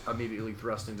are just immediately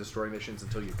thrust into story missions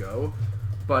until you go.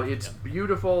 But it's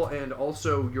beautiful, and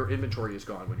also your inventory is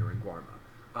gone when you're in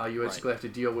Guarma. You basically have to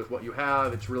deal with what you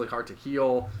have. It's really hard to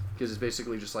heal because it's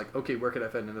basically just like, okay, where can I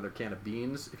find another can of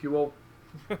beans, if you will?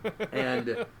 But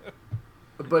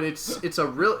it's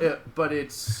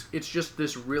just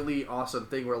this really awesome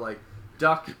thing where like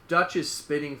Dutch is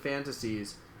spinning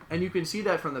fantasies, and you can see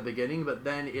that from the beginning. But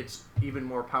then it's even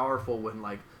more powerful when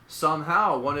like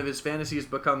somehow one of his fantasies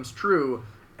becomes true,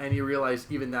 and you realize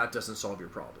even that doesn't solve your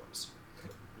problems.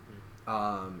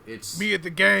 It's me at the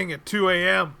gang at 2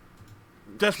 a.m.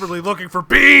 desperately looking for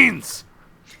beans.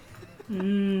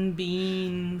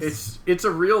 Beans. It's a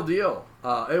real deal.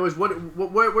 It was what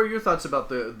were your thoughts about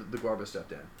the Guarma stuff,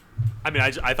 Dan? I mean,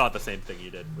 I thought the same thing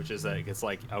you did, which is like it's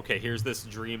like, okay, here's this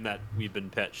dream that we've been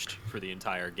pitched for the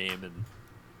entire game, and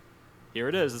here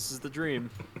it is. This is the dream.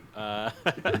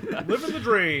 Living the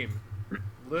dream.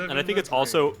 And I think it's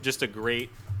also just a great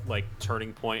like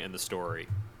turning point in the story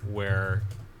where.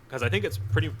 Because I think it's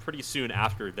pretty soon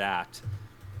after that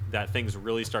things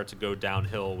really start to go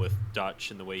downhill with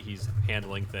Dutch and the way he's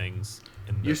handling things.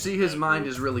 You see his mind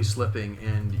is really slipping,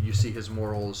 and you see his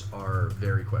morals are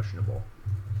very questionable.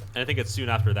 And I think it's soon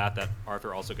after that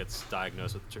Arthur also gets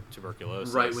diagnosed with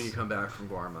tuberculosis. Right when you come back from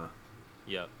Guarma.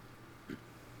 Yep.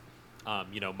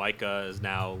 Micah is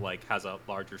now like has a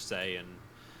larger say in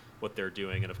what they're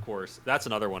doing, and of course that's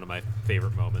another one of my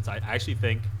favorite moments. I actually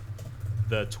think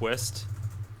the twist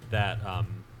that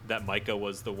Micah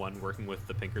was the one working with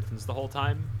the Pinkertons the whole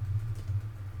time.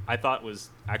 I thought was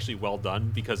actually well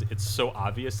done because it's so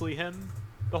obviously him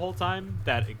the whole time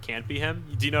that it can't be him.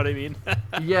 Do you know what I mean?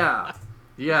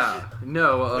 Yeah,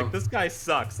 no. Like, this guy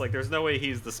sucks. Like, there's no way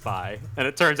he's the spy. And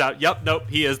it turns out, nope,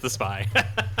 he is the spy.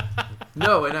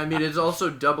 No, and I mean it's also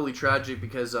doubly tragic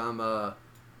because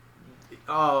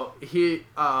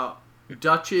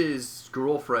Dutch's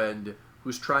girlfriend,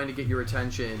 who's trying to get your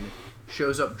attention,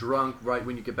 shows up drunk right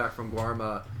when you get back from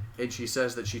Guarma, and she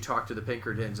says that she talked to the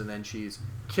Pinkertons, and then she's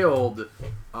killed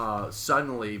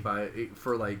suddenly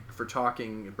for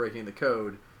talking and breaking the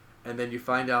code. And then you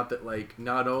find out that, like,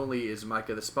 not only is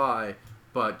Micah the spy,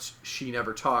 but she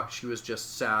never talked. She was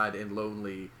just sad and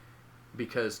lonely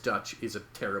because Dutch is a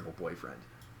terrible boyfriend.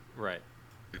 Right.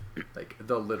 Like,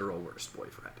 the literal worst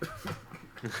boyfriend.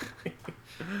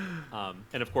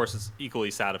 And, of course, it's equally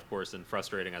sad, of course, and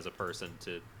frustrating as a person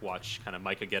to watch kind of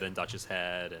Micah get in Dutch's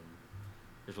head, and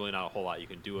there's really not a whole lot you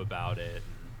can do about it.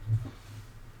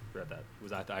 And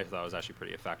I thought it was actually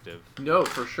pretty effective. No,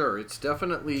 for sure. It's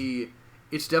definitely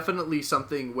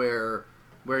something where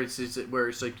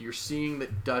it's like you're seeing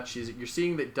that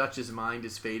Dutch's mind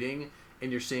is fading,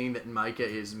 and you're seeing that Micah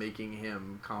is making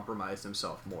him compromise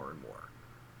himself more and more.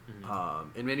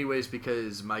 Mm-hmm. In many ways,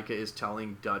 because Micah is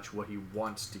telling Dutch what he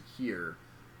wants to hear,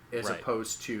 as Right.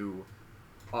 opposed to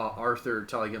Arthur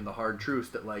telling him the hard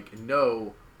truth that, like,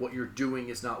 no, what you're doing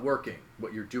is not working.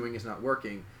 What you're doing is not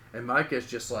working. And Micah's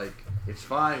just like, it's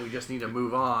fine. We just need to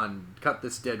move on. Cut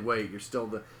this dead weight. You're still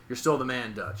the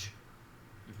man, Dutch.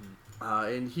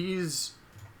 Mm-hmm.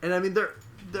 And I mean,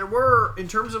 there were, in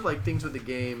terms of, like, things with the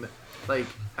game, like,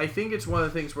 I think it's one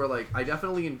of the things where, like, I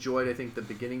definitely enjoyed, I think, the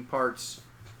beginning parts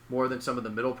more than some of the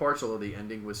middle parts, although the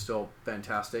ending was still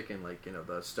fantastic, and, like, you know,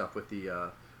 the stuff with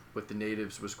the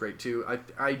natives was great too.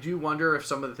 I do wonder if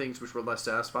some of the things which were less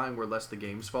satisfying were less the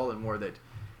game's fault and more that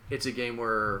it's a game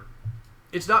where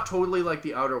it's not totally like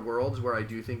the Outer Worlds, where I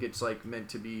do think it's, like, meant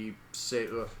to be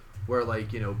where,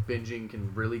 like, you know, binging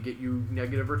can really get you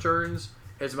negative returns,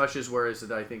 as much as whereas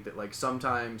that I think that, like,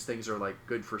 sometimes things are, like,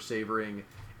 good for savoring,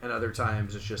 and other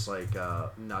times it's just, like,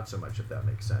 not so much, if that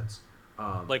makes sense.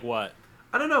 Like what?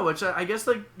 I don't know. Which I guess,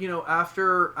 like, you know,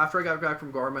 after I got back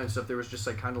from Garma and stuff, there was just,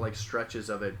 like, kind of, like, stretches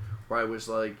of it where I was,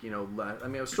 like, you know, I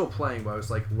mean, I was still playing, but I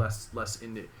was, like, less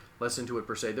into it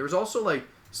per se. There was also, like,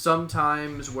 some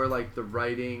times where, like, the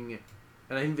writing,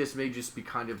 and I think this may just be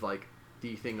kind of, like,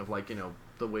 the thing of, like, you know,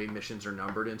 the way missions are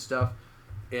numbered and stuff,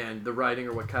 and the writing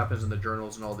or what happens in the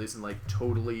journals and all these, and, like,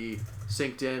 totally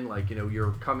synced in. Like, you know,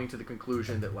 you're coming to the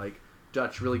conclusion that, like,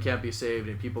 Dutch really can't be saved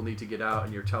and people need to get out,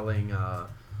 and you're telling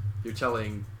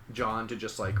John to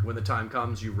just, like, when the time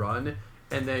comes, you run.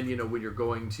 And then, you know, when you're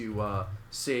going to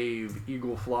save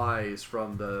Eagle Flies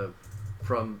from the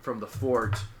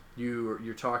fort,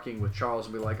 you're talking with Charles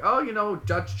and be like, oh, you know,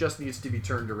 Dutch just needs to be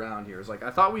turned around here. It's like, I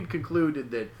thought we'd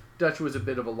concluded that Dutch was a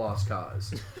bit of a lost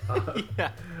cause. Yeah.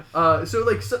 So,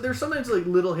 like, there's sometimes, like,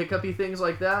 little hiccupy things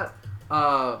like that.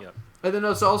 Yep. And then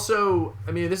it's also,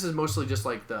 I mean, this is mostly just,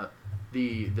 like,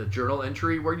 the journal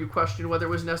entry where you question whether it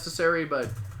was necessary, but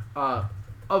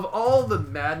of all the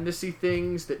madnessy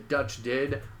things that Dutch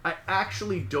did, I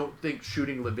actually don't think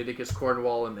shooting Leviticus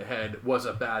Cornwall in the head was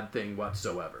a bad thing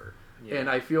whatsoever. Yeah. And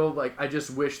I feel like I just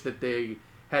wish that they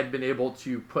had been able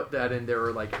to put that in there,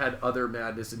 or, like, had other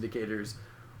madness indicators.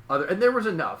 And there was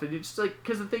enough. And it's just, like,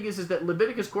 because the thing is that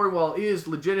Leviticus Cornwall is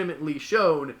legitimately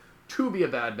shown to be a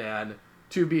bad man,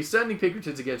 to be sending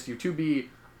Pinkertons against you, to be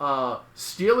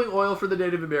stealing oil for the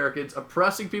Native Americans,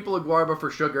 oppressing people in Guarma for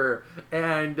sugar,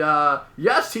 and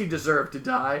yes, he deserved to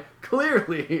die,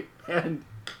 clearly, and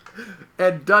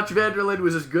Dutch Vanderlyn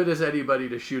was as good as anybody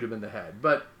to shoot him in the head.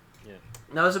 But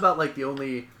Yeah. that was about, like, the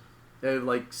only,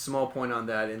 like, small point on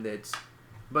that, and it's,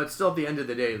 but still at the end of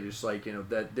the day, just, like, you know,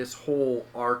 that this whole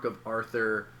arc of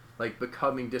Arthur, like,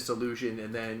 becoming disillusioned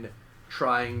and then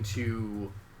trying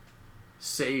to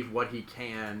save what he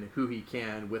can, who he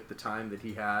can, with the time that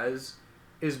he has,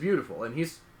 is beautiful. And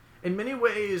he's, in many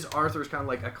ways, Arthur's kind of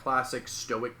like a classic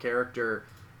stoic character,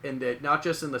 in that, not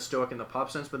just in the stoic and the pop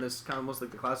sense, but this kind of almost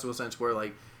like the classical sense where,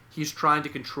 like, he's trying to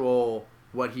control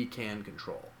what he can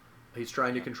control. He's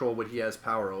trying to control what he has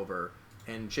power over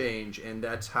and change, and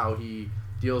that's how he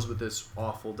deals with this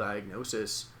awful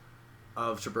diagnosis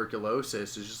of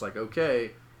tuberculosis. It's just like,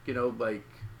 okay, you know, like,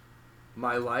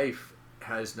 my life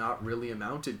has not really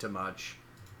amounted to much,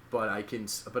 but I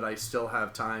still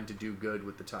have time to do good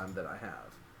with the time that I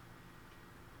have.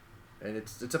 And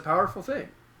it's a powerful thing.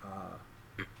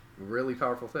 Really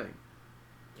powerful thing.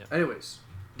 Yeah. Anyways,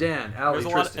 Dan, Allie,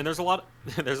 Tristan. There's a lot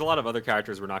of other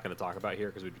characters we're not going to talk about here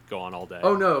because we'd go on all day.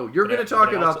 Oh no, you're going to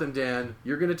talk about them, Dan.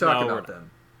 You're going to talk about them.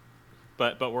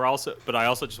 But I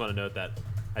also just want to note that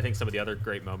I think some of the other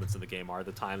great moments in the game are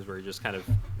the times where you're just kind of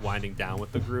winding down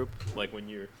with the group, like when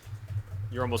you're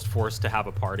almost forced to have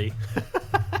a party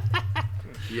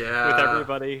Yeah. with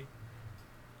everybody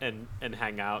and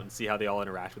hang out and see how they all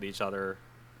interact with each other,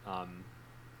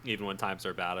 even when times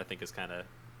are bad. I think is kind of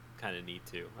neat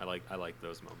too. I like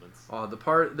those moments. Oh,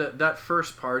 that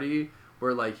first party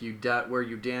where like you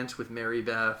dance with Mary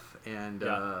Beth and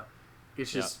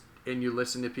it's just and you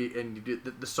listen to and you do,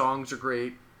 the songs are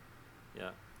great.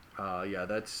 Yeah. Yeah,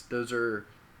 those are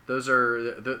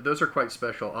quite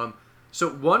special. So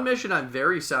one mission I'm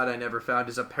very sad I never found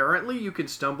is apparently you can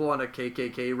stumble on a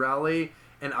KKK rally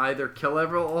and either kill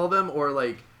all of them or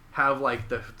like have like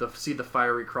the see the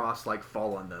fiery cross like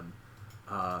fall on them.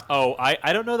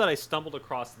 I don't know that I stumbled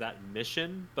across that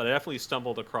mission, but I definitely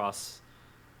stumbled across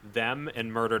them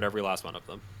and murdered every last one of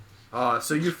them.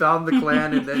 So you found the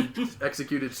clan and then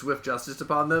executed swift justice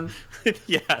upon them?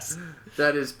 Yes.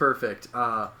 That is perfect.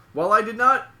 While I did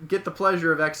not get the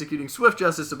pleasure of executing swift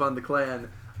justice upon the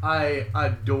clan, I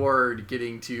adored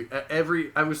getting to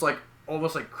I was like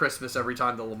almost like Christmas every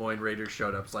time the Lemoyne Raiders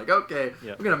showed up. It's like, okay,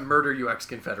 Yep. I'm going to murder you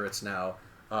ex-Confederates now.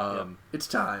 Yep. It's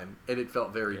time. And it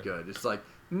felt very good. It's like,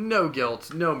 no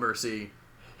guilt, no mercy.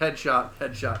 Headshot,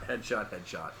 headshot, headshot,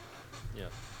 headshot.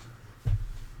 Yep.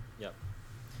 Yep.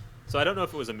 So I don't know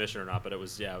if it was a mission or not, but it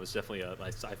was definitely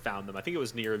I found them. I think it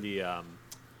was near the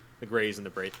Greys and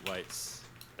the Braithwaites,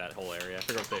 that whole area. I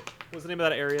forget what was the name of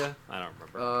that area? I don't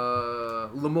remember.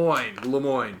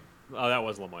 Lemoyne. Oh, that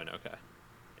was Lemoyne. Okay.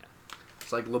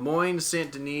 It's like Lemoyne,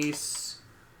 Saint Denis,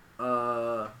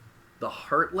 the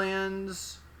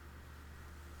Heartlands.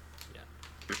 Yeah.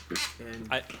 And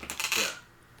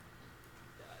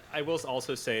I will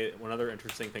also say one other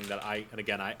interesting thing that I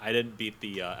didn't beat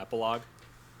the epilogue,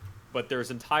 but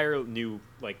there's entire new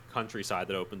like countryside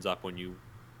that opens up when you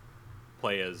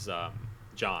play as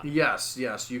John. Yes,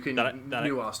 you can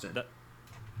New Austin.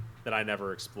 That I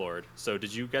never explored. So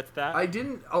did you get that? I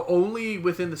didn't. Only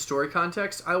within the story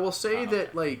context. I will say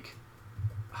that like,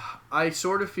 I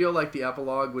sort of feel like the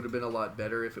epilogue would have been a lot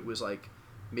better if it was like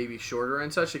maybe shorter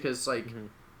and such, because like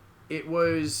it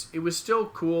was still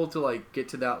cool to like get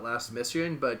to that last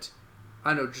mission, but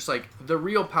I don't know, just like the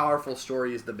real powerful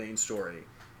story is the main story.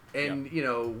 And you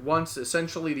know, once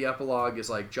essentially the epilogue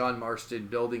is like John Marston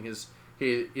building his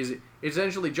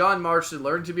essentially John Marston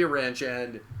learned to be a ranch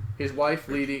hand, his wife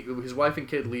and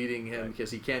kid leading him because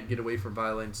he can't get away from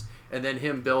violence, and then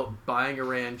him buying a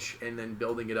ranch and then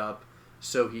building it up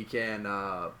so he can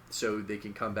so they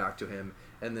can come back to him,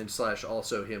 and then /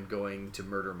 also him going to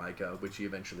murder Micah, which he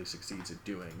eventually succeeds at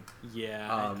doing.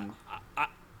 Yeah.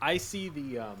 I see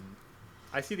the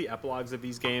epilogues of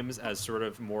these games as sort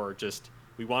of more just,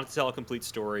 we want to tell a complete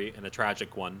story and a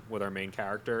tragic one with our main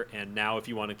character, and now if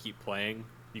you want to keep playing,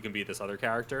 you can be this other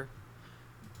character,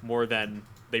 more than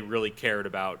they really cared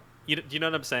about. Do you know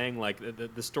what I'm saying? Like the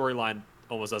storyline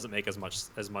almost doesn't make as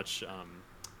much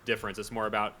difference. It's more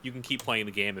about you can keep playing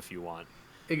the game if you want.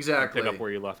 Exactly. Pick up where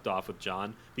you left off with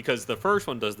John, because the first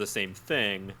one does the same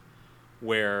thing,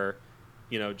 where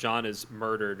John is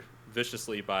murdered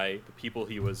viciously by the people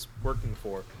he was working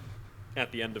for at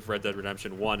the end of Red Dead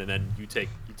Redemption 1, and then you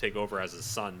take over as his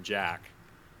son Jack,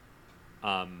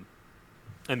 and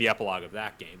the epilogue of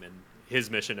that game, and his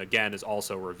mission again is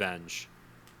also revenge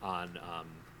on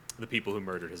the people who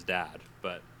murdered his dad.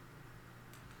 But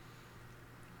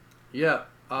no,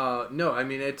 I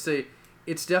mean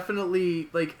it's definitely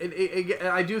like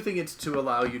I do think it's to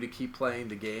allow you to keep playing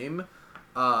the game,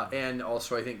 and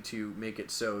also I think to make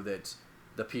it so that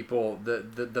the people,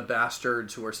 the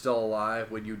bastards who are still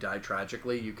alive when you die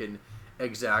tragically, you can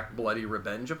exact bloody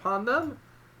revenge upon them.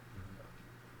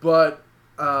 But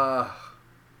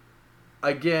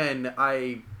again,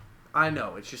 I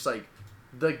know it's just like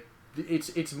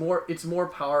it's more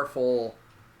powerful.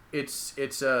 It's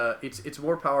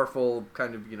more powerful,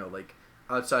 kind of, like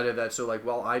outside of that. So like,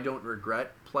 while I don't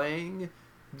regret playing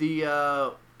the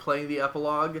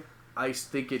epilogue, I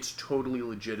think it's totally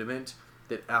legitimate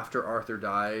that after Arthur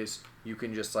dies, you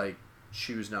can just like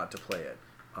choose not to play it,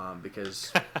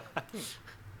 because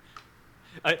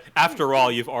after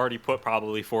all, you've already put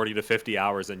probably 40 to 50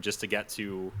 hours in just to get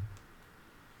to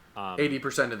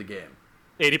 80% of the game.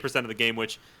 80% of the game,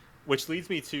 which leads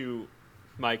me to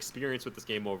my experience with this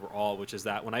game overall, which is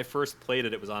that when I first played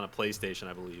it, it was on a PlayStation,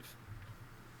 I believe,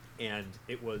 and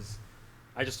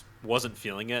I just wasn't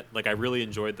feeling it. Like, I really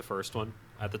enjoyed the first one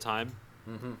at the time.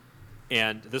 Mm-hmm.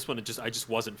 And this one, I just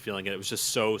wasn't feeling it. It was just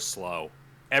so slow.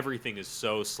 Everything is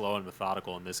so slow and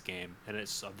methodical in this game, and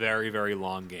it's a very, very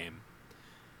long game.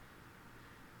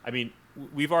 I mean,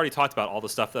 we've already talked about all the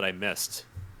stuff that I missed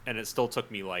and it still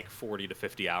took me like 40 to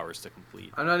 50 hours to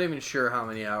complete. I'm not even sure how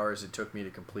many hours it took me to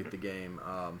complete the game,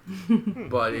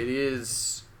 but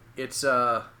there's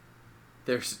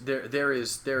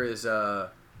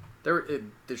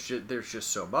just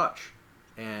so much,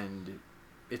 and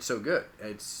it's so good.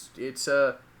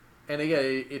 And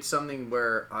again, it's something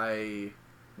where I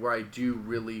do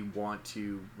really want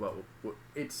to. Well,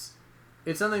 it's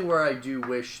something where I do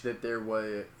wish that there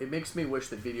was. It makes me wish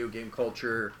that video game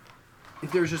culture,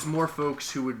 if there's just more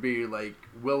folks who would be like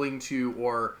willing to,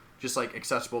 or just like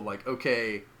accessible, like,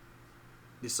 okay,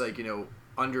 this, like,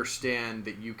 understand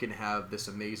that you can have this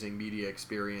amazing media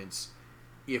experience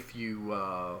if you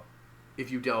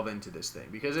delve into this thing,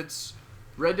 because it's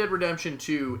Red Dead Redemption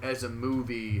 2 as a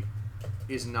movie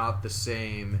is not the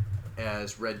same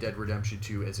as Red Dead Redemption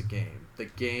 2 as a game. The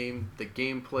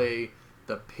gameplay,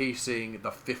 the pacing,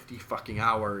 the 50 fucking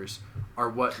hours are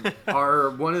what are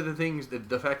one of the things that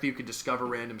the fact that you can discover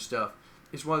random stuff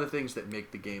is one of the things that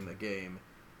make the game a game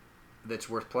that's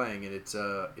worth playing, and it's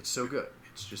so good.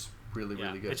 It's just really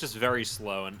good. It's just very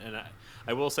slow, and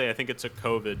I will say I think it took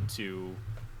COVID to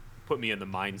put me in the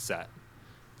mindset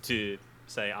to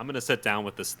say I'm going to sit down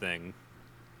with this thing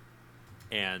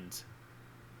and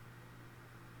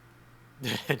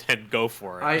go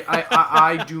for it.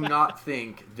 I do not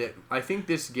think that. I think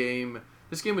this game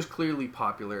was clearly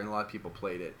popular and a lot of people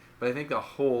played it, but I think a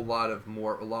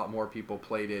lot more people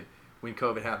played it when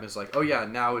COVID happened. It's like, oh yeah,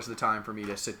 now is the time for me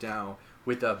to sit down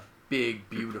with a big,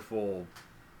 beautiful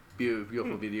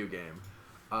video game.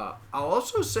 I'll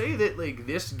also say that like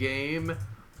this game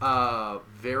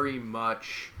very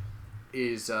much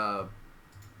is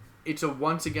it's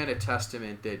once again a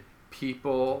testament that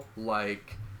people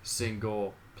like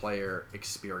single player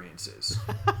experiences.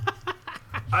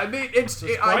 I mean,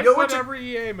 I know whatever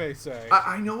EA may say.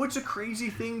 I know it's a crazy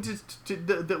thing to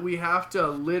that we have to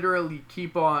literally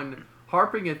keep on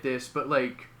harping at this, but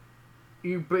like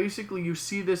you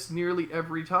see this nearly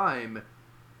every time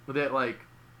that like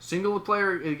single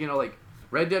player, like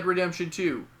Red Dead Redemption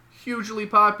 2, hugely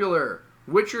popular.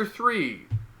 Witcher 3,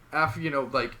 after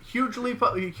like hugely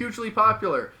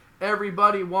popular.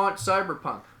 Everybody wants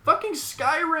Cyberpunk. Fucking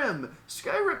Skyrim.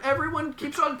 Everyone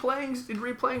keeps on playing and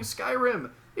replaying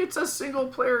Skyrim. It's a single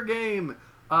player game.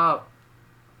 The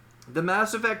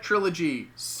Mass Effect trilogy,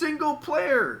 single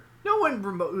player. No one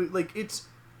it's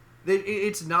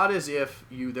not as if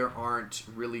there aren't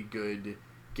really good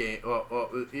game.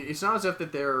 It's not as if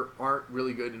that there aren't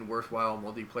really good and worthwhile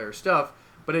multiplayer stuff.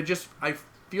 But I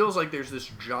feels like there's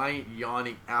this giant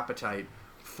yawning appetite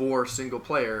for single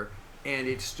player, and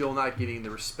it's still not getting the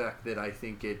respect that I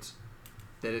think it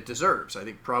deserves. I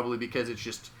think probably because it's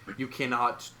just, you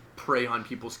cannot prey on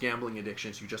people's gambling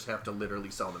addictions. You just have to literally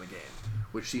sell them a game,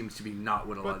 which seems to be not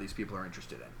what a lot of these people are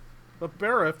interested in. But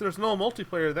Barra, if there's no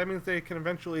multiplayer, that means they can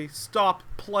eventually stop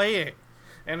playing.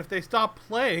 And if they stop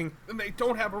playing, then they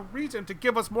don't have a reason to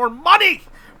give us more money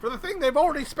for the thing they've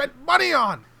already spent money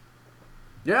on.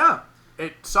 Yeah,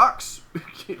 it sucks.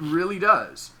 It really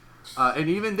does. And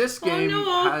even this game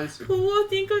has... Who will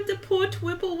think of the poor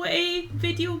AAA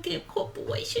video game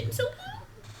corporations?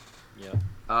 Yeah.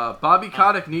 Bobby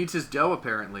Kotick needs his dough,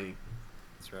 apparently.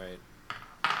 That's right.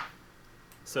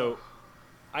 So,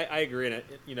 I agree, and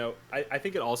I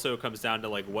think it also comes down to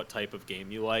like what type of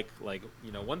game you like. Like,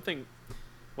 one thing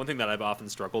that I've often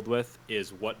struggled with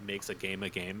is what makes a game,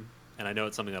 and I know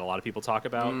it's something that a lot of people talk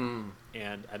about,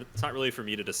 and it's not really for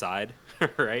me to decide,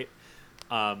 right?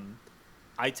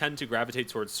 I tend to gravitate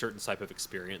towards certain type of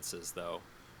experiences, though,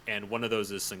 and one of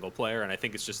those is single player, and I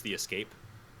think it's just the escape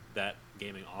that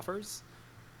gaming offers,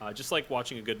 just like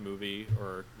watching a good movie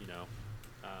or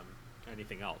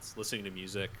anything else, listening to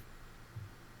music.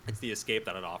 It's the escape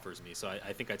that it offers me, so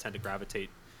I think I tend to gravitate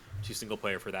to single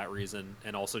player for that reason,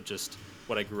 and also just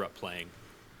what I grew up playing.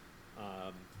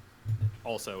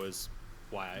 Also is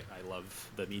why I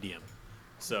love the medium.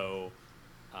 So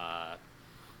I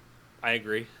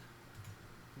agree.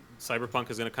 Cyberpunk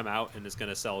is going to come out and is going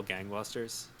to sell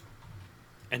gangbusters,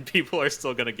 and people are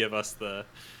still going to give us the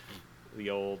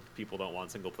old people don't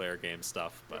want single player game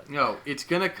stuff. But no, it's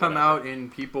going to come out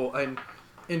and people and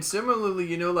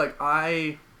similarly, like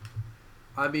I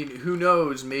mean, who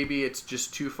knows? Maybe it's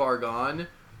just too far gone.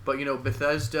 But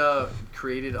Bethesda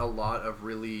created a lot of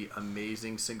really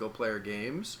amazing single player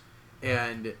games,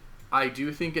 and I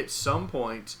do think at some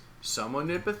point someone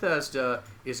at Bethesda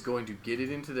is going to get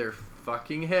it into their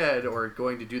fucking head, or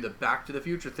going to do the Back to the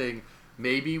Future thing.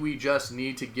 Maybe we just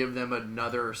need to give them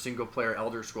another single player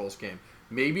Elder Scrolls game.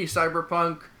 Maybe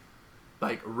Cyberpunk,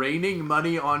 like raining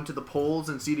money onto the polls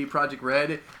and CD Projekt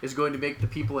Red, is going to make the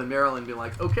people in Maryland be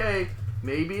like, okay,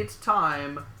 maybe it's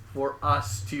time for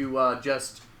us to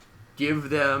just give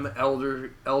them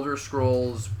Elder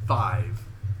Scrolls 5,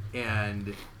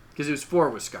 and because it was 4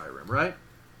 with Skyrim, right?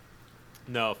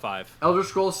 No, 5. Elder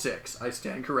Scrolls 6. I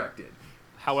stand corrected.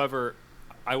 However,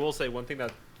 I will say one thing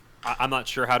that I'm not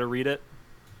sure how to read it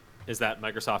is that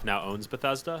Microsoft now owns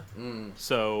Bethesda.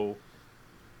 So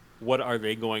what are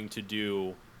they going to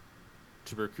do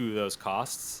to recoup those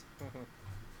costs?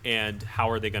 And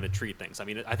how are they going to treat things? I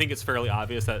mean, I think it's fairly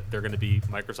obvious that they're going to be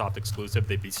Microsoft exclusive.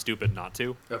 They'd be stupid not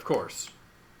to. Of course.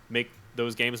 Make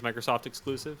those games Microsoft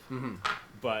exclusive.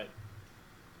 But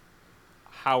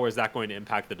how is that going to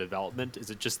impact the development? Is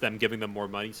it just them giving them more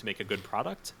money to make a good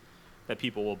product that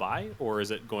people will buy? Or is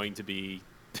it going to be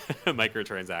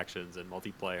microtransactions and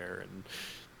multiplayer and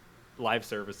live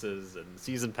services and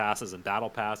season passes and battle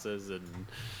passes and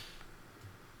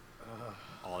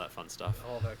all that fun stuff?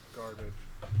 All that garbage.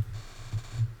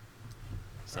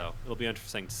 So it'll be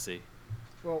interesting to see.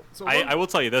 Well, so I will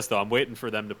tell you this, though. I'm waiting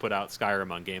for them to put out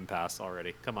Skyrim on Game Pass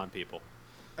already. Come on, people.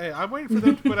 Hey, I'm waiting for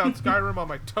them to put out Skyrim on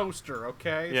my toaster,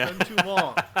 okay? It's been too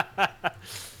long.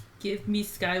 Give me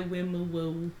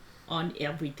Skyrim on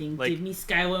everything. Like- Give me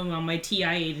Skyrim on my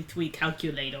TI-83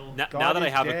 calculator. Now God that I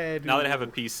is have dead, now that I have a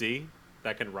ooh. PC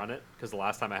that can run it, because the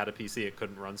last time I had a PC, it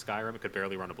couldn't run Skyrim. It could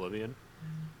barely run Oblivion.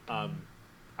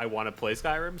 I want to play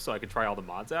Skyrim so I could try all the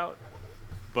mods out.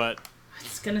 But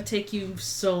It's gonna take you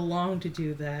so long to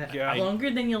do that. Yeah.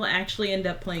 Longer than you'll actually end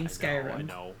up playing Skyrim. I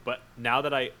know. But now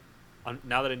that I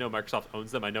know Microsoft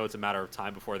owns them, I know it's a matter of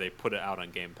time before they put it out on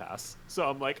Game Pass. So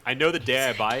I'm like, I know the day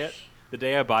I buy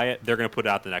it, they're going to put it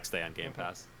out the next day on Game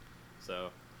Pass. So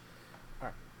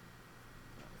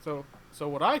So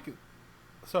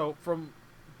from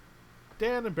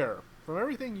Dan and Bear, from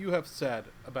everything you have said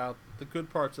about the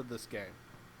good parts of this game,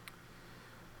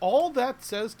 all that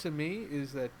says to me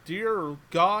is that, dear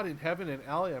God in heaven and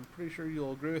Allie, I'm pretty sure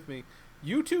you'll agree with me,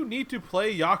 you two need to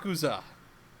play Yakuza.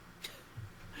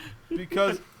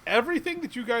 Because everything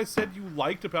that you guys said you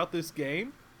liked about this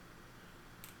game,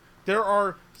 there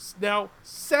are now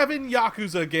 7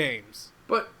 Yakuza games.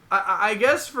 But I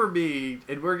guess for me,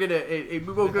 and we're gonna, we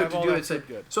won't go Have to all do that it.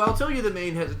 good. So I'll tell you the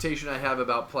main hesitation I have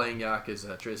about playing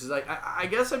Yakuza. Tris, is like I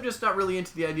guess I'm just not really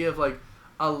into the idea of like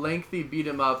a lengthy beat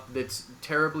 'em up that's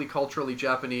terribly culturally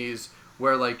Japanese,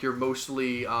 where like you're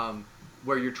mostly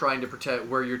where you're trying to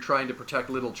protect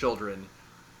little children.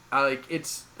 Like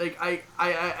it's like I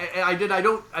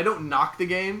don't knock the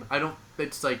game. I don't.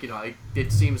 It's like, you know,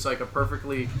 it seems like a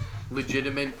perfectly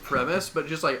legitimate premise, but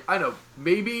just like, I don't know,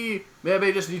 maybe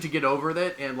I just need to get over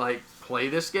that and like play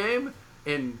this game.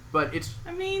 But it's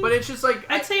just like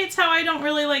I'd say it's how I don't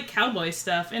really like cowboy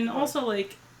stuff, and also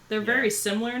like they're very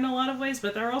similar in a lot of ways,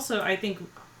 but they're also, I think,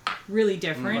 really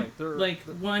different. Like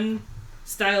one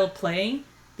style of playing.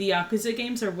 The Yakuza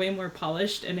games are way more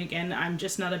polished, and again, I'm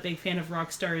just not a big fan of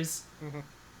Rockstar's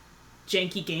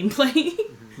janky gameplay.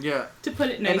 Yeah. To put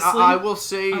it nicely. And I will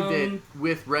say that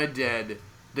with Red Dead,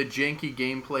 the janky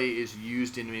gameplay is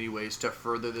used in many ways to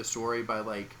further the story by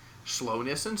like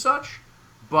slowness and such.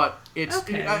 But it's,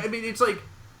 okay. I mean, it's like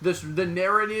the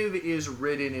narrative is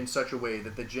written in such a way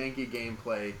that the janky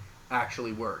gameplay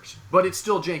actually works, but it's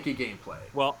still janky gameplay.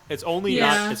 well, it's only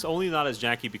not as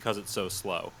janky because it's so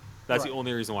slow. That's the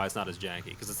only reason why it's not as janky,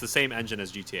 because it's the same engine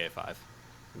as GTA 5.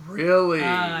 Really?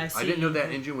 I I didn't know see.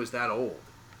 that engine was that old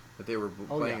that they were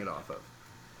playing it off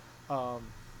of.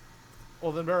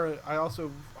 Well, then, Barry, I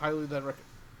also highly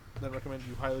recommend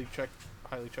you highly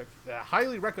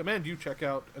recommend you check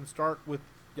out and start with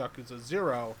Yakuza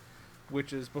 0,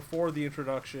 which is before the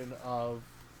introduction of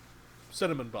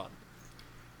Cinnamon Bun.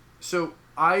 So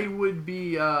I would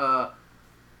be.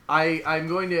 I'm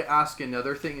going to ask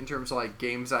another thing in terms of like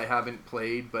games I haven't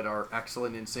played but are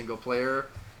excellent in single player,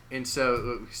 and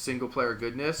so single player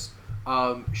goodness.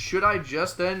 Should I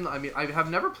just then? I mean, I have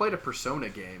never played a Persona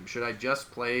game. Should I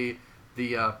just play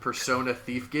the Persona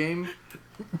Thief game?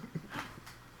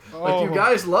 Like, you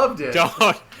guys loved it. Don't.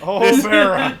 Oh,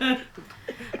 Barra.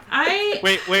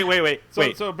 Wait.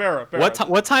 So Barra.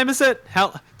 What time is it?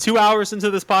 2 hours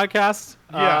into this podcast?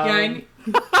 Yeah.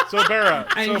 So Barra.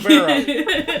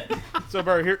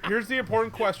 Here's the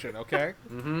important question, okay?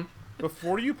 Mm-hmm.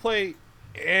 Before you play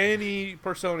any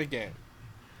Persona game,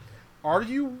 are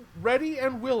you ready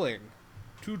and willing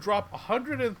to drop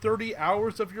 130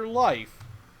 hours of your life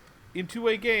into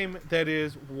a game that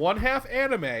is 1/2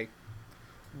 anime,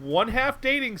 1/2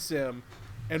 dating sim,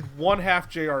 and 1/2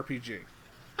 JRPG?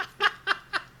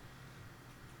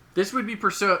 This would be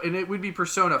Persona, and it would be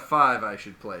Persona 5 I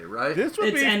should play, right? This would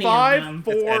It's be any of 5, them.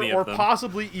 4, It's any of or them.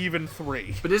 possibly even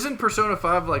 3. But isn't Persona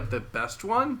 5 like the best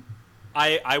one?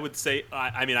 I would say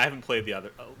I mean I haven't played the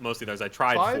other most of the others. I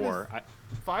tried 4.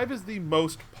 5 is the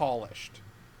most polished.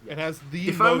 It has the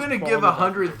If most I'm going to give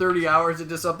 130 hours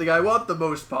into something, I want the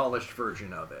most polished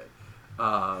version of it.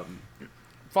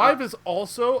 5 is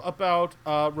also about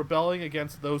rebelling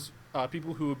against those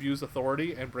people who abuse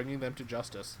authority and bringing them to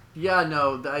justice. Yeah,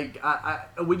 no,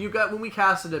 when we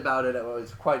casted about it, I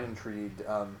was quite intrigued.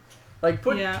 I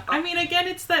mean, again,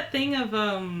 it's that thing of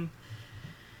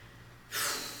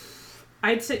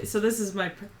I'd say so. This is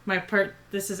my part.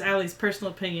 This is Allie's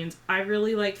personal opinions. I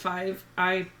really like 5.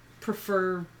 I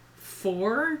prefer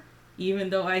 4, even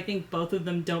though I think both of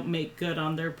them don't make good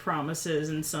on their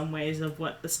promises in some ways of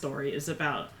what the story is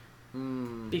about.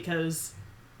 Because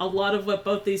a lot of what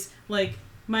both these, like,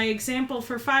 my example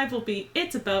for 5 will be,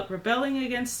 it's about rebelling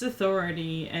against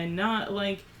authority and not,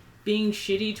 like, being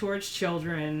shitty towards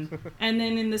children. And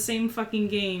then in the same fucking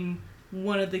game,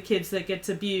 one of the kids that gets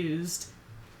abused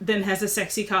then has a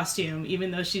sexy costume, even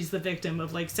though she's the victim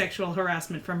of, like, sexual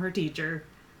harassment from her teacher.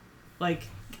 Like,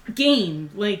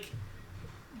 game. Like,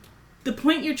 the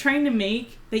point you're trying to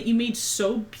make that you made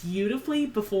so beautifully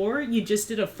before, you just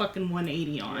did a fucking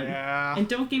 180 on. Yeah. And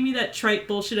don't give me that trite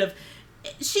bullshit of,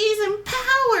 she's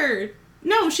empowered!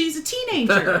 No, she's a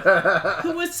teenager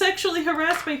who was sexually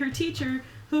harassed by her teacher,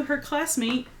 who her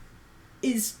classmate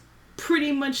is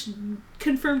pretty much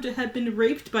confirmed to have been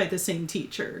raped by the same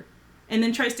teacher. And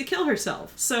then tries to kill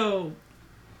herself. So,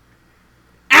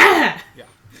 Yeah.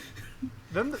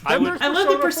 Then I love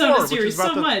the Persona 4, series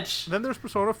so much. Then there's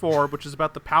Persona 4, which is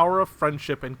about the power of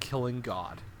friendship and killing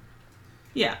God.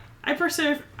 Yeah,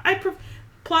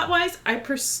 plot-wise, I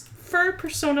prefer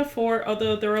Persona 4,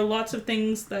 although there are lots of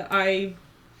things that I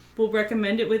will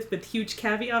recommend it with huge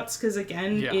caveats, because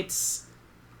again, it's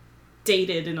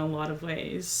dated in a lot of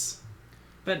ways.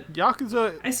 But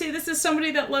Yakuza... I say this as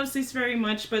somebody that loves these very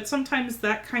much, but sometimes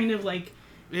that kind of, like...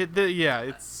 It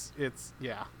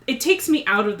takes me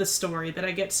out of the story that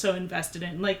I get so invested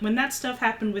in. Like, when that stuff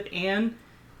happened with Anne,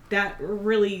 that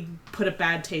really put a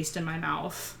bad taste in my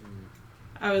mouth.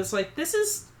 I was like, this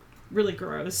is really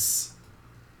gross.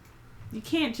 You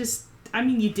can't just... I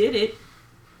mean, you did it,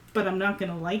 but I'm not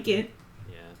gonna like it.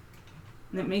 Yeah.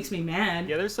 And it makes me mad.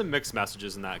 Yeah, there's some mixed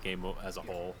messages in that game as a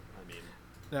whole.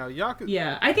 Now, Yakuza...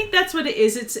 Yeah, I think that's what it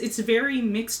is. It's very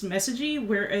mixed messagey,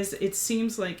 whereas it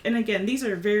seems like... And again, these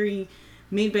are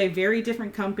made by very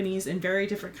different companies in very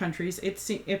different countries.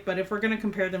 But if we're going to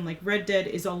compare them, like, Red Dead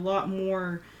is a lot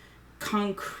more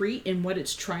concrete in what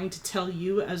it's trying to tell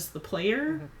you as the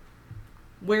player. Mm-hmm.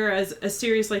 Whereas a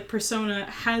series like Persona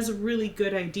has really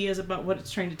good ideas about what it's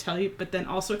trying to tell you, but then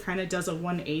also kind of does a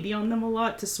 180 on them a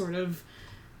lot to sort of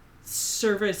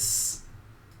service...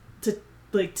 to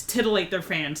titillate their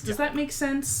fans. Does that make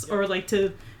sense? Or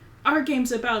our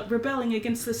game's about rebelling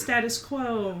against the status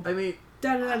quo. I mean,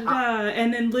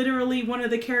 and then literally one of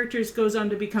the characters goes on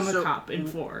to become a cop in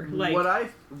 4. Like, what I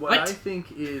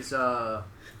think is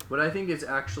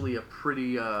actually a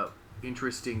pretty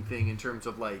interesting thing in terms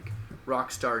of, like,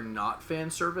 Rockstar not fan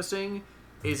servicing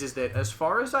is that, as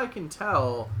far as I can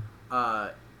tell,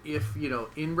 if, you know,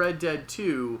 in Red Dead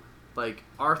 2, like,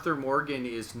 Arthur Morgan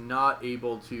is not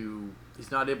able to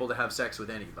have sex with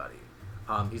anybody.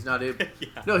 He's not able. Yeah.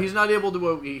 No, he's not able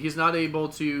to. He's not able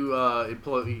to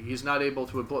employ. He's not able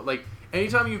to employ. Like,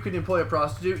 anytime you can employ a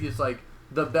prostitute, it's like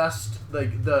the best.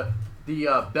 Like the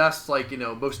best. Like, you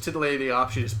know, most titillating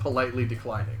option is politely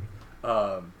declining.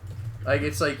 Like,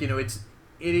 it's like, you know, it's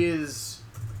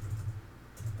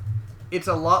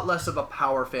a lot less of a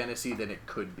power fantasy than it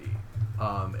could be.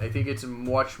 I think it's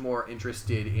much more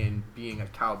interested in being a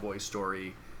cowboy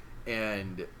story,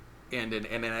 and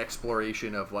an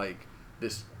exploration of, like,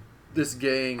 this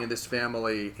gang and this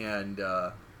family, and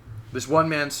this one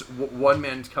man's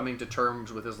coming to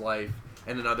terms with his life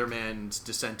and another man's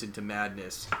descent into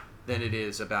madness, than it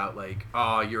is about, like,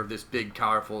 oh, you're this big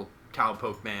powerful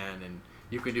cowpoke man and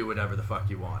you can do whatever the fuck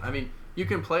you want. I mean, you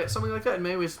can play it something like that in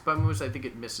many ways, but in many ways I think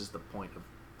it misses the point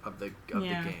of the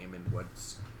game and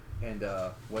what's trying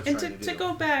to do. To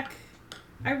go back,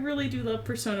 I really do love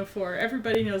Persona 4.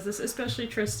 Everybody knows this, especially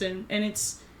Tristan, and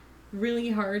it's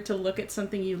really hard to look at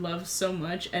something you love so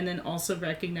much and then also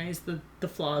recognize the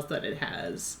flaws that it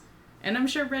has. And I'm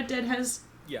sure Red Dead has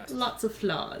lots of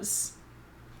flaws.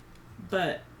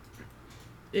 But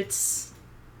it's...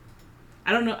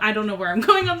 I don't know where I'm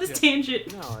going on this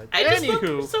tangent. No, I just love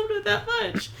Persona that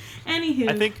much. Anywho.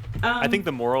 I think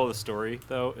the moral of the story,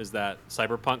 though, is that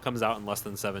Cyberpunk comes out in less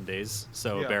than 7 days.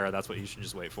 So, Barra, that's what you should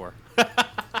just wait for.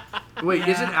 Wait,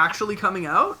 is it actually coming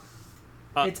out?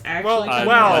 It's actually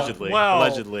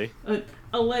allegedly.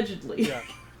 Allegedly. Yeah.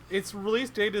 Its release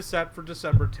date is set for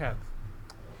December 10th.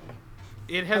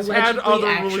 It has had Allegedly,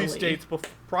 other release actually. dates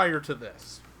prior to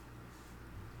this.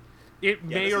 It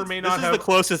may or may not this have. is the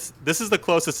closest. This is the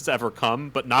closest it's ever come,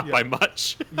 but not by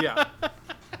much. Yeah.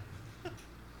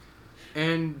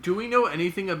 And do we know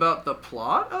anything about the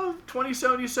plot of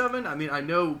 2077? I mean, I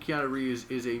know Keanu Reeves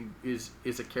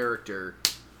is a character,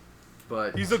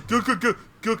 but He's a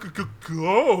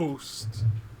ghost.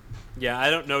 Yeah, I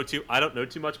don't know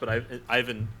too much, but I've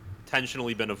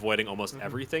intentionally been avoiding almost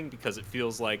everything because it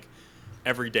feels like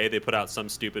every day they put out some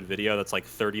stupid video that's like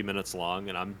 30 minutes long,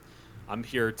 and I'm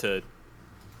here to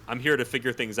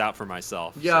figure things out for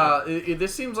myself. yeah, so.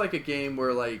 this seems like a game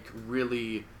where like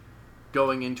really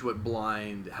going into it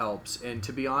blind helps. And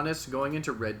to be honest, going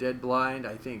into Red Dead blind,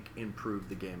 I think improved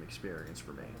the game experience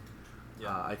for me.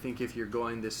 Yeah. I think if you're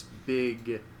going this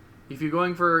big, if you're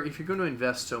going to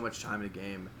invest so much time in a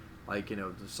game, like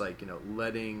just like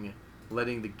letting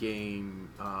the game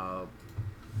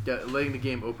letting the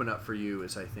game open up for you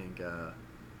is, I think,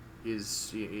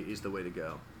 is the way to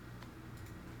go.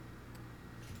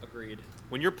 Agreed.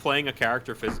 When you're playing a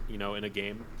character, in a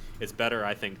game, it's better,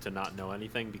 I think, to not know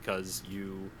anything because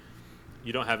you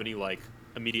don't have any like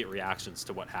immediate reactions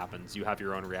to what happens. You have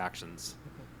your own reactions,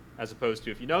 as opposed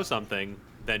to if you know something,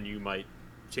 then you might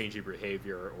change your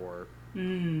behavior or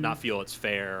not feel it's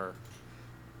fair.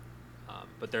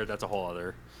 But that's a whole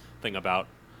other thing about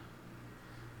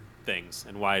things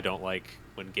and why I don't like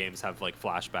when games have like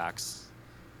flashbacks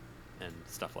and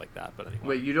stuff like that. But anyway.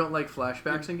 Wait, you don't like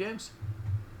flashbacks in games?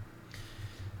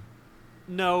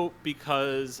 No,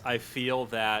 because I feel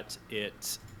that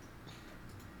it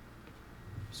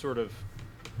sort of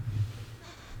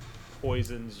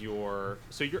poisons your...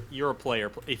 So you're a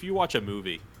player. If you watch a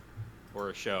movie or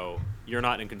a show, you're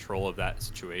not in control of that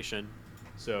situation.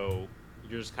 So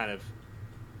you're just kind of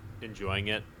enjoying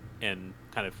it and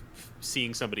kind of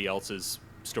seeing somebody else's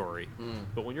story.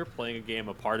 But when you're playing a game,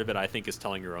 a part of it, I think, is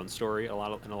telling your own story in a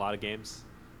lot of games,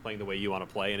 playing the way you want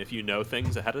to play. And if you know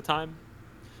things ahead of time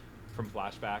from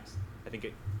flashbacks, I think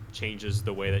it changes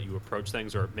the way that you approach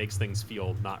things, or it makes things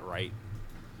feel not right.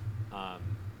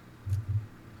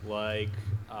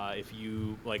 If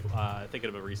you thinking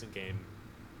of a recent game,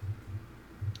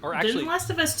 or actually, Didn't Last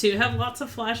of Us 2 have lots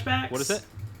of flashbacks? what is it?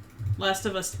 Last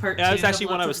of Us Part 2 Yeah, that's actually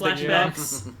have one I lots was of thinking of.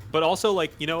 flashbacks. But also,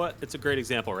 you know what? It's a great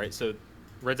example, right? So,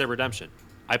 Red Dead Redemption.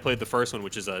 I played the first one,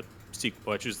 which is a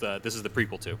sequel, this is the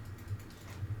prequel to.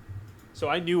 So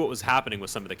I knew what was happening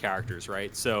with some of the characters,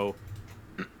 right? So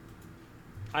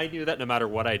I knew that no matter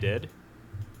what I did,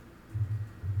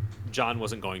 John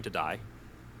wasn't going to die,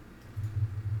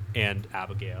 and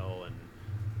Abigail and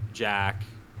Jack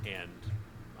and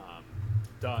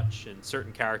Dutch and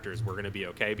certain characters were going to be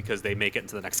okay because they make it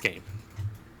into the next game.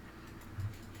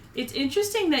 It's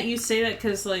interesting that you say that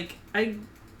because,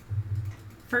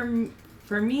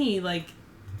 for me,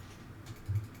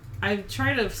 I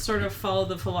try to sort of follow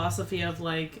the philosophy of,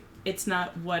 it's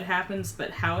not what happens, but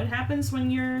how it happens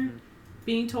when you're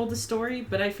being told the story.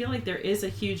 But I feel like there is a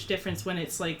huge difference when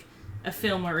it's, a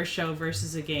film or a show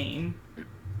versus a game.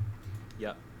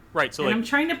 Yep. Right, so, and I'm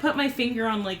trying to put my finger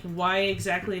on, why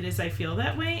exactly it is I feel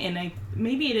that way, and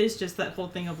maybe it is just that whole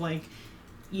thing of,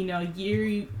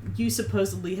 you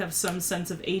supposedly have some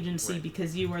sense of agency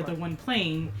because you are the one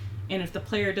playing, and if the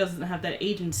player doesn't have that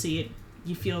agency,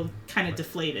 you feel kind of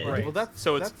deflated. Right. Well,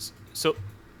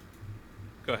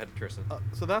 Go ahead, Tristan.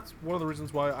 So that's one of the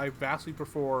reasons why I vastly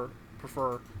prefer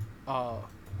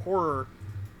horror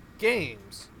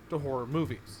games to horror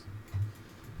movies.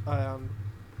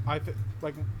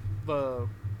 The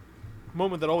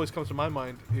moment that always comes to my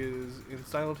mind is in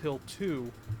Silent Hill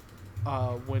 2,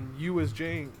 when you as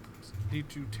James need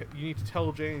to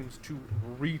tell James to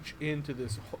reach into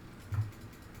this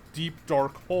deep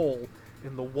dark hole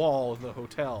in the wall in the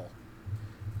hotel,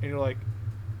 and you're like,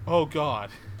 oh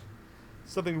god,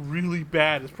 something really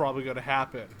bad is probably going to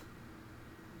happen.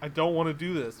 I don't want to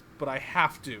do this, but I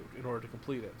have to in order to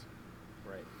complete it.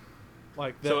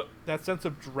 Right. That sense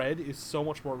of dread is so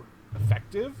much more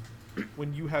effective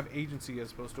when you have agency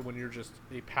as opposed to when you're just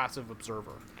a passive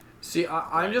observer. See,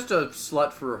 I'm just a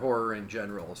slut for horror in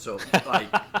general. So,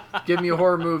 give me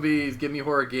horror movies, give me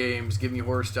horror games, give me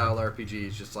horror style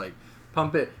RPGs. Just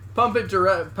pump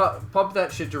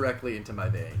that shit directly into my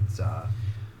veins.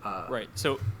 Right.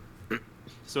 So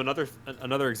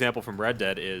another example from Red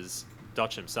Dead is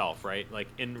Dutch himself, right?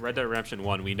 In Red Dead Redemption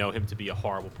 1, we know him to be a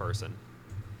horrible person.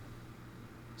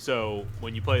 So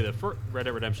when you play the Red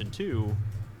Dead Redemption 2,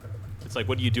 it's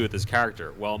what do you do with this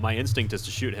character? Well, my instinct is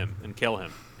to shoot him and kill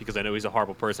him because I know he's a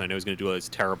horrible person. I know he's going to do all these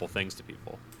terrible things to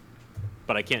people.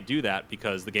 But I can't do that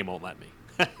because the game won't let me.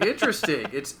 Interesting.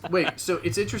 So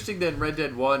it's interesting that in Red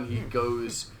Dead 1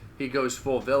 he he goes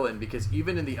full villain, because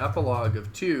even in the epilogue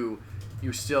of 2,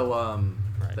 you still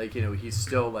like, you know, he's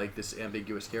still like this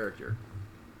ambiguous character.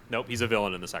 Nope, he's a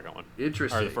villain in the second one.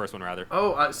 Interesting. Or the first one, rather.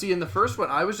 Oh, see, in the first one,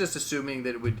 I was just assuming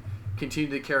that it would continue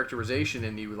the characterization,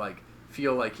 and you would like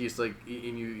feel like he's like,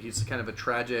 he's kind of a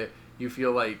tragic. You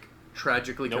feel like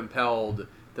tragically compelled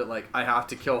that like I have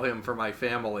to kill him for my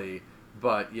family,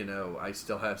 but you know I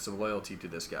still have some loyalty to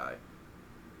this guy.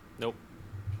 Nope.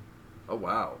 Oh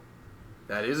wow,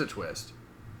 that is a twist.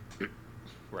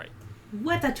 Right.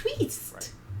 What a twist!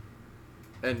 Right.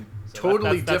 And So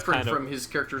totally that's different kind of- from his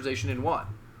characterization in 1.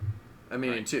 I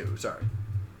mean, in Right. 2. Sorry.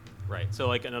 Right. So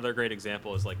like another great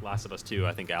example is like Last of Us 2.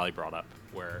 I think Allie brought up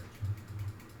where.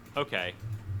 Okay,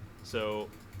 so,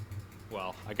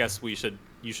 well, I guess you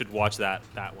should watch that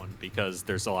one because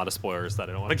there's a lot of spoilers that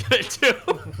I don't want to get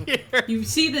into here. You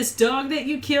see this dog that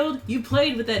you killed? You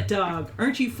played with that dog.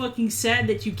 Aren't you fucking sad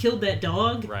that you killed that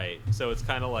dog? Right. So it's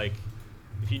kind of like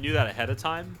if you knew that ahead of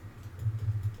time,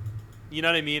 you know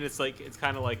what I mean? It's like it's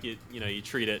kind of like you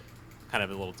treat it kind of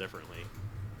a little differently.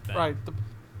 Right.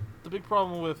 The big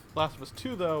problem with Last of Us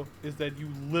 2, though, is that you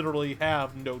literally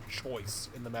have no choice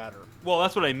in the matter. Well,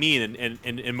 that's what I mean, and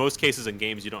in most cases in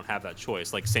games you don't have that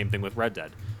choice. Like same thing with Red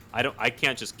Dead. I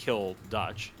can't just kill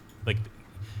Dutch. Like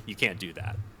you can't do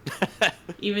that.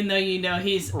 Even though you know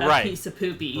he's a piece of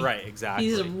poopy. Right, exactly.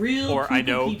 He's a real or poopy I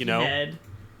know, peepee you know, head.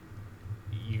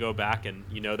 you go back and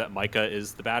you know that Micah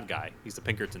is the bad guy. He's the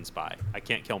Pinkerton spy. I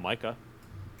can't kill Micah.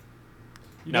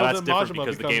 You Now know that's that different Majima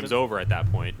because the becomes game's over at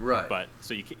that point. Right. But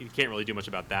so you can't really do much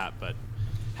about that. But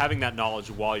having that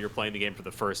knowledge while you're playing the game for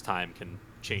the first time can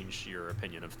change your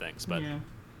opinion of things. But Yeah.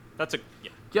 that's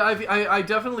Yeah, I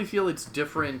definitely feel it's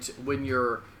different when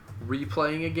you're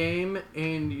replaying a game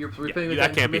and you're replaying with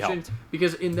that can't be information, helped.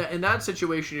 because in that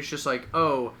situation it's just like,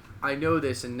 oh, I know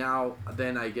this, and now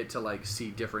then I get to like see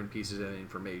different pieces of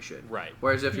information. Right.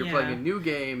 Whereas if you're playing Yeah. a new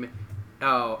game,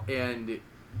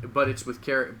 but it's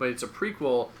a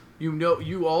prequel,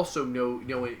 you also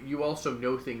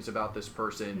know things about this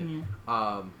person,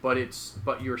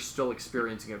 but you're still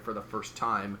experiencing it for the first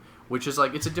time, which is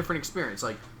like it's a different experience.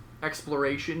 Like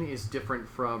exploration is different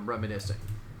from reminiscing.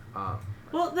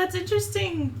 Well, that's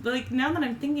interesting. Like, now that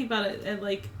I'm thinking about it, and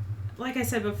like I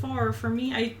said before, for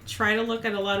me, I try to look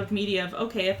at a lot of media of,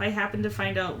 okay, if I happen to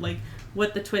find out, like,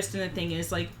 what the twist in the thing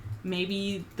is, like,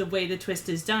 maybe the way the twist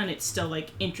is done, it's still,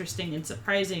 like, interesting and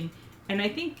surprising. And I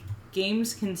think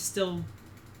games can still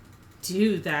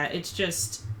do that. It's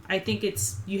just, I think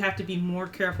you have to be more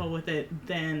careful with it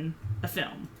than a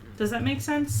film. Does that make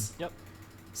sense? Yep.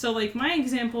 So, like, my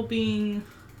example being,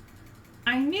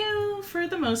 I knew for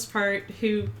the most part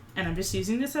and I'm just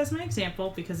using this as my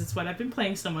example because it's what I've been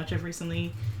playing so much of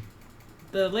recently.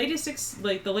 The latest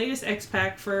X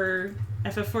pack for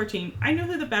FF14, I knew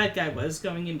who the bad guy was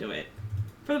going into it,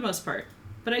 for the most part,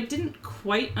 but I didn't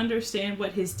quite understand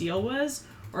what his deal was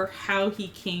or how he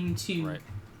came to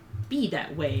be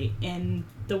that way. And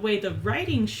the way the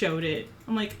writing showed it,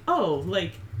 I'm like, oh,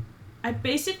 like I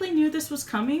basically knew this was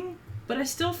coming, but I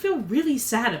still feel really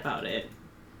sad about it.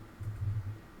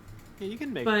 Yeah, you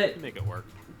can make it work.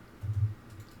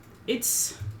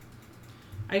 It's,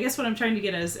 I guess what I'm trying to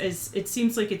get as it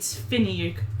seems like it's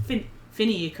finicky.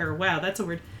 Wow, that's a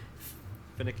word.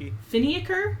 Finicky.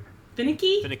 Finicky?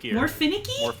 Finickier. More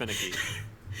finicky? More finicky.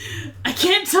 I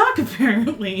can't talk,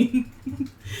 apparently.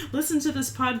 Listen to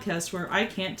this podcast where I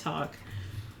can't talk.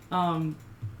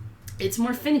 It's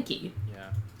more finicky.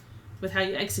 Yeah. With how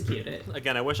you execute it.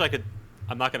 Again, I wish I could.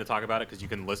 I'm not going to talk about it because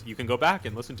you can go back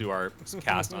and listen to our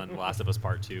cast on Last of Us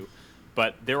Part 2.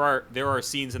 But there are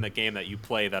scenes in the game that you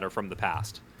play that are from the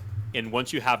past, and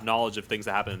once you have knowledge of things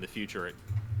that happen in the future, it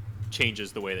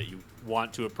changes the way that you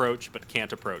want to approach but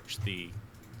can't approach the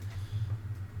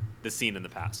scene in the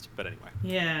past. But anyway,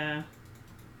 Yeah.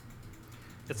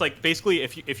 it's like basically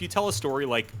if you tell a story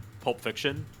like Pulp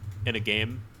Fiction in a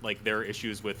game, like there are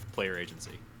issues with player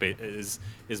agency. Is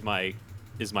my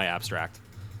abstract.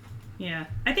 Yeah,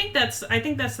 I think that's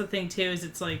the thing too. Is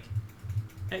it's like,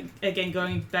 again,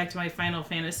 going back to my Final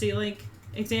Fantasy like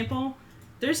example,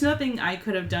 there's nothing I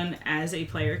could have done as a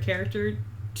player character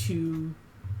to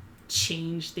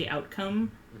change the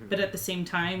outcome, but at the same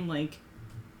time, like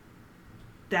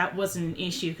that wasn't an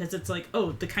issue because it's like,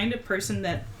 oh, the kind of person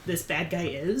that this bad guy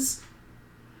is,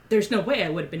 there's no way I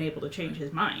would have been able to change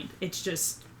his mind. It's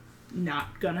just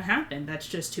not gonna happen. That's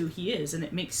just who he is, and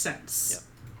it makes sense.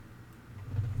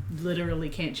 Yep. Literally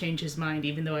can't change his mind,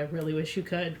 even though I really wish you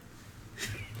could.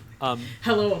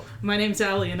 Hello, my name's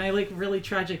Allie, and I like really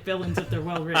tragic villains if they're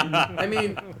well written. I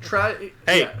mean,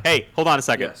 Hey, hold on a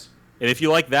second. Yes. And if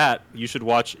you like that, you should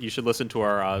listen to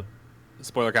our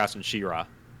spoiler cast on She-Ra.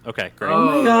 Okay, great. Oh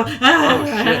my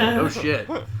god. Oh shit.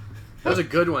 That was a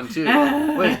good one too.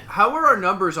 Wait, how were our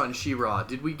numbers on She-Ra?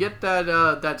 Did we get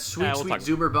that sweet we'll sweet talk-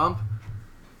 zoomer bump?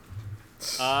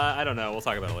 I don't know. We'll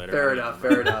talk about it later.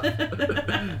 Fair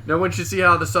enough. No one should see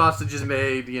how the sausage is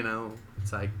made.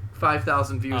 It's like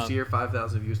 5,000 views here,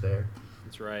 5,000 views there.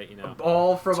 That's right.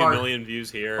 All from 2 our million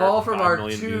views here. all from 5 our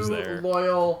million 2 views there.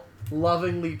 loyal,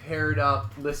 lovingly paired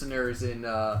up listeners in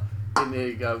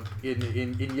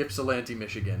Ypsilanti,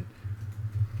 Michigan.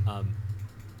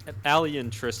 Allie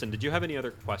and Tristan, did you have any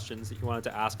other questions that you wanted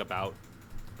to ask about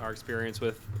our experience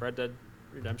with Red Dead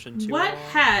Redemption 2? What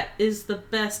hat is the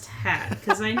best hat?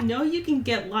 Because I know you can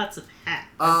get lots of hats.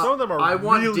 some of them are I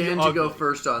want really Dan to go ugly.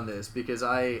 first on this because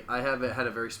I have had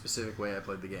a very specific way I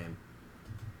played the game.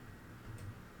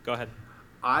 Go ahead.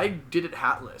 I did it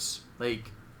hatless.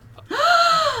 Like,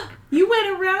 You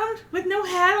went around with no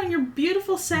hat on your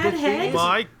beautiful sad The thing head? is-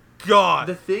 My God.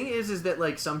 the thing is that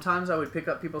like sometimes I would pick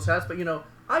up people's hats, but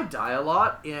I die a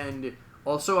lot, and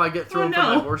also I get thrown from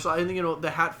my no. horse, and the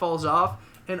hat falls off.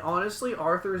 And honestly,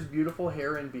 Arthur's beautiful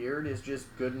hair and beard is just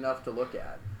good enough to look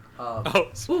at.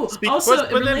 Ooh, speak- also, but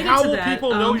then related how to will that,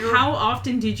 people know you're- how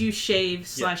often did you shave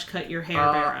 / cut your hair,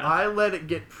 Vera? I let it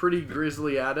get pretty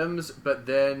Grizzly Adams, but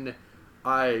then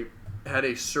I had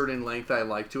a certain length I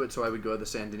liked to it, so I would go to the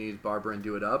San Denis barber and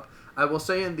do it up. I will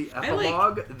say in the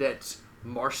epilogue that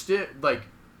Marston,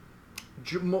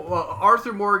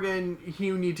 Arthur Morgan,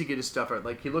 you need to get his stuff right.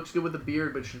 Like, he looks good with a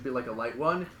beard, but it should be like a light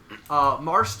one.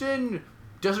 Marston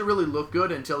doesn't really look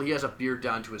good until he has a beard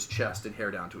down to his chest and hair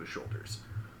down to his shoulders.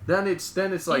 Then it's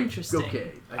like, Interesting.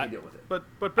 okay, I can deal with it.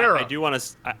 But Barra. I do want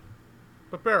to.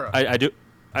 But Barra. I do.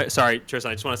 Sorry,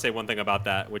 Tristan. I just want to say one thing about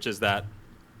that, which is that,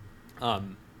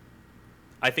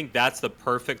 I think that's the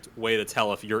perfect way to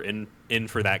tell if you're in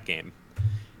for that game.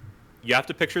 You have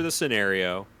to picture the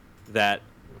scenario that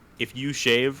if you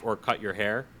shave or cut your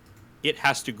hair, it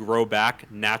has to grow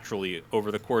back naturally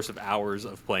over the course of hours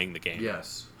of playing the game.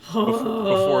 Yes.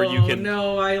 Before you can.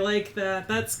 No, I like that.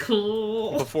 That's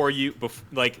cool. If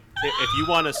you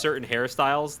want a certain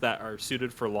hairstyles that are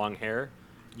suited for long hair,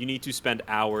 you need to spend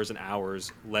hours and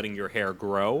hours letting your hair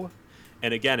grow.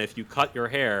 And again, if you cut your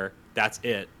hair, that's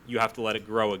it. You have to let it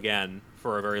grow again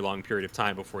for a very long period of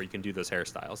time before you can do those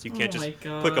hairstyles. You can't Oh just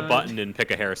my click a God. button and pick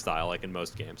a hairstyle like in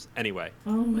most games. Anyway,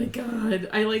 Oh my god.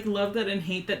 I love that and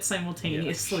hate that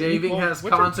simultaneously. Shaving Well, has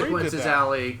Witcher 3 did consequences, that.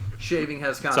 Allie. Shaving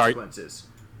has consequences.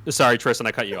 sorry, Tristan,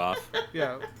 I cut you off.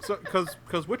 Yeah, so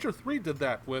because Witcher 3 did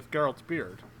that with Geralt's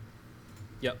beard.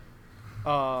 Yep.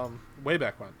 Way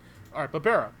back when. All right, but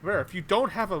Barra, if you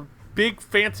don't have a big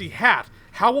fancy hat,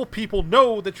 how will people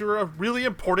know that you're a really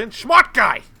important schmuck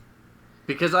guy?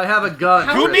 Because I have a gun.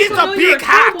 How Who will needs people a know you're big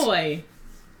hat? Cowboy?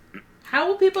 How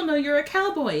will people know you're a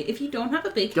cowboy if you don't have a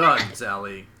big hat? Guns,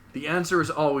 Allie. The answer is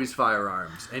always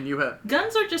firearms. And you have...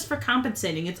 Guns are just for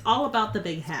compensating. It's all about the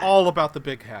big hat. All about the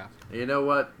big hat. You know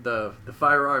what? The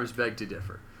firearms beg to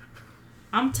differ.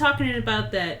 I'm talking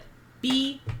about that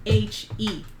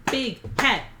BHE, big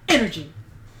hat energy.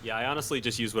 Yeah, I honestly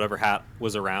just used whatever hat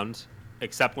was around,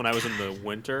 except when I was in the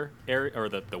winter area, or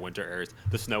the winter areas,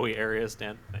 the snowy areas,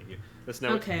 Dan. Thank you. The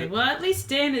snowy. Okay, well, at least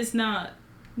Dan is not.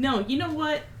 No, you know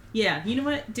what? Yeah, you know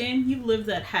what, Dan? You live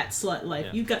that hat slut life.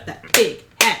 Yeah. You got that big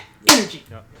hat energy.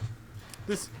 Yeah.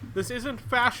 This isn't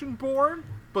fashion born,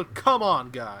 but come on,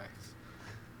 guys.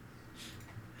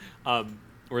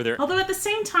 Were there? Although at the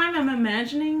same time, I'm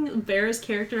imagining Vera's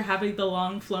character having the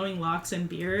long flowing locks and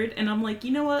beard, and I'm like,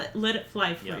 you know what? Let it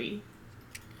fly free.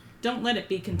 Don't let it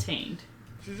be contained.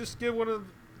 You should just get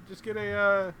get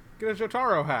a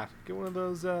Jotaro hat. Get one of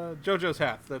those JoJo's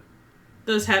hats that.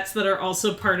 Those hats that are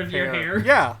also part of your hair.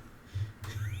 Yeah.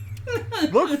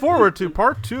 Look forward to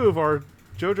part 2 of our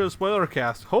JoJo spoiler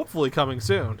cast, hopefully coming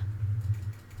soon.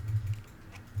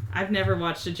 I've never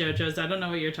watched a JoJo's. I don't know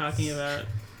what you're talking about.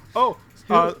 Oh,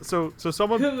 so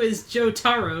someone Who is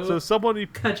Jotaro? somebody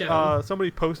Kajo. somebody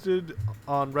posted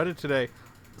on Reddit today.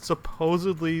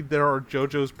 Supposedly there are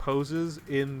JoJo's poses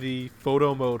in the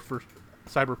photo mode for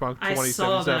Cyberpunk 2077. I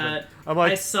saw that. I'm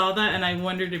like, I saw that, and I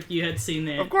wondered if you had seen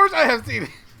it. of course I have seen it.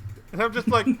 And I'm just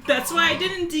like, That's why I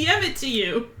didn't DM it to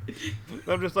you.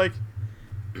 I'm just like,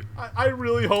 I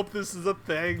really hope this is a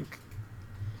thing.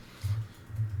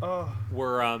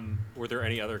 Were there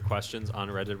any other questions on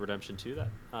Red Dead Redemption 2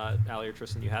 that Allie or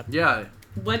Tristan you had? Yeah.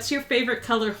 What's your favorite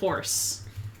color horse?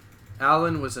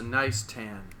 Alan was a nice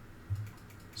tan.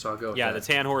 So I'll go with Yeah, that.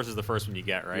 the tan horse is the first one you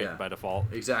get, right? Yeah. By default.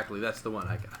 Exactly. That's the one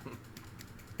I got.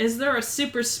 Is there a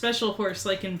super special horse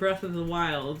like in Breath of the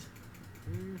Wild?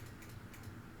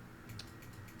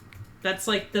 That's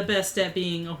like the best at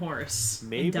being a horse.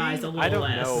 Maybe. And dies a little I don't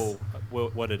less. know.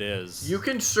 what it is. You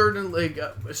can certainly.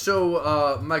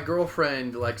 So my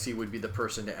girlfriend Lexi would be the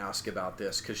person to ask about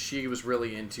this because she was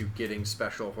really into getting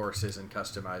special horses and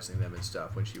customizing them and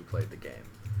stuff when she played the game.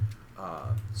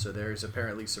 So there's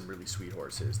apparently some really sweet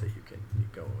horses that you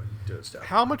go and do stuff.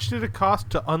 How much did it cost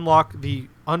to unlock the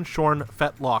Unshorn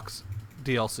Fetlocks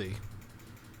DLC?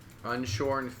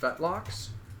 Unshorn fetlocks?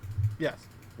 Yes.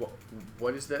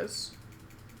 What is this?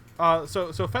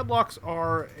 So fetlocks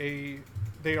are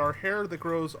they are hair that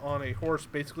grows on a horse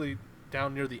basically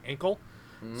down near the ankle.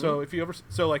 Mm-hmm. So if you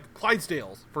like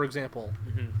Clydesdales, for example,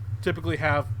 typically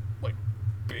have like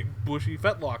big bushy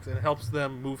fetlocks, and it helps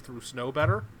them move through snow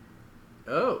better.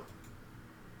 Oh.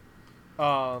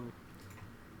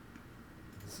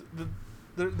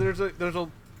 There's a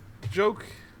joke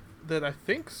that I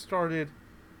think it started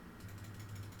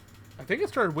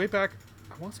way back.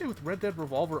 I want to say with Red Dead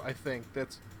Revolver. I think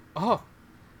that's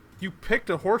you picked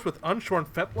a horse with unshorn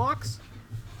fetlocks.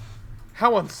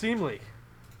 How unseemly!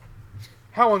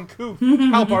 How uncouth!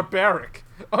 How barbaric!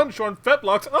 Unshorn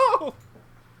fetlocks! Oh.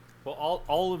 Well,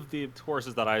 all of the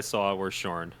horses that I saw were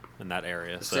shorn in that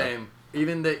area. So. Same.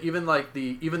 Even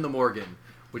the Morgan,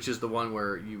 which is the one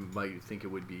where you might think it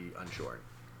would be unshorn.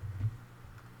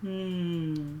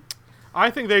 I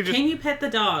think they just. Can you pet the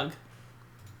dog?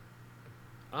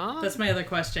 That's my other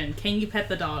question. Can you pet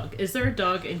the dog? Is there a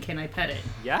dog and can I pet it?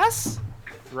 Yes.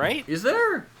 Right? Is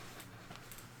there?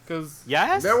 Because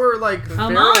yes, there were like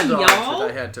Come feral on, dogs y'all.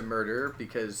 that I had to murder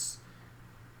because.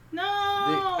 No,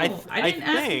 I didn't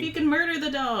ask if think- you can murder the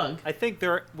dog. I think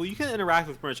there. Well, you can interact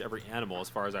with pretty much every animal, as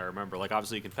far as I remember. Like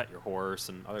obviously, you can pet your horse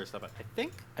and other stuff.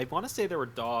 I want to say there were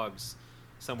dogs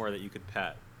somewhere that you could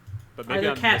pet, but Are maybe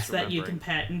there I'm cats that you misremembering. can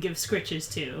pet and give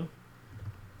scritches to?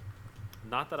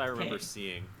 Not that I remember Okay.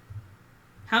 seeing.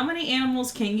 How many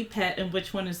animals can you pet and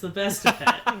which one is the best to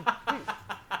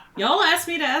pet? Y'all asked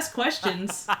me to ask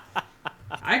questions.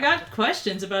 I got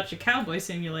questions about your cowboy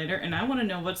simulator, and I want to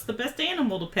know what's the best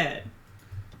animal to pet.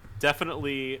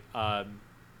 Definitely,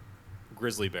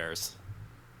 grizzly bears.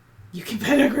 You can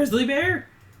pet a grizzly bear?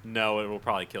 No, it will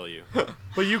probably kill you.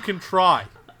 But you can try.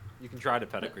 You can try to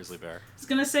pet a grizzly bear. I was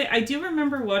gonna say, I do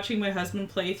remember watching my husband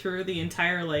play through the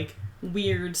entire, like,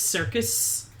 weird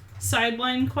circus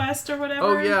sideline quest or whatever.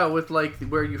 Oh yeah, with like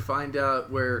where you find out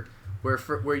where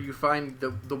you find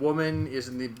the woman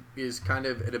is kind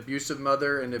of an abusive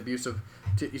mother and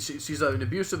she's an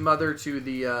abusive mother to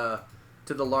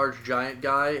the large giant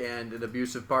guy and an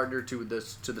abusive partner to the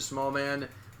small man,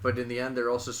 but in the end they're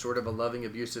also sort of a loving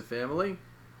abusive family.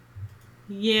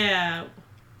 Yeah.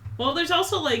 Well, there's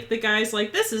also, like, the guy's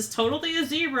like, this is totally a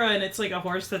zebra, and it's, like, a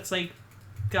horse that's, like,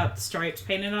 got stripes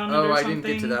painted on it or Oh, I something.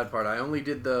 didn't get to that part. I only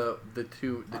did the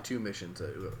two missions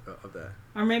of that.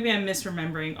 Or maybe I'm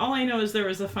misremembering. All I know is there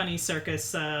was a funny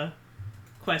circus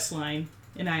quest line,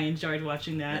 and I enjoyed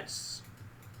watching that. Yes.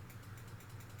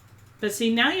 But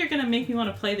see, now you're going to make me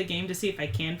want to play the game to see if I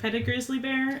can pet a grizzly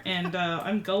bear, and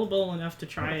I'm gullible enough to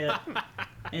try it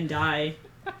and die.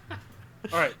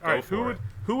 All right. for it.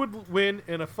 Who would win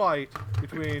in a fight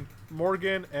between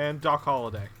Morgan and Doc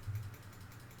Holliday?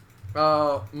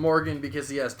 Morgan, because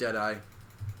he has Deadeye.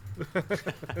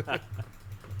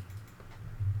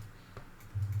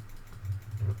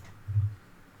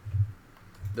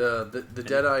 The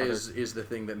Deadeye is the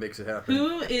thing that makes it happen.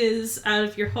 Who is, out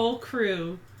of your whole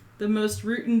crew, the most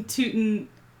rootin' tootin'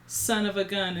 son of a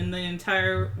gun in the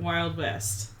entire Wild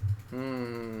West?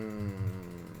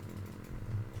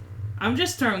 I'm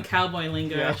just throwing cowboy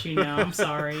lingo at you now. I'm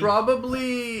sorry.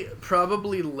 Probably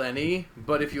Lenny.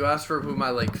 But if you ask for who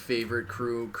my favorite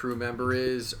crew member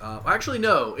is, actually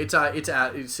no, it's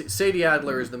Sadie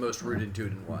Adler is the most rootin'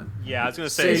 tootin' one. Yeah, I was gonna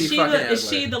say. Sadie Is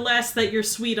she the last that you're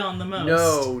sweet on the most?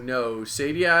 No.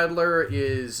 Sadie Adler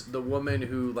is the woman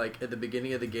who, at the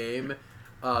beginning of the game,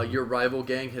 your rival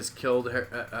gang has killed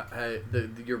her.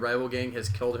 Your rival gang has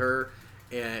killed her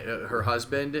and her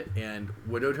husband and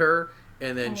widowed her.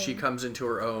 And then she comes into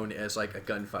her own as a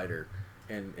gunfighter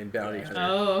and bounty hunter.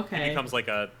 Oh, okay. He becomes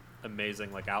a amazing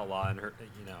outlaw, and her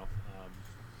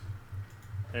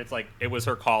and it's it was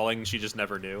her calling. She just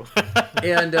never knew.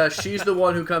 And she's the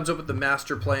one who comes up with the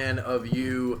master plan of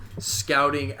you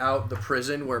scouting out the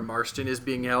prison where Marston is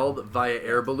being held via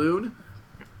air balloon.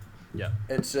 Yeah.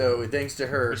 And so thanks to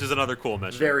her, Which is another cool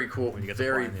mission. very cool, when you get to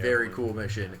fly in the very airplane. cool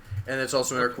mission. And it's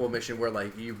also another cool mission where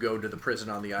you go to the prison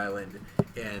on the island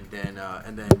and then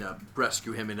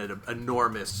rescue him in an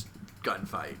enormous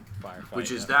gunfight. Firefight, Which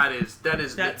is yeah.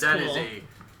 That's cool.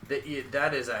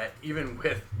 Even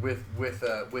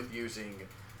with using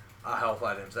health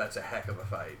items, that's a heck of a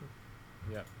fight.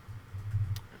 Yeah.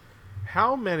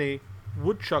 How many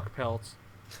woodchuck pelts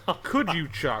could you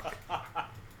chuck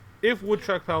if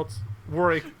woodchuck pelts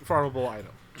were a farmable item?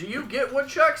 Do you get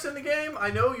woodchucks in the game? I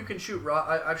know you can shoot.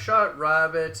 I've shot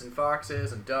rabbits and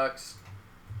foxes and ducks.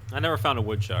 I never found a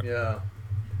woodchuck. Yeah.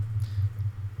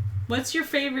 What's your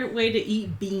favorite way to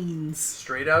eat beans?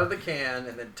 Straight out of the can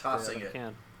and then tossing it.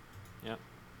 Can. Yeah.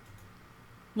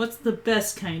 What's the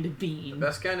best kind of bean? The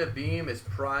best kind of bean is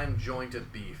prime joint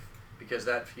of beef because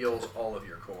that fuels all of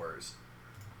your cores.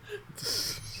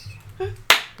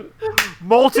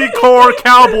 Multi-core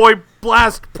cowboy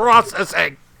blast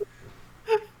processing.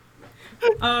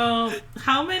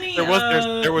 How many?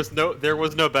 There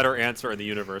was no better answer in the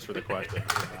universe for the question.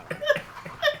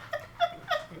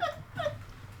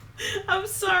 I'm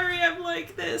sorry, I'm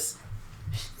like this.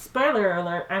 Spoiler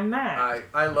alert, I'm mad.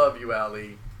 I love you,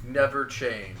 Allie. Never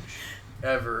change.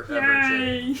 Ever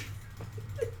change.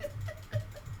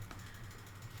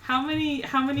 How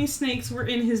many snakes were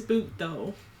in his boot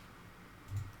though?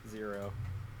 0.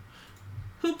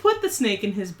 Who put the snake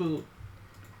in his boot?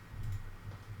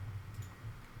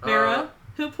 Vera?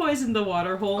 Who poisoned the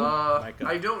water hole?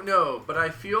 I don't know, but I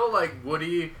feel like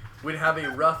Woody would have a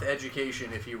rough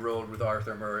education if he rode with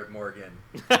Arthur Morgan.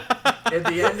 At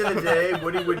the end of the day,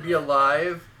 Woody would be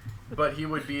alive, but he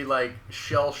would be like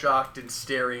shell-shocked and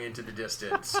staring into the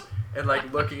distance and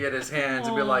like looking at his hands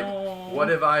and be like, "What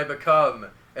have I become?"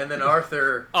 And then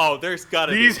Arthur... Oh, there's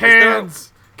gotta These be.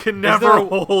 hands can never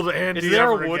hold Andy. Is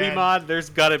there ever a Woody again. mod? There's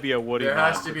gotta be a Woody mod. There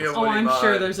has to be a Woody I'm mod.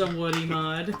 sure there's a Woody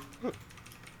mod.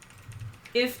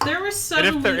 If there was suddenly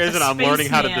And if there isn't, I'm learning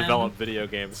how to spaceman- develop video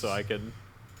games so I can...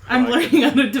 I'm learning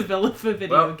how to develop a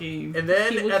video game. And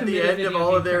then He will at the commit a end of video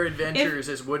all of game their crime. adventures,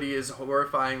 as Woody is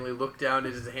horrifyingly looked down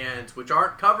at his hands, which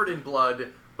aren't covered in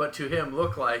blood, but to him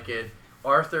look like it,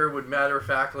 Arthur would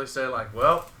matter-of-factly say, like,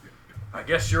 "Well, I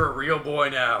guess you're a real boy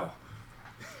now."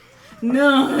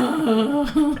 No,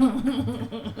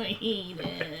 I hate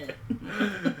it.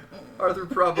 Arthur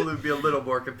probably would be a little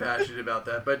more compassionate about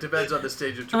that, but it depends on the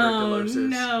stage of tuberculosis. Oh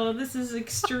no, this is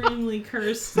extremely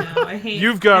cursed now. I hate.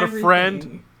 You've got everything. a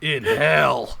friend in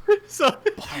hell. So,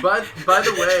 But by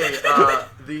the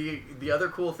way, the other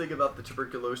cool thing about the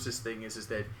tuberculosis thing is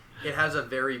that it has a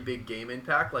very big game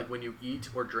impact. Like when you eat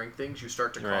or drink things, you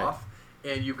start to Right. cough,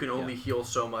 and you can only heal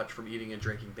so much from eating and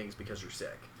drinking things because you're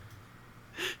sick.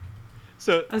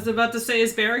 so I was about to say,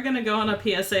 is Barry going to go on a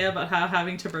PSA about how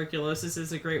having tuberculosis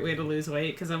is a great way to lose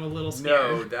weight? Because I'm a little scared.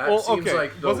 No, that Well, seems okay.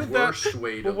 like the Wasn't that- worst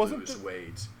way to well, wasn't lose the-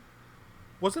 weight.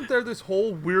 Wasn't there this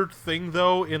whole weird thing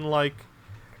though in like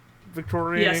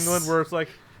Victorian Yes. England where it's like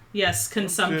Yes,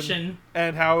 consumption.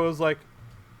 and how it was like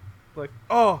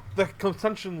oh, the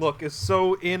consumption look is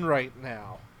so in right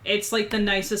now. It's like the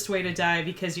nicest way to die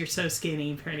because you're so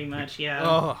skinny, pretty much, yeah.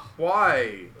 Ugh.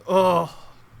 Why? Ugh.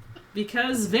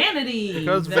 Because vanity.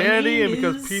 Because The vanity name and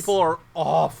because is people are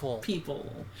awful.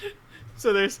 people.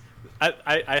 So there's,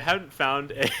 I haven't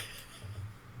found a,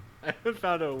 I haven't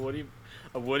found a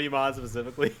Woody mod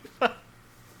specifically.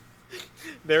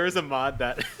 There is a mod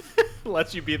that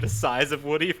lets you be the size of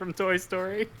Woody from Toy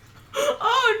Story,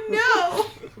 Oh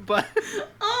but no!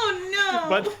 Oh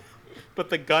no! but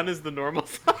the gun is the normal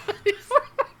size.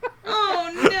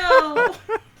 Oh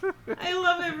no! I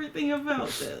love everything about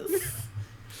this.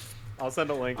 I'll send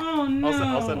a link. Oh no!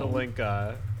 I'll send a link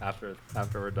after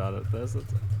we're done with this.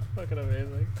 It's fucking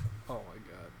amazing. Oh my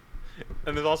god.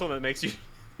 And there's also one that makes you.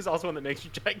 There's also one that makes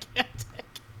you gigantic.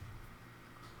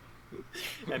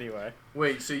 Anyway.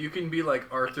 Wait, so you can be like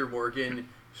Arthur Morgan,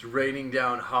 raining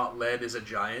down hot lead as a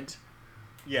giant?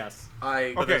 Yes.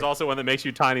 I But there's also one that makes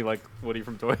you tiny, like Woody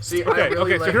from Toy See, Story. I Okay, really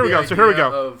okay, so like here we the go, so here we idea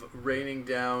go. of raining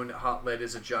down hot lead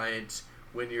as a giant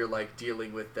when you're like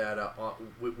dealing with that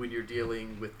when you're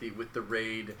dealing with the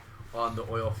raid on the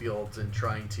oil fields and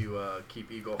trying to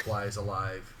keep eagle flies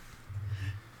alive.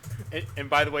 And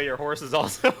by the way, your horse is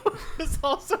also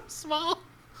small.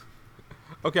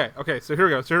 Okay, so here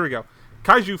we go.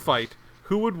 Kaiju fight.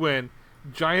 Who would win?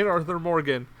 Giant Arthur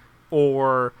Morgan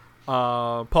or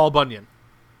Paul Bunyan?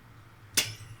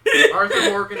 Arthur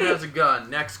Morgan has a gun.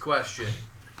 Next question.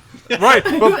 Right,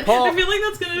 but Paul I feel like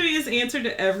that's going to be his answer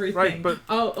to everything. Right, but-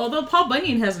 although Paul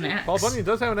Bunyan has an axe. Paul Bunyan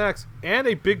does have an axe and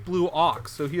a big blue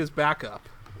ox, so he has backup.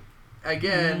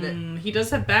 Again, He does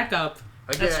have backup.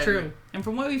 That's Again, true. And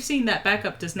from what we've seen, that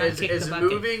backup does not kick as the bucket.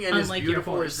 moving and as unlike your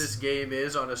beautiful horse. as this game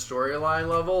is on a storyline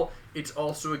level, it's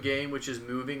also a game which is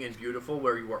moving and beautiful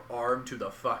where you are armed to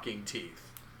the fucking teeth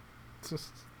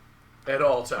at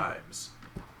all times.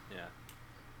 Yeah.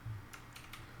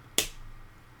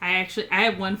 I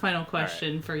have one final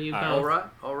question for you both.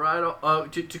 All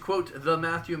right. To quote the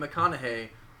Matthew McConaughey,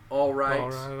 all right.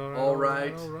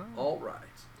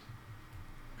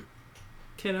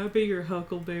 Can I be your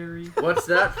Huckleberry? What's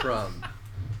that from?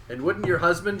 And wouldn't your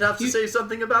husband have to say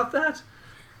something about that?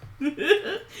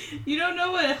 You don't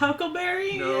know what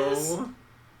Huckleberry is? No.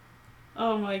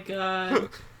 Oh my god.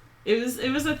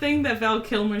 It was a thing that Val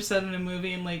Kilmer said in a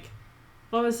movie and like,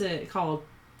 what was it called?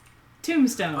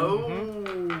 Tombstone.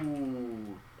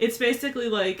 Oh. It's basically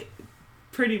like,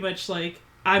 pretty much like,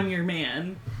 I'm your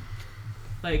man.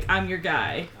 Like, I'm your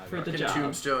guy for the job.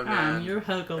 Tombstone, man. I'm your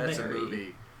Huckleberry. That's a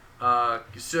movie.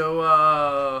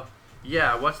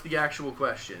 Yeah, what's the actual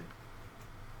question?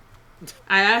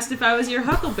 I asked if I was your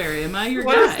Huckleberry. Am I your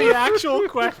What guy? is the actual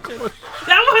question? That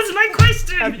was my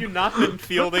question! Have you not been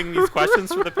fielding these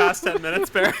questions for the past 10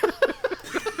 minutes, Bear?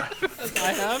 As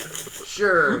I have?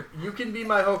 Sure, you can be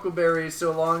my Huckleberry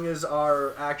so long as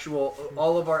all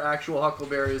of our actual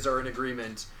Huckleberries are in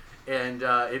agreement, and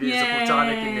it is a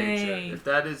platonic in nature. If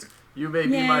that is, you may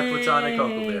be my platonic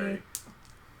Huckleberry.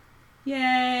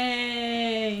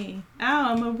 Yay!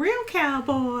 Oh, I'm a real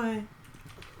cowboy.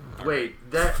 Wait,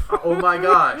 oh my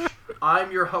gosh.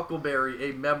 I'm Your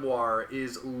Huckleberry, a memoir,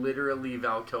 is literally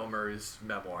Val Kilmer's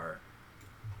memoir.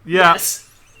 Yeah. Yes.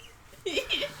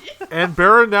 And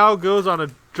Baron now goes on a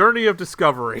journey of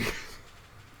discovery.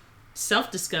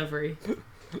 Self-discovery.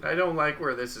 I don't like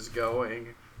where this is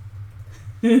going.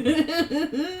 Alrighty.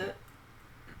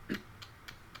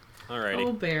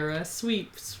 Oh, Bera.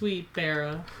 Sweet, sweet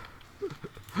Bera.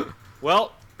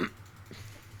 Well,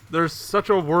 There's such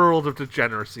a world of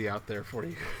degeneracy out there for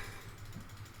you.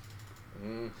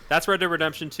 that's Red Dead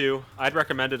Redemption 2. I'd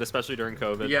recommend it, especially during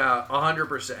COVID. Yeah,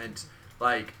 100%.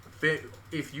 Like,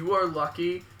 if you are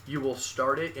lucky, you will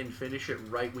start it and finish it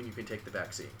right when you can take the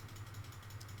vaccine.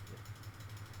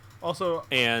 Also,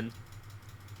 Go I'm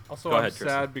ahead, sad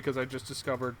Tristan. because I just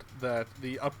discovered that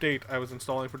the update I was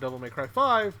installing for Devil May Cry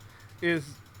 5 is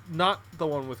not the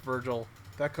one with Virgil.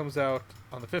 That comes out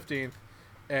on the 15th,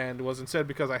 and was instead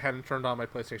because I hadn't turned on my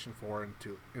PlayStation 4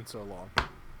 in so long.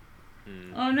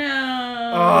 Oh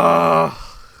no!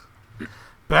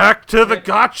 Back to the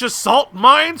gotcha salt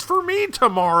mines for me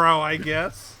tomorrow, I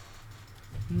guess.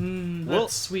 That's Well-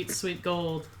 sweet, sweet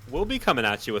gold. We'll be coming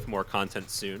at you with more content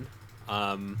soon.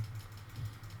 I'm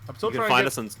still You can trying find to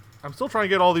us on... I'm still trying to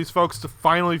get all these folks to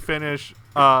finally finish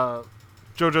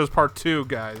JoJo's Part 2,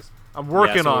 guys. I'm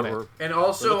working on it. And We're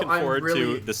also, looking I'm forward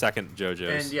really... to the second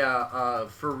JoJo's. And yeah,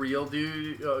 for real,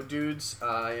 dudes,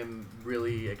 I am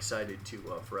really excited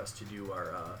for us to do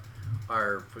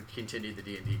our continue the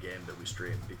D&D game that we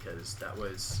streamed, because that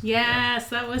was Yes,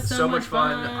 that was so so much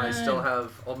fun. I still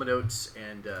have all my notes,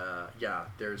 and yeah,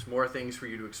 there's more things for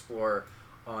you to explore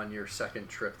on your second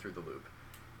trip through the loop.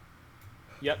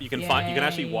 Yep, you can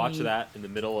actually watch Yay. that in the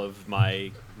middle of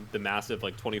the massive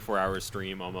 24-hour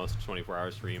stream, almost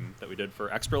 24-hour stream that we did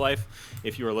for Extra Life.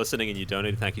 If you were listening and you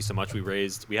donated, thank you so much. We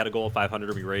had a goal of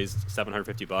 500, we raised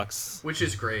 $750, Which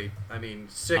is great. I mean,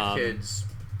 sick kids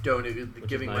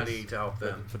giving nice money to help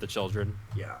them. for the children.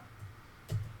 Yeah.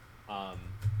 So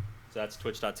that's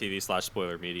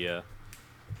twitch.tv/spoilermedia.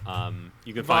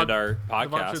 You can find our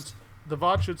podcast. The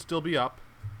VOD should still be up.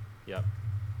 Yep.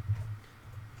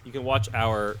 You can watch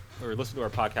or listen to our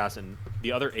podcast and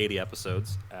the other 80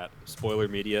 episodes at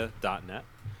spoilermedia.net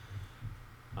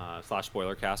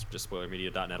 /spoilercast, or just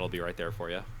spoilermedia.net will be right there for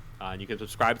you. And you can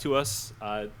subscribe to us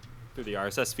through the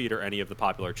RSS feed or any of the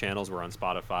popular channels. We're on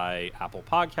Spotify, Apple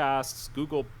Podcasts,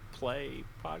 Google Play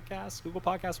Podcasts, Google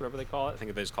Podcasts, whatever they call it. I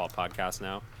think they just call it podcasts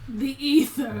now. The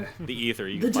ether. The ether.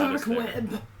 You The can find us dark there.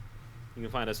 web. You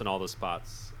can find us in all the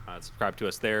spots. Subscribe to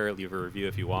us there. Leave a review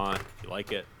if you want, if you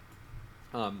like it.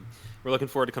 We're looking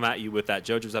forward to come at you with that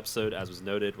JoJo's episode, as was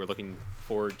noted. We're looking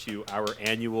forward to our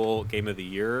annual Game of the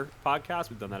Year podcast.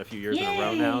 We've done that a few years in a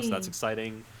row now, so that's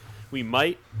exciting.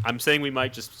 I'm saying we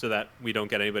might just so that we don't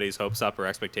get anybody's hopes up or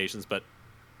expectations, but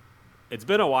it's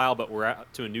been a while, but we're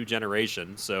to a new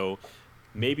generation, so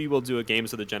maybe we'll do a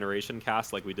Games of the Generation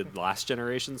cast like we did last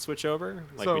generation switchover,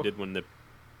 we did when the...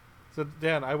 So,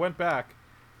 Dan, I went back.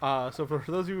 So for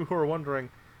those of you who are wondering,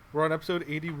 we're on episode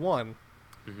 81.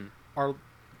 Mm-hmm. Our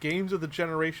Games of the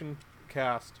Generation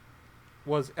cast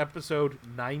was episode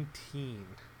 19.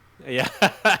 Yeah.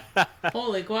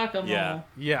 Holy guacamole. Yeah.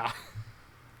 Yeah.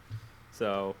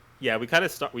 So, yeah, we kind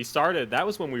of we started, that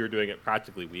was when we were doing it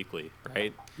practically weekly,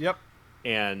 right? Yep.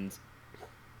 And,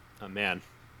 oh man,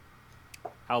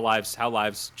 how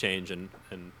lives change and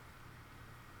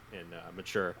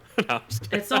mature. No, I'm just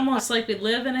kidding. It's almost like we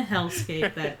live in a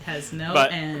hellscape that has no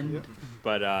But- end.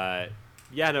 But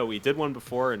yeah, no, we did one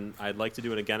before, and I'd like to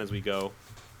do it again as we go.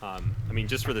 I mean,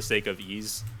 just for the sake of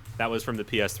ease, that was from the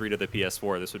PS3 to the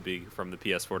PS4. This would be from the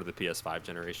PS4 to the PS5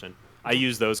 generation. I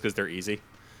use those because they're easy.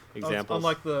 examples.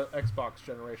 Unlike the Xbox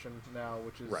generation now,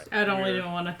 which is Right. I don't weird.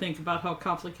 even want to think about how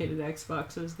complicated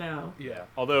Xbox is now. Yeah.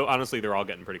 Although honestly, they're all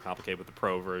getting pretty complicated with the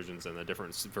Pro versions and the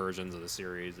different versions of the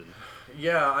series. And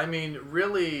Yeah, I mean,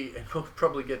 really, and we'll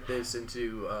probably get this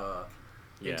into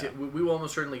yeah, we will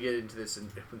almost certainly get into this in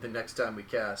the next time we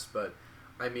cast, but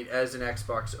I mean, as an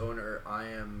Xbox owner, I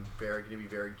am going to be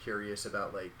very curious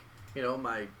about, like, you know,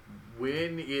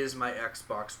 when is my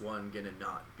Xbox One going to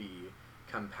not be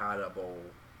compatible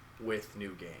with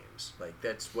new games? Like,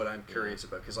 that's what I'm curious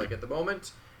about, because, like, at the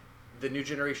moment, the new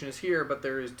generation is here, but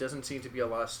doesn't seem to be a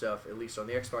lot of stuff, at least on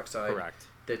the Xbox side, correct.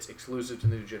 that's exclusive to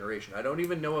the new generation. I don't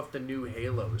even know if the new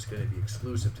Halo is going to be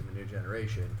exclusive to the new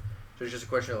generation. So it's just a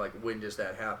question of, like, when does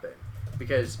that happen?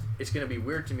 Because it's going to be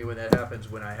weird to me when that happens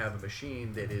when I have a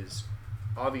machine that is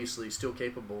obviously still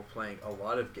capable of playing a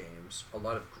lot of games, a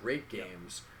lot of great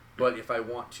games, but if I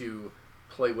want to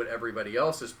play what everybody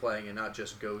else is playing and not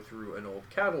just go through an old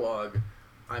catalog,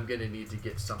 I'm going to need to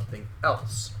get something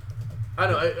else. I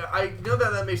don't know. I know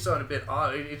that may sound a bit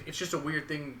odd. It's just a weird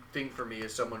thing for me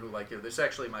as someone who, like, you know, this is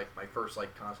actually my first,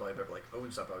 like, console I've ever, like,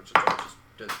 owned stuff. I was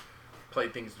just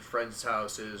played things at friends'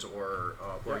 houses or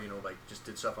you know, like, just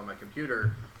did stuff on my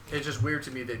computer. It's just weird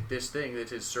to me that this thing that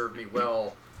has served me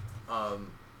well,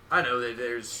 I know that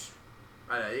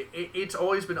it's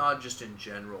always been odd just in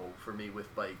general for me with,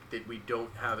 like, that we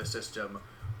don't have a system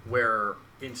where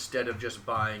instead of just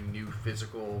buying new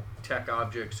physical tech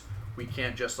objects, we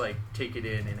can't just, like, take it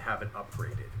in and have it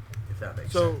upgraded, if that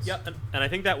makes sense. Yeah, and I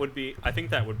think that would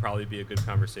probably be a good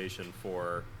conversation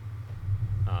for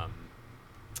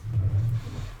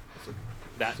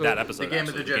that episode. The game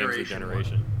of the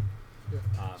generation.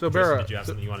 So, Tristan, Barra, did you have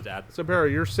something you wanted to add? So, Barra,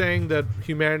 you're saying that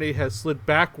humanity has slid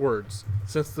backwards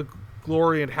since the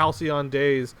glory and halcyon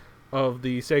days of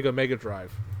the Sega Mega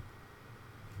Drive.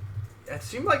 It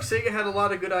seemed like Sega had a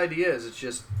lot of good ideas. It's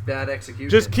just bad execution.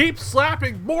 Just keep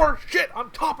slapping more shit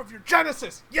on top of your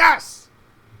Genesis. Yes!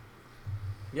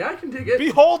 Yeah, I can dig it.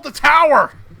 Behold the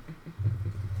tower!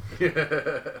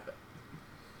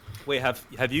 Wait,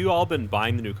 have you all been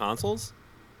buying the new consoles?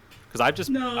 Because I've just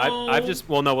No.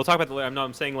 well, no, we'll talk about that later.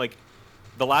 I'm saying, like,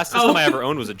 the last system I ever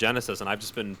owned was a Genesis, and I've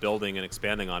just been building and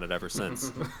expanding on it ever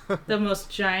since. The most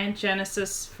giant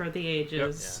Genesis for the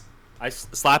ages. I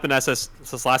slap an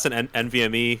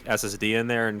NVMe SSD in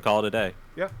there and call it a day.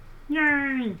 Yeah.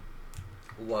 Yay!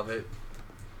 Love it.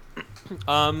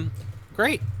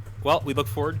 Great. Well, we look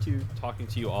forward to talking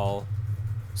to you all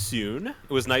soon. It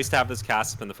was nice to have this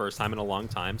cast. It's been the first time in a long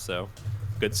time, so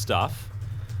good stuff.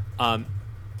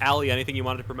 Allie, anything you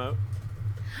wanted to promote?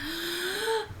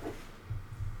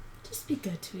 Just be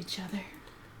good to each other.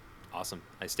 Awesome.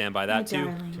 I stand by that My too.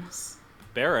 darlings.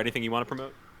 Bear, anything you want to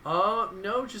promote?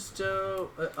 No, just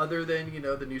other than, you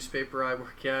know, the newspaper I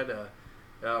work at,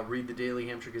 read the Daily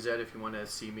Hampshire Gazette if you want to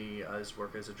see me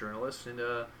work as a journalist, and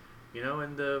you know,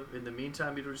 in the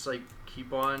meantime, you just, like, keep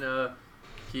your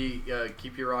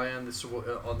eye on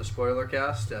the spoiler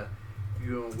cast. You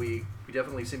know, we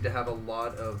definitely seem to have a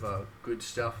lot of good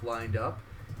stuff lined up,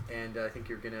 and I think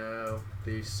you're gonna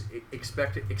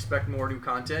expect more new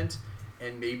content,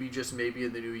 and maybe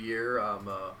in the new year,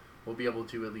 we'll be able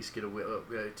to at least get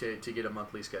to get a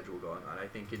monthly schedule going on. I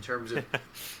think in terms of,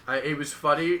 it was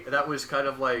funny. That was kind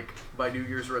of like my New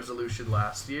Year's resolution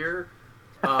last year.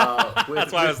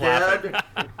 That's why I was Dad, laughing.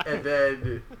 And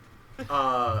then,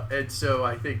 and so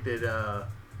I think that,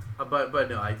 but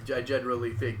no, I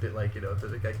generally think that, like, you know,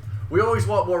 we always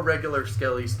want more regular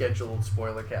scheduled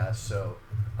spoiler casts. So,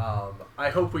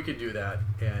 I hope we can do that,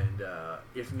 and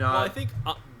if not, Well, I think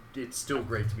it's still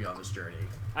great to be on this journey.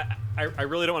 I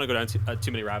really don't want to go down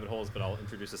too many rabbit holes, but I'll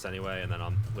introduce this anyway, and then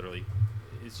I'm literally.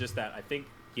 It's just that I think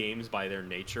games, by their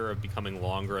nature of becoming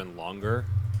longer and longer,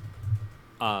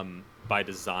 by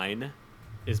design,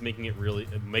 is making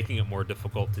it more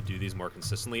difficult to do these more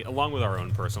consistently, along with our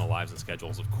own personal lives and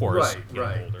schedules, of course.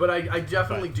 Right. Older. But I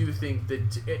definitely do think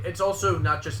that it's also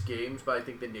not just games, but I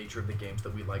think the nature of the games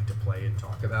that we like to play and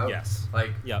talk about. Yes.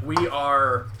 Like, Yep. we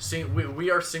are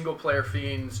single player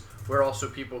fiends. We're also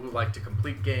people who like to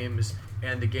complete games,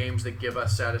 and the games that give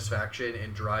us satisfaction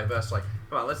and drive us. Like,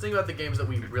 come on, let's think about the games that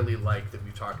we really like that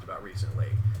we've talked about recently.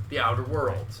 The Outer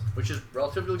Worlds, which is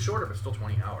relatively shorter, but still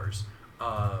 20 hours.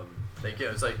 Like, you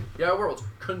know, it's like The Outer Worlds,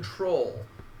 Control,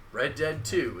 Red Dead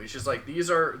 2. It's just like,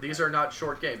 these are not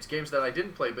short games. Games that I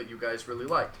didn't play, but you guys really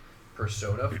liked.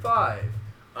 Persona 5.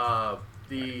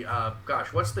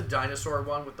 What's the dinosaur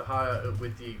one with the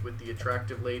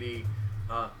attractive lady?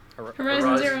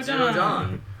 Horizon Zero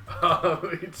Dawn.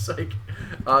 It's like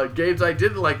games I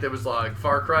didn't like that was like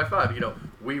Far Cry 5. You know,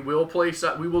 we will do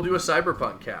a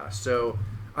Cyberpunk cast. So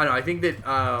I don't know. I think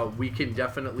that we can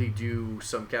definitely do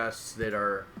some casts that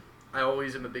are. I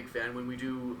always am a big fan when we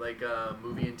do like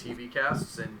movie and TV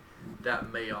casts, and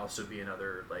that may also be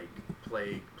another like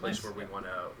place where we want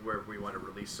to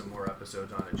release some more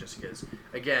episodes on it. Just because,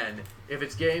 again, if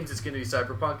it's games, it's going to be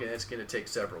Cyberpunk, and it's going to take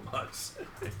several months.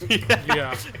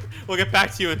 Yeah. We'll get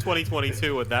back to you in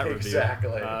 2022 with that review.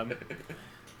 Exactly.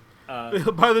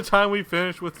 By the time we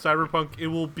finish with Cyberpunk, it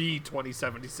will be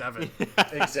 2077.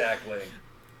 Exactly.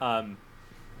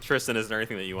 Tristan, is there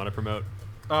anything that you want to promote?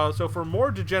 So for more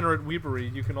degenerate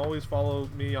weebery, you can always follow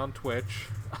me on Twitch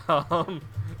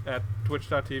at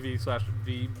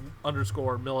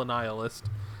twitch.tv/the_millennialist.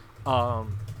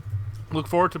 Look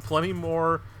forward to plenty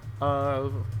more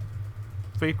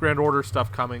Fate Grand Order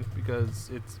stuff coming because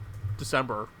it's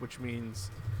December, which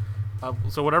means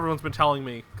so what everyone's been telling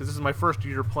me, because this is my first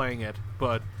year playing it,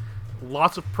 but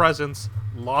lots of presents,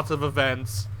 lots of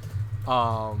events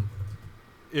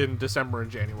in December and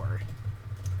January.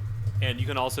 And you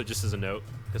can also, just as a note,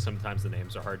 because sometimes the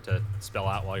names are hard to spell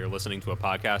out while you're listening to a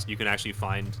podcast, you can actually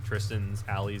find Tristan's,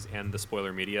 Allie's, and the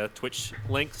Spoiler Media Twitch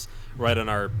links right on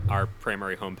our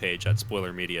primary homepage at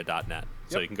spoilermedia.net.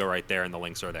 So you can go right there, and the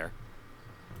links are there.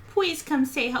 Please come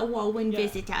say hello and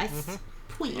visit us.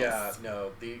 Please. Yeah,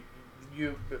 no, the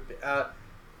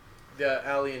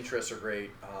Allie and Triss are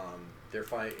great. They're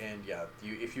fine, and yeah,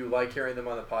 if you like hearing them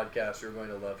on the podcast, you're going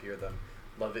to loving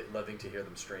to hear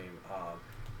them stream.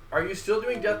 Are you still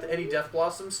doing any Death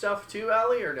Blossom stuff too,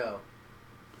 Allie, or no?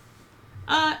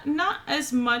 Not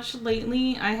as much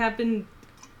lately. I have been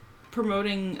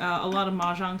promoting a lot of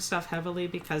Mahjong stuff heavily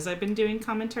because I've been doing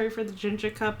commentary for the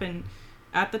Ginger Cup, and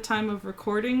at the time of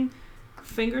recording,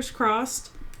 fingers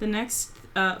crossed, the next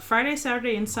Friday,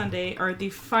 Saturday, and Sunday are the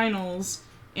finals,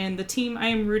 and the team I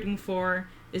am rooting for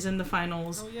is in the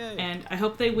finals. Oh, yay. And I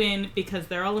hope they win because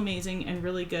they're all amazing and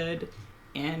really good,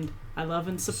 and I love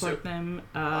and support them.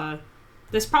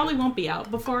 This probably won't be out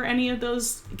before any of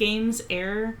those games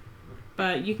air,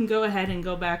 but you can go ahead and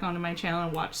go back onto my channel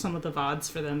and watch some of the VODs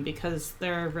for them because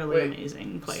they're really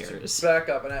amazing players. Back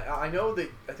up, and I know that,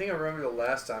 I think I remember the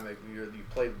last time you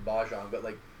played Mahjong, but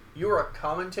like, you were a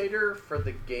commentator for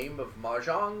the game of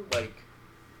Mahjong?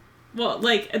 Well,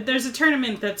 like, there's a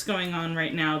tournament that's going on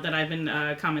right now that I've been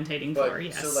commentating for,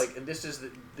 yes. So, like, and this is,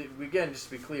 again, just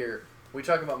to be clear, we're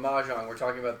talking about Mahjong, we're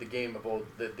talking about the game of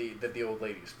that the old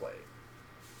ladies play.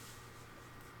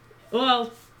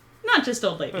 Well, not just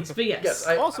old ladies, but yes.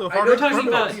 Yes, we're talking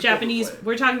about Japanese,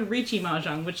 we're talking Richi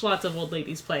Mahjong, which lots of old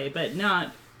ladies play, but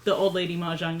not the old lady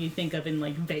Mahjong you think of in,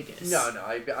 like, Vegas. No,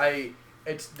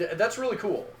 that's really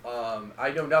cool.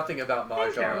 I know nothing about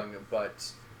Mahjong,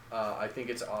 but I think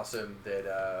it's awesome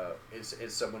that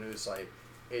is someone who's like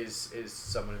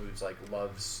someone who's like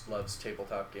loves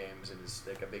tabletop games and is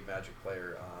like a big Magic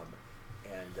player,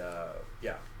 and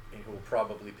who will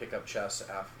probably pick up chess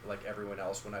like everyone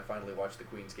else when I finally watch the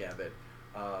Queen's Gambit.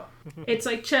 It's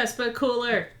like chess but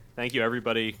cooler. Thank you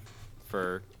everybody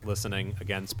for listening.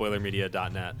 Again,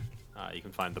 spoilermedia.net. You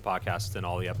can find the podcast and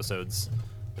all the episodes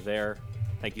there.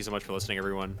 Thank you so much for listening,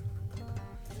 everyone,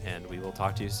 and we will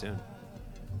talk to you soon.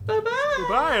 Bye-bye.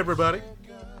 Goodbye, everybody.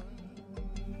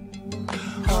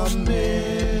 I'm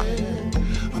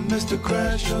Mr.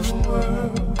 Crash of the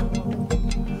World.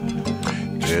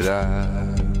 Did I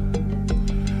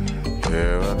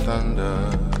hear a thunder?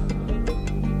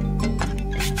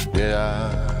 Did I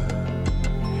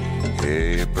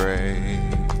hear you pray?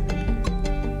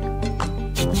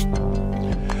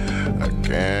 I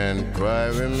can't quite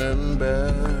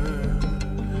remember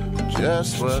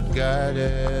just what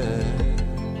guided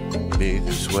me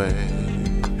this way.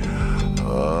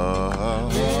 Oh,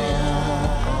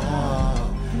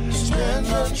 stand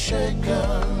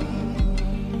unshaken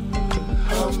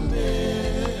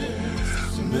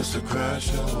amidst the crash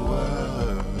of the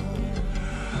world.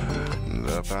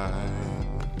 The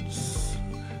pines,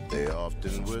 they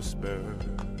often whisper.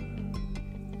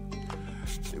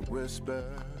 They whisper,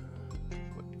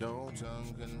 but no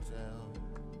tongue can tell.